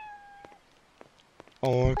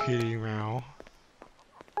 Oh, kitty meow.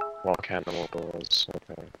 Lock animal doors,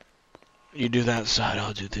 okay. You do that side,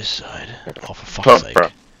 I'll do this side. Oh, for Oh, fuck's sake. bro.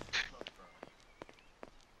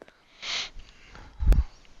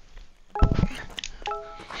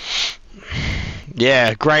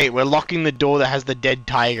 Yeah, great. We're locking the door that has the dead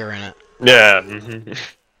tiger in it. Yeah,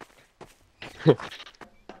 But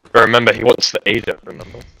remember, he wants to eat it,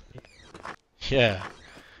 remember? Yeah.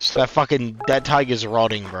 That tiger's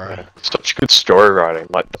rotting, bro. Yeah. Such good story writing.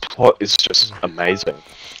 Like, the plot is just amazing.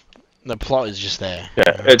 The plot is just there.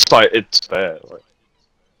 Yeah, it's like, it's there. Like,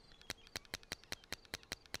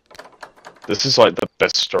 this is like the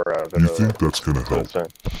best story I've ever You think that's gonna help?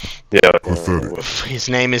 Yeah. Pathetic. His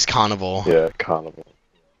name is Carnivore. Yeah, carnival.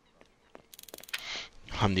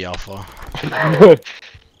 I'm the alpha.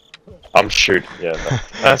 I'm shooting, yeah,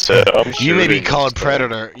 that's it. I'm shooting. You may be called instead.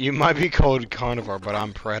 Predator. You might be called Carnivore, but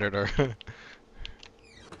I'm Predator.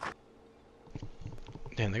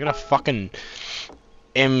 Damn, they're gonna fucking...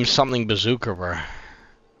 M something bazooka, bro.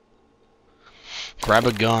 Grab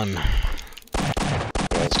a gun.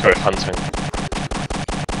 Let's go hunting.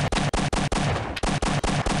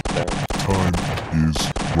 Time is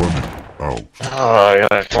running out. Oh,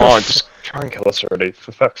 yeah. Come on, just try and kill us already,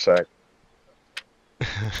 for fuck's sake.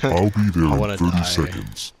 I'll be there I in wanna 30 die.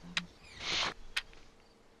 seconds.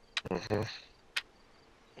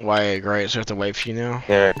 Why, great, so I have to wait for you now?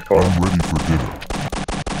 Yeah, cool. I'm ready for dinner.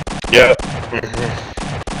 Yeah.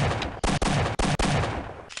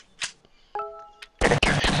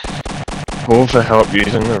 Call for help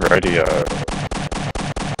using the radio.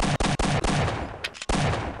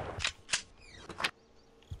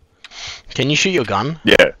 Can you shoot your gun?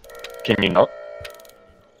 Yeah. Can you not?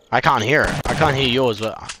 I can't hear it. I can't hear yours,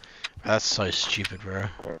 but... That's so stupid, bro.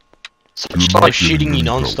 It's Like like, shooting you any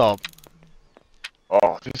help. non-stop.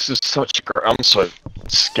 oh, this is such great. I'm so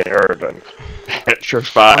scared and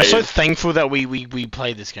petrified. I'm so thankful that we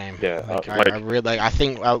played this game. Yeah, like, like- I really, I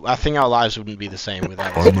think our lives wouldn't be the same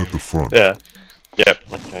without I'm this. at the front. Yeah. Yep.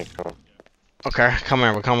 Okay, cool. Okay, come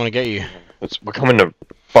here, we're coming to get you. We're coming to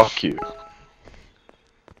fuck you.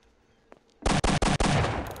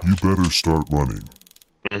 You better start running.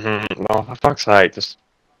 No, for fuck's sake, this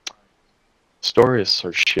story is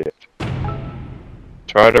so shit.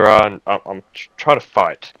 Try to run. I'm trying to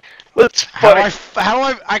fight. Let's fight.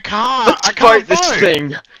 I can't. Let's I can't fight this vote.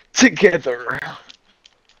 thing together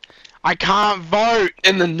I can't vote.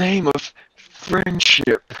 in the name of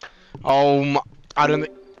friendship. Oh my, I don't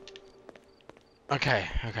think. Okay,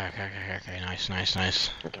 nice.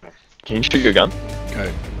 Okay. Can you shoot your gun?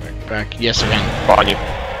 Go back. Yes, I can. Behind you.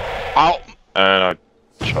 Oh, And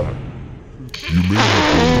I shot him. You may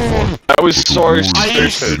have won the fight, That was but the so war is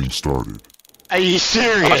just stupid. getting started. are you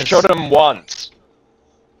serious? I shot him once.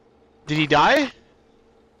 Did he die?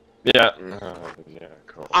 Yeah. Yeah,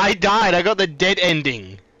 cool. I died. I got the dead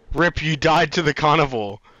ending. Rip, you died to the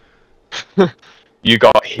carnival. You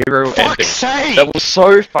got hero ending. Fuck's sake! That was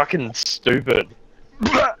so fucking stupid.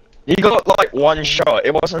 He got like one shot.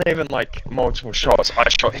 It wasn't even like multiple shots. I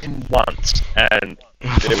shot him once, and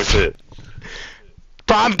it was it.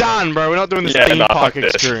 But I'm done, bro. We're not doing this Yeah, theme nah, park fuck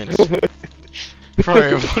this. experience.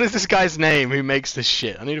 Bro, what is this guy's name who makes this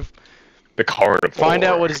shit? I need to The corridor. find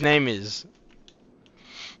out what his name is.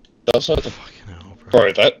 That's not the Fucking hell, bro.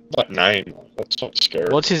 bro. That name. That's not scary.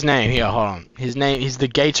 What's his name? Here, hold on. His name is the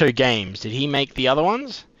Gato Games. Did he make the other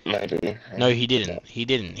ones? Maybe. No, he didn't. He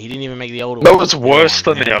didn't. He didn't even make the older That ones. was worse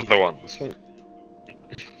than Yeah, the he- other ones.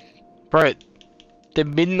 Bro, the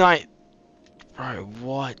Midnight... Bro,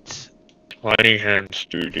 what? Tiny Hand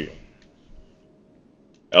Studio.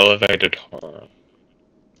 Elevated horror.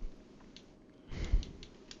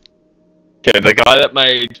 Okay, the guy that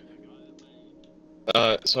made.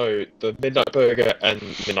 So the Midnight Burger and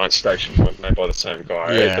Midnight Station were made by the same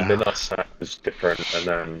guy. Yeah. The Midnight Snack is different, and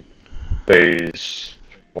then these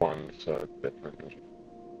ones are different.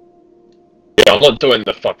 Yeah, I'm not doing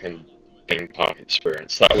the fucking theme park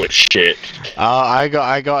experience. That was shit. I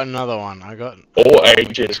got another one. I got... All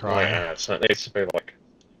ages, Try. my ass. That needs to be like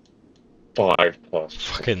 5+.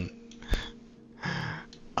 Fucking...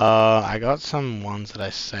 I got some ones that I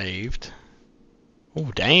saved. Oh,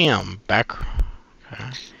 damn. Back... Okay.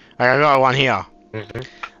 I got one here.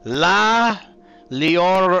 La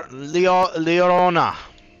Llorona.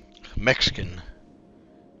 Mexican.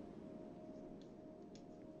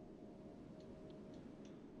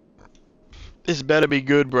 This better be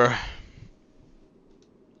good, bro.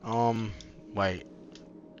 Wait.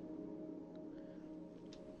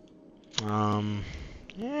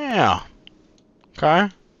 Yeah. Okay.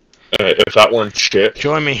 If that one's shit,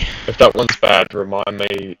 Join me. if that one's bad, remind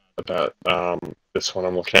me about this one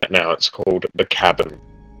I'm looking at now. It's called The Cabin.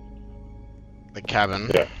 The cabin.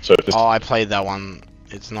 Yeah. So this, Oh, I played that one.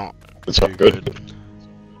 It's not it's too not good.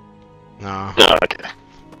 No. No, okay.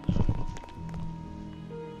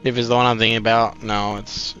 If it's the one I'm thinking about, no,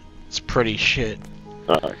 it's pretty shit.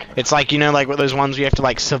 Oh, okay. It's like, you know, like those ones where you have to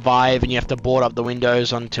like survive and you have to board up the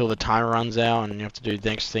windows until the timer runs out and you have to do the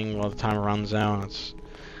next thing while the timer runs out. It's...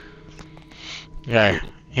 Okay,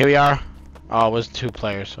 here we are. Oh, it was 2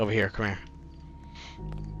 players. Over here, come here.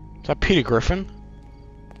 Is that Peter Griffin?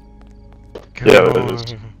 Come Yeah, on. it is.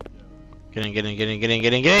 Get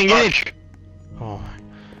in. Oh,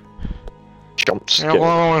 Jump scare.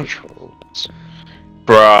 well, controls.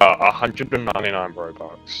 Bruh, 199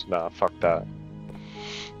 Robux. Nah, fuck that.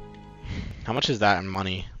 how much is that in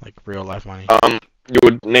money? Like real life money? You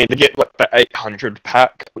would need to get like the 800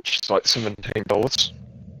 pack, which is like $17.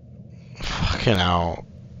 Fucking hell.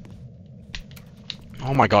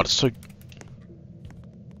 Oh my god, it's so...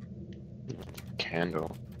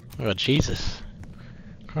 Candle. Oh, Jesus.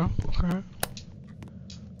 Okay.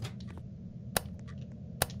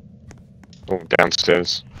 Oh,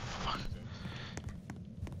 downstairs.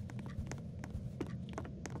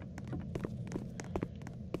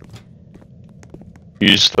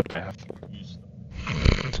 Use the bathroom.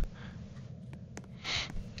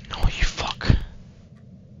 Oh, you fuck.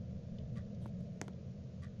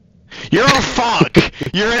 You're a fuck!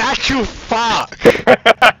 You're an actual fuck!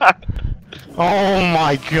 Oh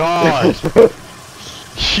my god!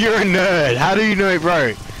 You're a nerd! How do you know it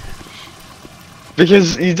broke?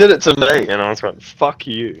 Because he did it to me, and I was like, fuck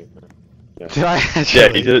you. Yeah, Did I actually? yeah,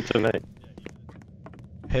 he did it to me.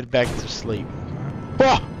 Head back to sleep.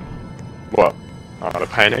 Oh! What? The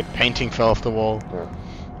painting? Painting fell off the wall. Yeah.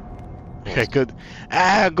 Okay, good.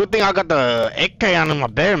 Good thing I got the AK under my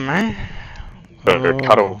bed, man.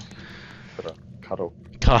 Cuddle.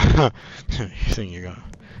 Cuddle. You think you got?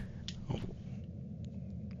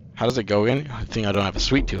 How does it go again? I think I don't have a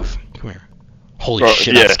sweet tooth. Come here. Holy Bro,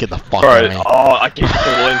 shit! yeah. That scared the fuck Bro, out of me. oh, I keep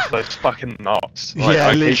falling into those fucking knots. Like, Yeah,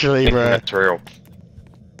 I keep literally, thinking bro. That's real.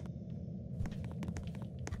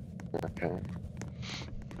 Okay.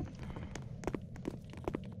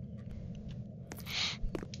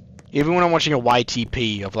 Even when I'm watching a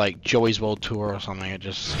YTP of like Joey's World Tour or something, it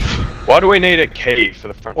just. Why do we need a key for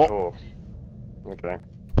the front Oh. door? Okay.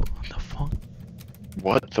 What the fuck?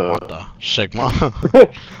 What the? What the Sigma?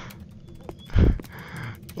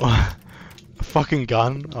 What? A fucking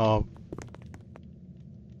gun? Oh.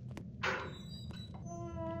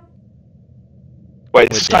 Wait,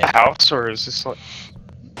 We're is this a dead. house or is this like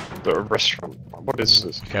the restaurant? What is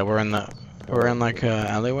this? Okay, we're in like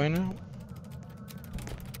alleyway now.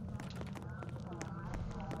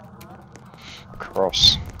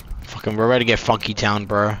 Cross. Fucking, we're ready to get Funky Town,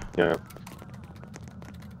 bro. Yeah.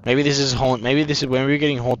 Maybe this is maybe this is when we're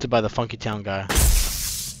getting haunted by the Funky Town guy.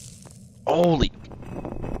 Holy,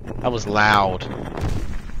 that was loud.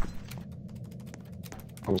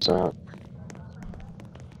 What was that?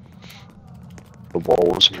 The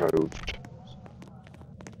walls moved.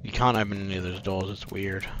 You can't open any of those doors. It's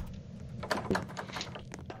weird. I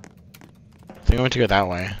think I want to go that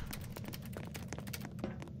way.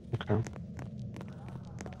 Okay.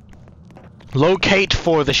 Locate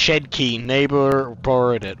for the shed key. Neighbor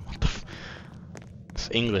borrowed it. What the f... It's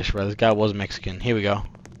English, bro. This guy was Mexican. Here we go.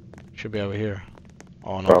 Should be over here.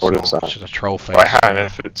 Oh no, Bro, it's what not. is that? It's just a troll face. Wait, hang on,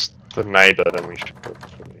 if it's the neighbor, then we should go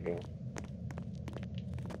through here.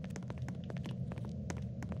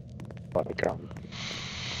 By the gun.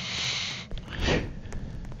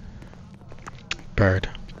 Bird.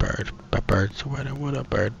 Bird's weather. What a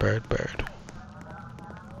bird.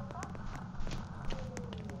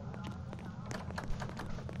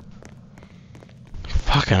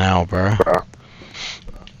 Fucking hell, bro. Bro.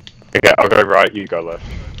 Okay, I'll go right, you go left.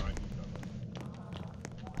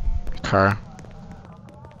 Car.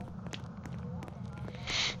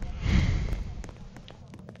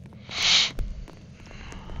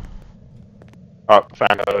 Oh,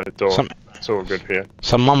 found a door. Some It's all good here.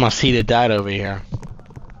 mamacita died over here.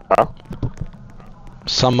 Huh?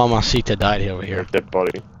 Some mamacita died over Your here. dead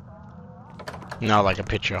body. No, like a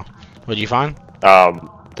picture. What'd you find?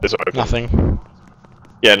 There's open. Nothing.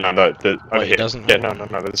 Yeah, no, over Wait, here. it doesn't? Yeah, no,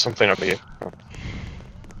 there's something over here. Oh.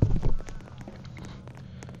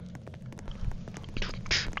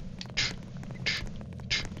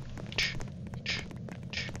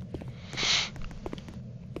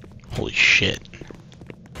 Holy shit.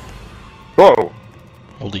 Whoa!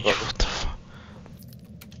 Holy what the fuck?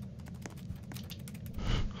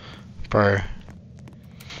 Bro.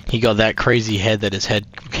 He got that crazy head that his head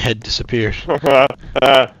disappeared. Sorry.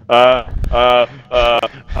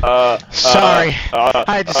 I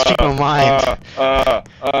had to speak my mind.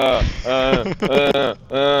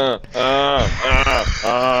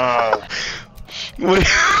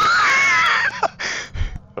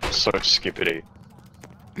 That's so skippity.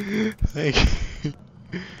 Thank you.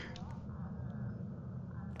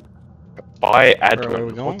 By Where are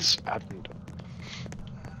we admin. going? What's admin?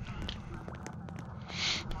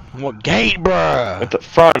 What gate, bruh? At the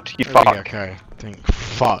front, you fuck. Okay.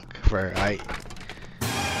 Fuck, bro. Yeah,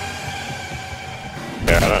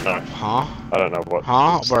 I don't know. Huh? I don't know what.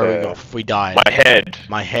 Huh? is Where there. we died. My head.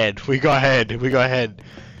 My head. We got head.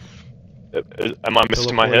 Am I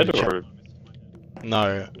missing my head Teleported or?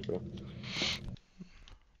 No.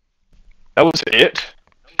 That was it.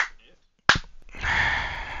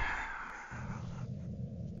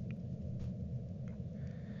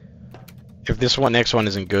 If this next one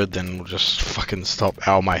isn't good, then we'll just fucking stop.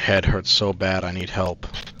 Ow, my head hurts so bad. I need help.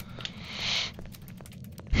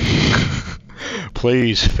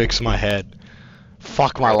 Please fix my head.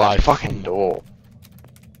 Fuck my life. Fucking door.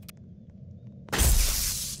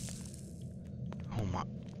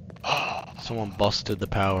 Someone busted the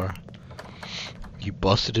power. You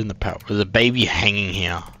busted in the power. There's a baby hanging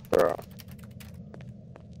here. Bro.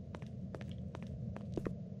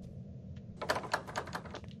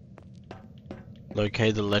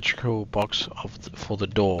 Locate the electrical box for the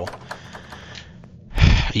door.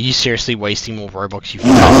 Are you seriously wasting more Robux, you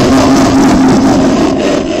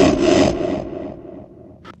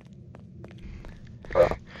Bro.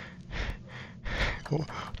 What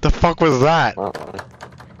the fuck was that? I don't know.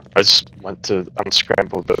 I just went to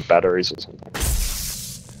unscramble the batteries or something.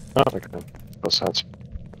 Oh, okay. Makes sense.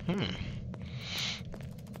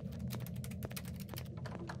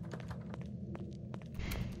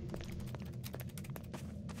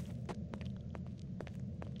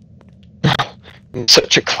 I'm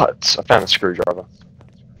such a klutz. I found a screwdriver.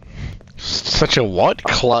 Such a what?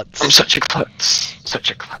 Klutz. I'm such a klutz.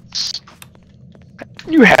 Such a klutz.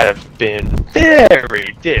 You have been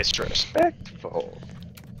very disrespectful.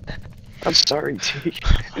 I'm sorry, T.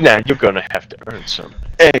 Now you're gonna have to earn some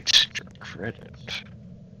extra credit.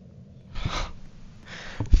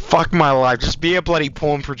 Fuck my life. Just be a bloody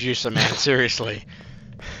porn producer, man. Seriously.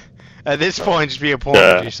 At this point, just be a porn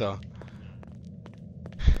producer.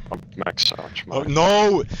 I'm max so much Oh, money.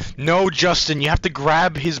 no! No, Justin, you have to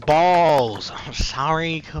grab his balls! I'm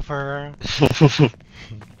sorry, Cooper.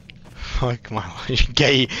 Fuck my life. You're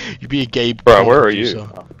gay. You be a gay Bro, porn where are producer. you?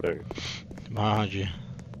 Oh, dude. Behind you.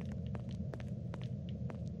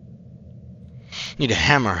 Need a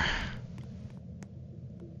hammer.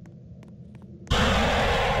 What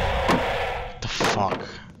the fuck?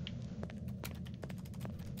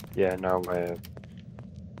 Yeah, no way.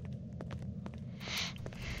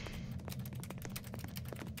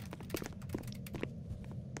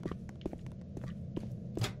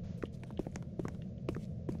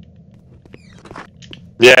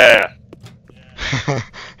 Yeah.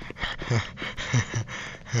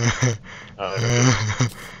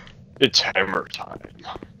 It's hammer time.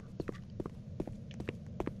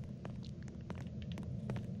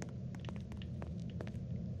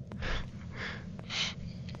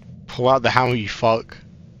 Pull out the hammer, you fuck.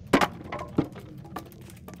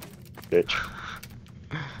 Bitch.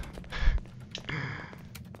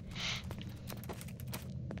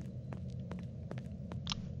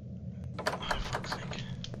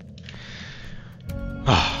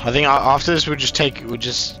 I think after this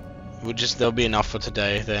there'll be enough for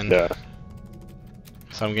today then. Yeah.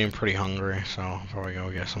 So I'm getting pretty hungry, so I'll probably go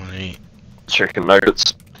get something to eat. Chicken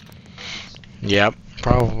nuggets. Yep,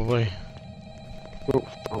 probably. Oh.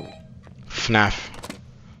 FNAF.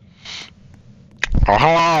 Oh,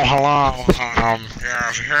 hello. Yeah,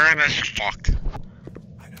 if you're hearing this, fucked.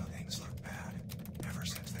 I know things look bad ever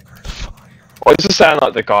since they cursed my Why does it sound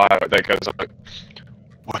like the guy that goes like,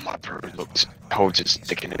 when my bro holds his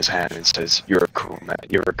dick in his hand and says, "You're a cool man.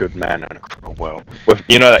 You're a good man in a cruel world." With,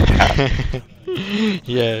 you know that cat.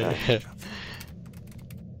 Yeah.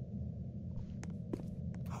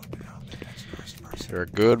 You're a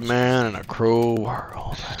good man in a cruel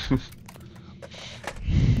world.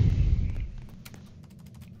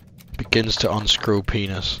 Begins to unscrew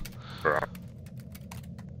penis. Bro.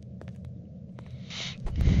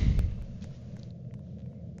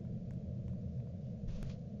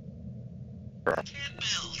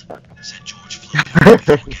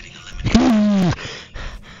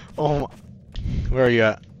 Oh, where are you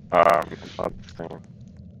at? Thing.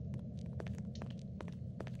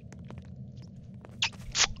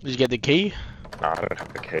 Did you get the key? No, I don't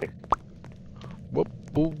have the key. Whoop,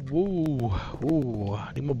 woo, woo, ooh,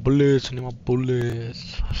 I need my bullets,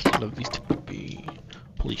 I still love these two baby.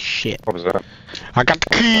 Holy shit. What was that? I got the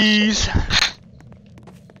keys!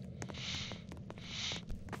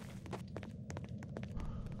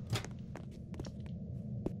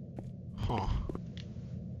 Huh.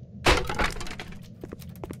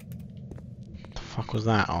 The fuck was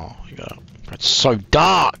that? Oh, you got. It's so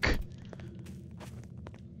dark!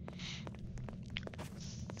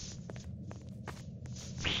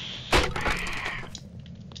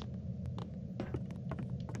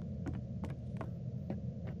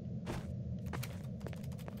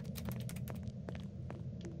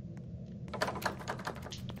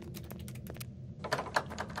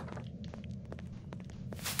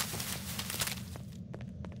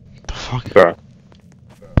 Fuck. Bro.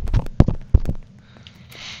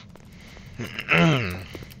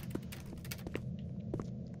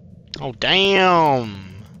 Oh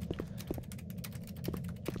damn!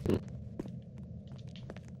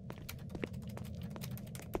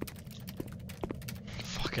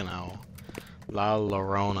 Fucking hell. La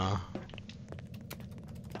Llorona.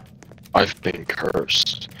 I've been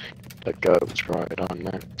cursed. That goes right on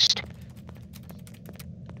next.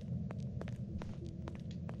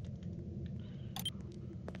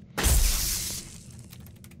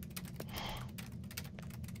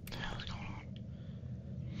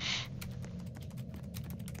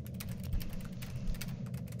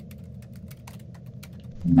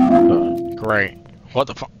 Great. What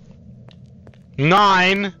the fuck?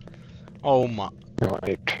 9? Oh my.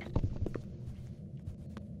 Like,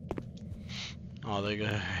 Oh, they go.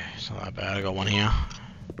 It's not that bad. I got one here.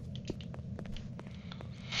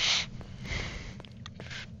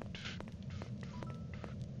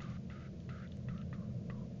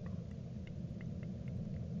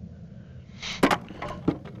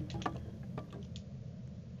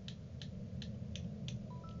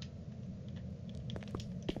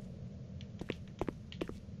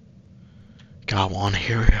 Got one.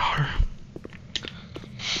 Here we are.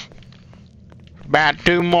 About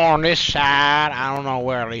 2 more on this side. I don't know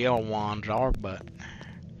where the other ones are, but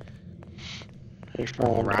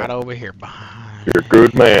right over here behind. you're a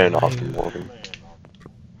good man, Austin Morgan.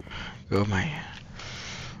 Good man.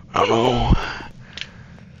 I know.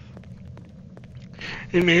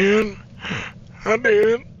 And then I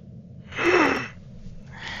did.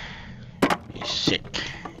 He's sick.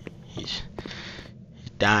 He's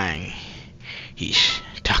dying. He's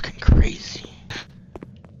talking crazy.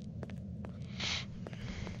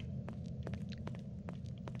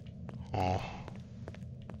 Oh.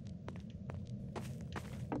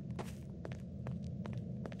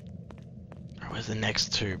 Where's the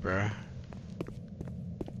next 2, bro?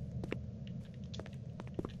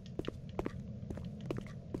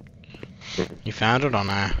 You found it or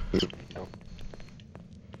no?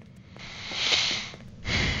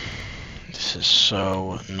 This is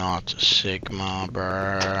so not Sigma,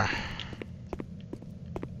 bruh.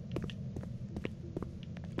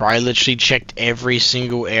 Bro, I literally checked every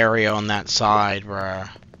single area on that side, bruh.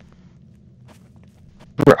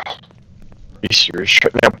 Bruh. Are you serious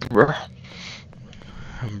right now, bruh?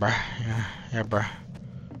 Bruh, yeah, bruh.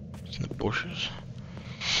 It's in the bushes.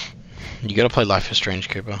 You gotta play Life is Strange,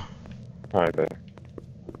 Cooper. I bet.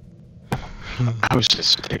 How is this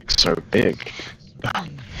stick so big? I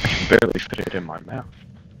can barely fit it in my mouth.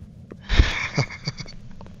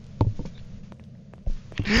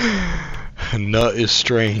 Nut is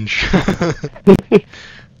strange.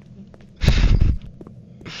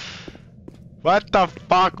 What the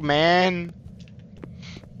fuck, man?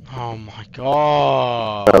 Oh my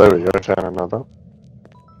god. Oh, there we go, I found another.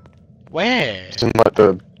 Where? It's in like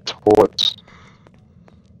the toilets.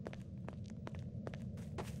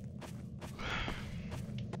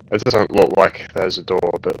 It doesn't look like there's a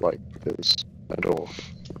door, but like there's a door.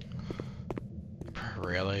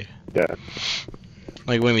 Really? Yeah.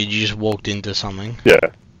 Like when you just walked into something? Yeah.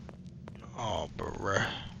 Oh, bruh.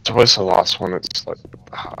 It's always the last one that's like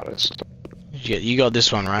the hardest. You got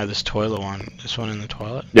this one, right? This toilet one. This one in the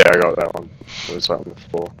toilet? Yeah, I got that one. It was on the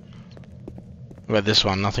floor. What about this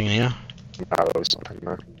one? Nothing in here? No, there was nothing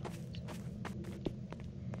there.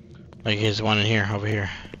 Like here's one in here, over here.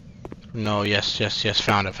 No, yes,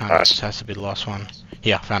 found it, Nice. This has to be the last one.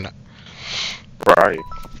 Yeah, found it. Right.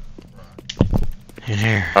 In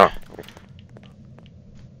here. Oh.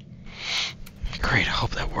 Great, I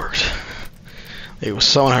hope that works. It was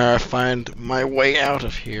so hard to find my way out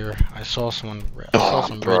of here. I saw some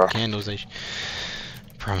bruh. red candles.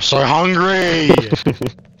 Bro, I'm so hungry!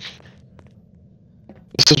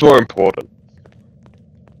 This is more important.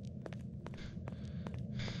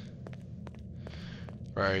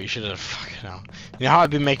 Bro, you should have fucking hell. You know how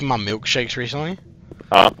I've been making my milkshakes recently?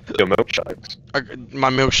 Your milkshakes.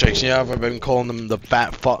 My milkshakes, yeah, I've been calling them the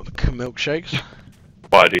fat fuck milkshakes.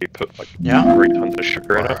 Why do you put like Yeah? 3 tons of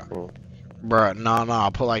sugar in it? Bruh. Or- Bruh, no, I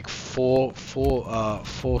put like four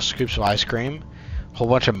scoops of ice cream, whole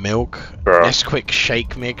bunch of milk, Bruh. Nesquik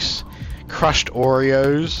shake mix, crushed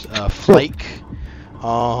Oreos, flake,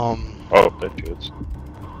 Oh, that's good.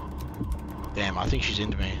 damn, I think she's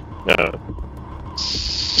into me. Yeah.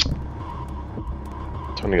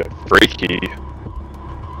 Time to get freaky.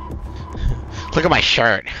 Look at my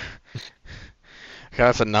shirt. Okay,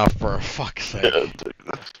 that's enough, bro, fuck's sake. Yeah, dude,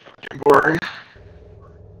 that's fucking boring.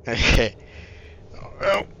 Okay.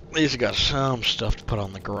 Well, at least I got some stuff to put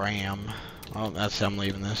on the gram. Oh, that's how I'm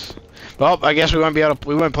leaving this. Well, I guess we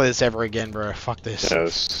won't play this ever again, bro. Fuck this. Yeah,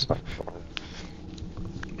 it's not fun.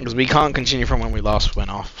 Because we can't continue from when we last went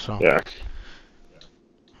off, so. Yeah.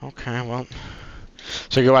 Okay, well.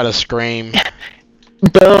 So go out to Scream.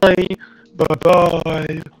 Bye.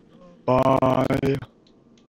 Bye-bye. Bye.